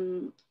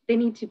 they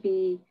need to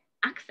be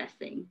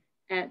accessing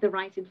the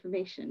right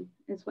information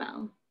as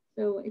well.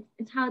 So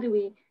it's how do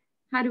we,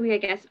 I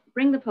guess,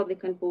 bring the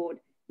public on board,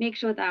 make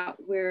sure that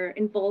we're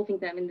involving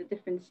them in the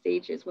different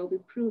stages where we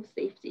prove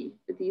safety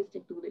for these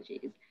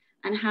technologies,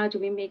 and how do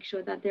we make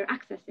sure that they're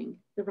accessing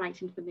the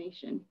right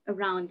information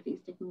around these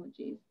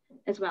technologies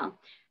as well.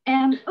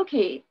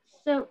 Okay,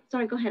 so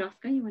sorry, go ahead,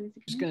 Oscar. You wanted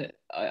to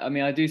come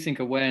in? I do think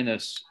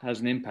awareness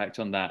has an impact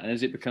on that, and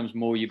as it becomes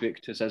more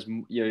ubiquitous, as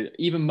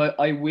even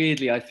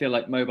I feel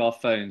like mobile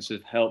phones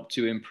have helped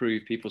to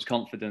improve people's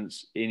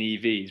confidence in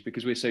EVs,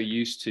 because we're so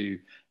used to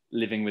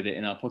living with it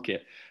in our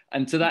pocket.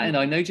 And to that end,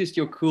 I noticed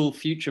your cool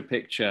future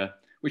picture,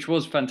 which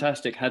was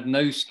fantastic, had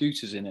no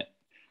scooters in it.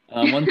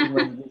 I'm wondering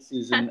whether this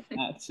is an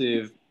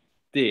active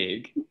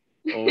dig,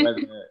 or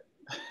whether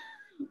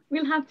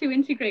we'll have to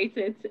integrate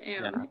it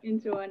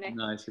into our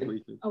next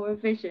our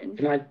vision.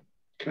 Can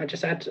I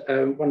just add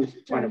one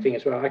final thing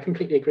as well? I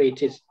completely agree.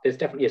 There's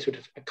definitely a sort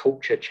of a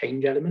culture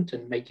change element,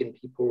 and making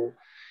people,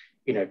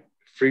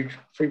 through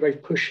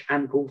both push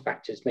and pull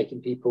factors,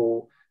 making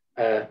people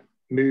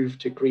move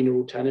to greener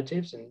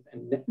alternatives and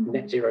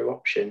net zero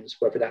options,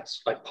 whether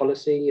that's like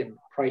policy and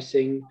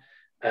pricing,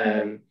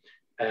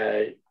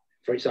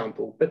 for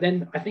example. But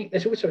then I think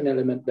there's also an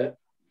element that,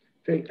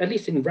 at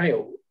least in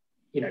rail,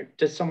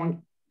 does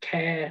someone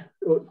care,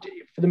 or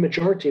for the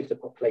majority of the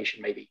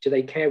population maybe, do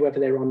they care whether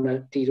they're on a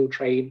diesel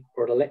train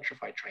or an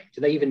electrified train?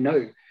 Do they even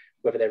know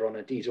whether they're on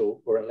a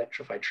diesel or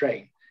electrified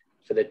train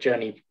for the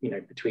journey,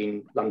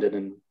 between London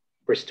and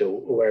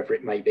Bristol or wherever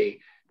it may be?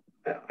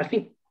 I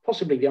think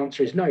possibly the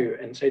answer is no.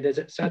 And so there's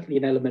certainly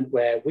an element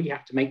where we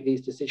have to make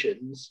these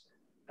decisions,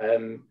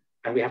 and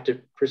we have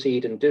to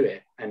proceed and do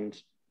it. And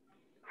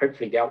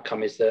hopefully the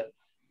outcome is that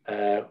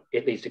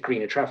it leads to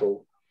greener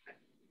travel.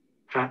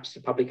 Perhaps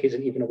the public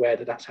isn't even aware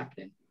that that's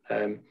happening.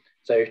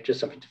 So just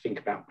something to think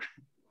about.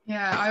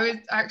 Yeah, I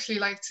would actually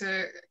like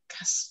to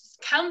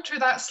counter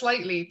that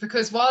slightly,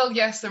 because while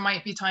yes, there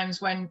might be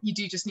times when you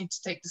do just need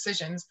to take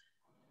decisions,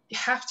 you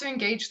have to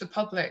engage the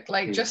public.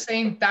 Like just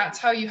saying that's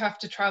how you have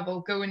to travel,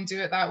 go and do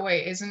it that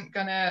way, isn't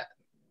gonna,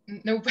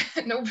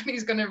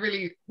 nobody's gonna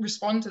really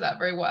respond to that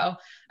very well.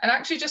 And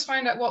actually just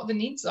find out what the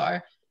needs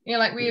are.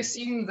 Like we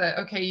assume that,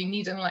 okay, you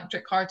need an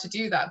electric car to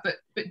do that,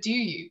 but do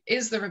you?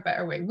 Is there a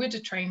better way? Would a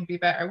train be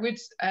better? Would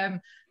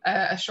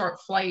a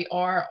short flight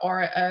or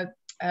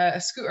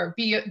a scooter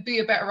be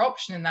a better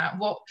option in that?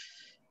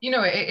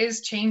 It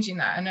is changing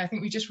that, and I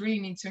think we just really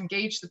need to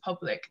engage the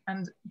public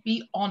and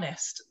be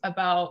honest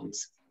about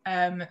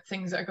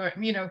things that are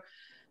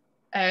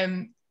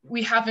going.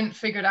 We haven't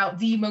figured out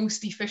the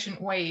most efficient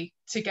way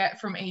to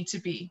get from A to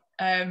B,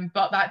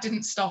 but that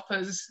didn't stop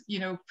us,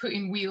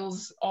 putting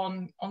wheels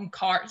on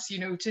carts,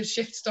 to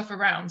shift stuff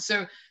around.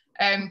 So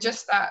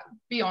just that,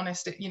 be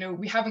honest,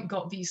 we haven't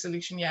got the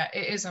solution yet.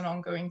 It is an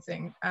ongoing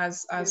thing,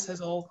 as has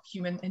all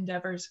human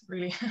endeavors,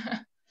 really.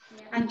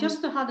 And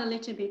just to add a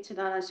little bit to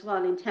that as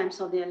well, in terms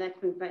of the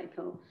electric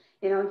vehicle,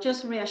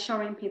 just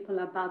reassuring people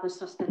about the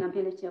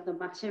sustainability of the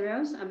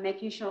materials and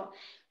making sure,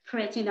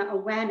 creating that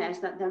awareness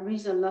that there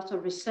is a lot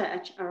of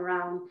research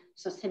around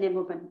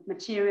sustainable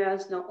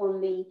materials, not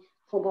only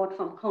cobalt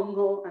from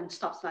Congo and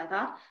stuff like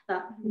that,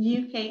 that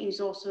UK is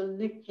also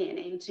looking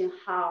into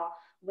how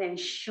we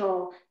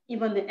ensure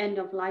even the end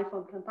of life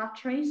of the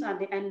batteries, at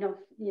the end of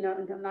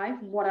the life,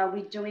 what are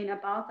we doing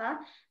about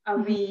that?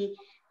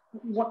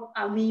 What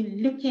are we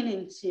looking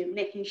into,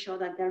 making sure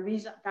that there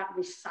is that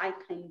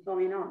recycling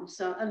going on?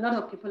 So a lot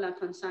of people are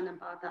concerned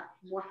about that,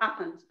 what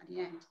happens at the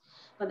end.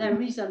 But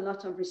there is a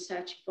lot of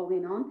research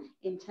going on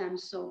in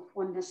terms of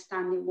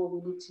understanding what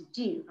we need to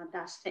do at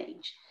that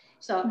stage.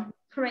 So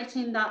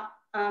creating that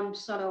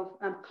sort of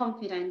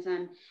confidence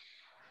and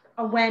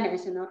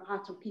awareness in the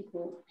heart of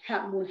people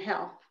will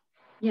help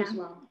as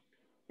well.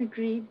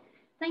 Agreed.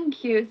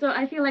 Thank you. So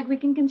I feel like we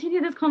can continue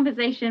this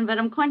conversation, but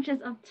I'm conscious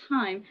of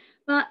time.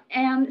 But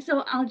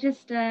so I'll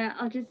just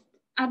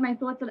add my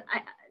thoughts.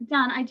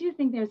 Dan, I do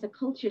think there's a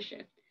culture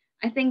shift.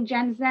 I think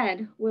Gen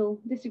Z will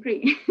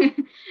disagree.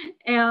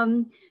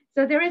 So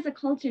there is a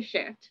culture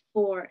shift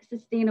for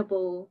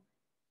sustainable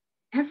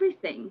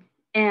everything,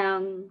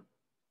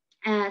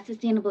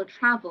 sustainable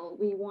travel.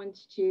 We want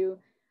to,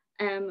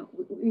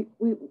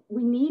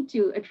 we need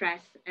to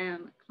address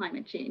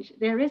climate change.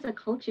 There is a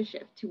culture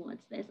shift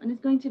towards this, and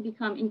it's going to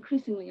become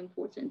increasingly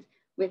important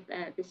with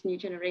this new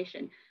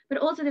generation. But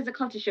also there's a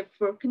culture shift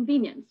for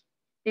convenience.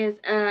 There's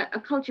a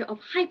culture of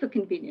hyper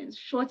convenience,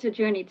 shorter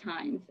journey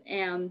times.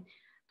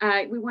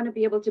 We want to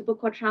be able to book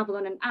our travel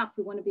on an app.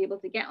 We want to be able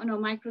to get on our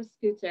micro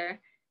scooter,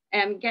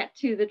 get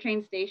to the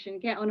train station,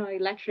 get on our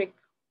electric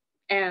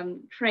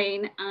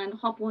train and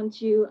hop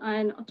onto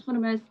an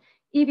autonomous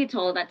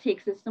eVTOL that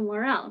takes us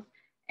somewhere else.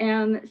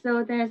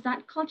 So there's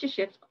that culture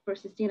shift for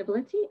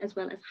sustainability as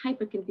well as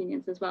hyper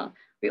convenience as well.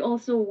 We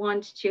also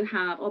want to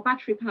have our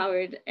battery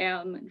powered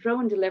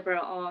drone deliver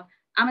our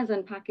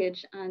Amazon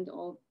package and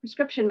our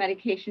prescription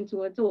medication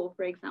to our door,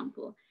 for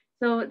example.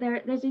 So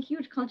there's a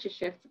huge culture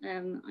shift,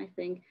 I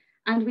think,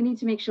 and we need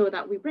to make sure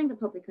that we bring the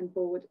public on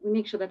board. We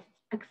make sure that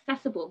it's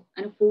accessible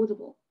and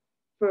affordable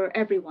for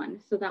everyone,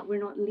 so that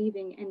we're not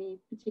leaving any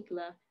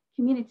particular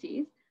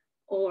communities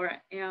or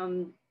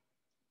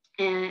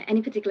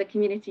any particular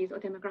communities or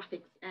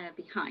demographics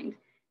behind.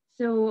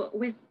 So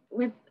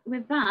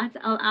with that,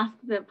 I'll ask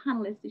the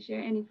panelists to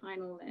share any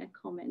final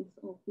comments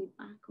or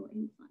feedback or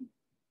insights.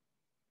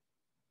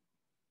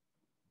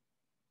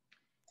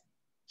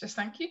 Just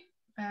thank you.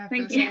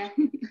 Thank you.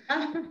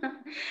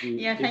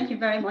 Yeah, thank you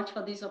very much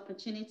for this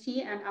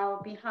opportunity, and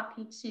I'll be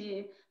happy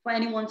for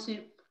anyone to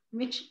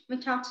reach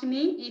out to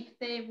me if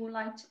they would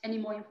like any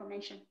more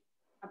information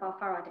about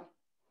Faraday.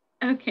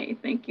 Okay,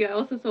 thank you. I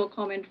also saw a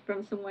comment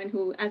from someone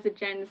who, as a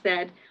Gen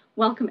Z,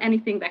 welcome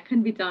anything that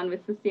can be done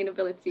with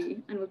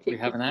sustainability, and we'll take. We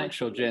have an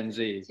actual Gen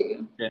Z.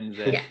 Too. Gen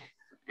Z.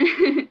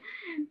 Yeah.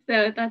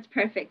 So that's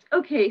perfect.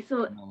 Okay,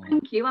 so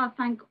thank you. I'll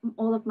thank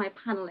all of my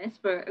panelists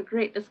for a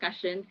great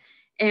discussion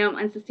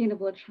on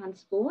sustainable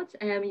transport.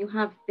 You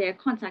have their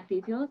contact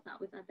details. That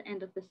was at the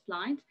end of the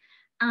slide.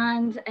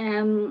 And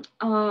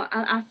I'll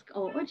ask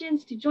our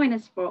audience to join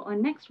us for our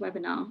next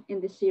webinar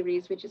in this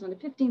series, which is on the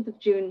 15th of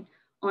June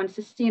on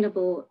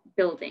sustainable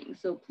building.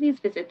 So please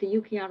visit the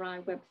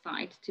UKRI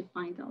website to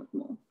find out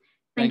more.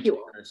 Thank you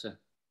all. Marissa.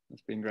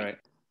 It's been great.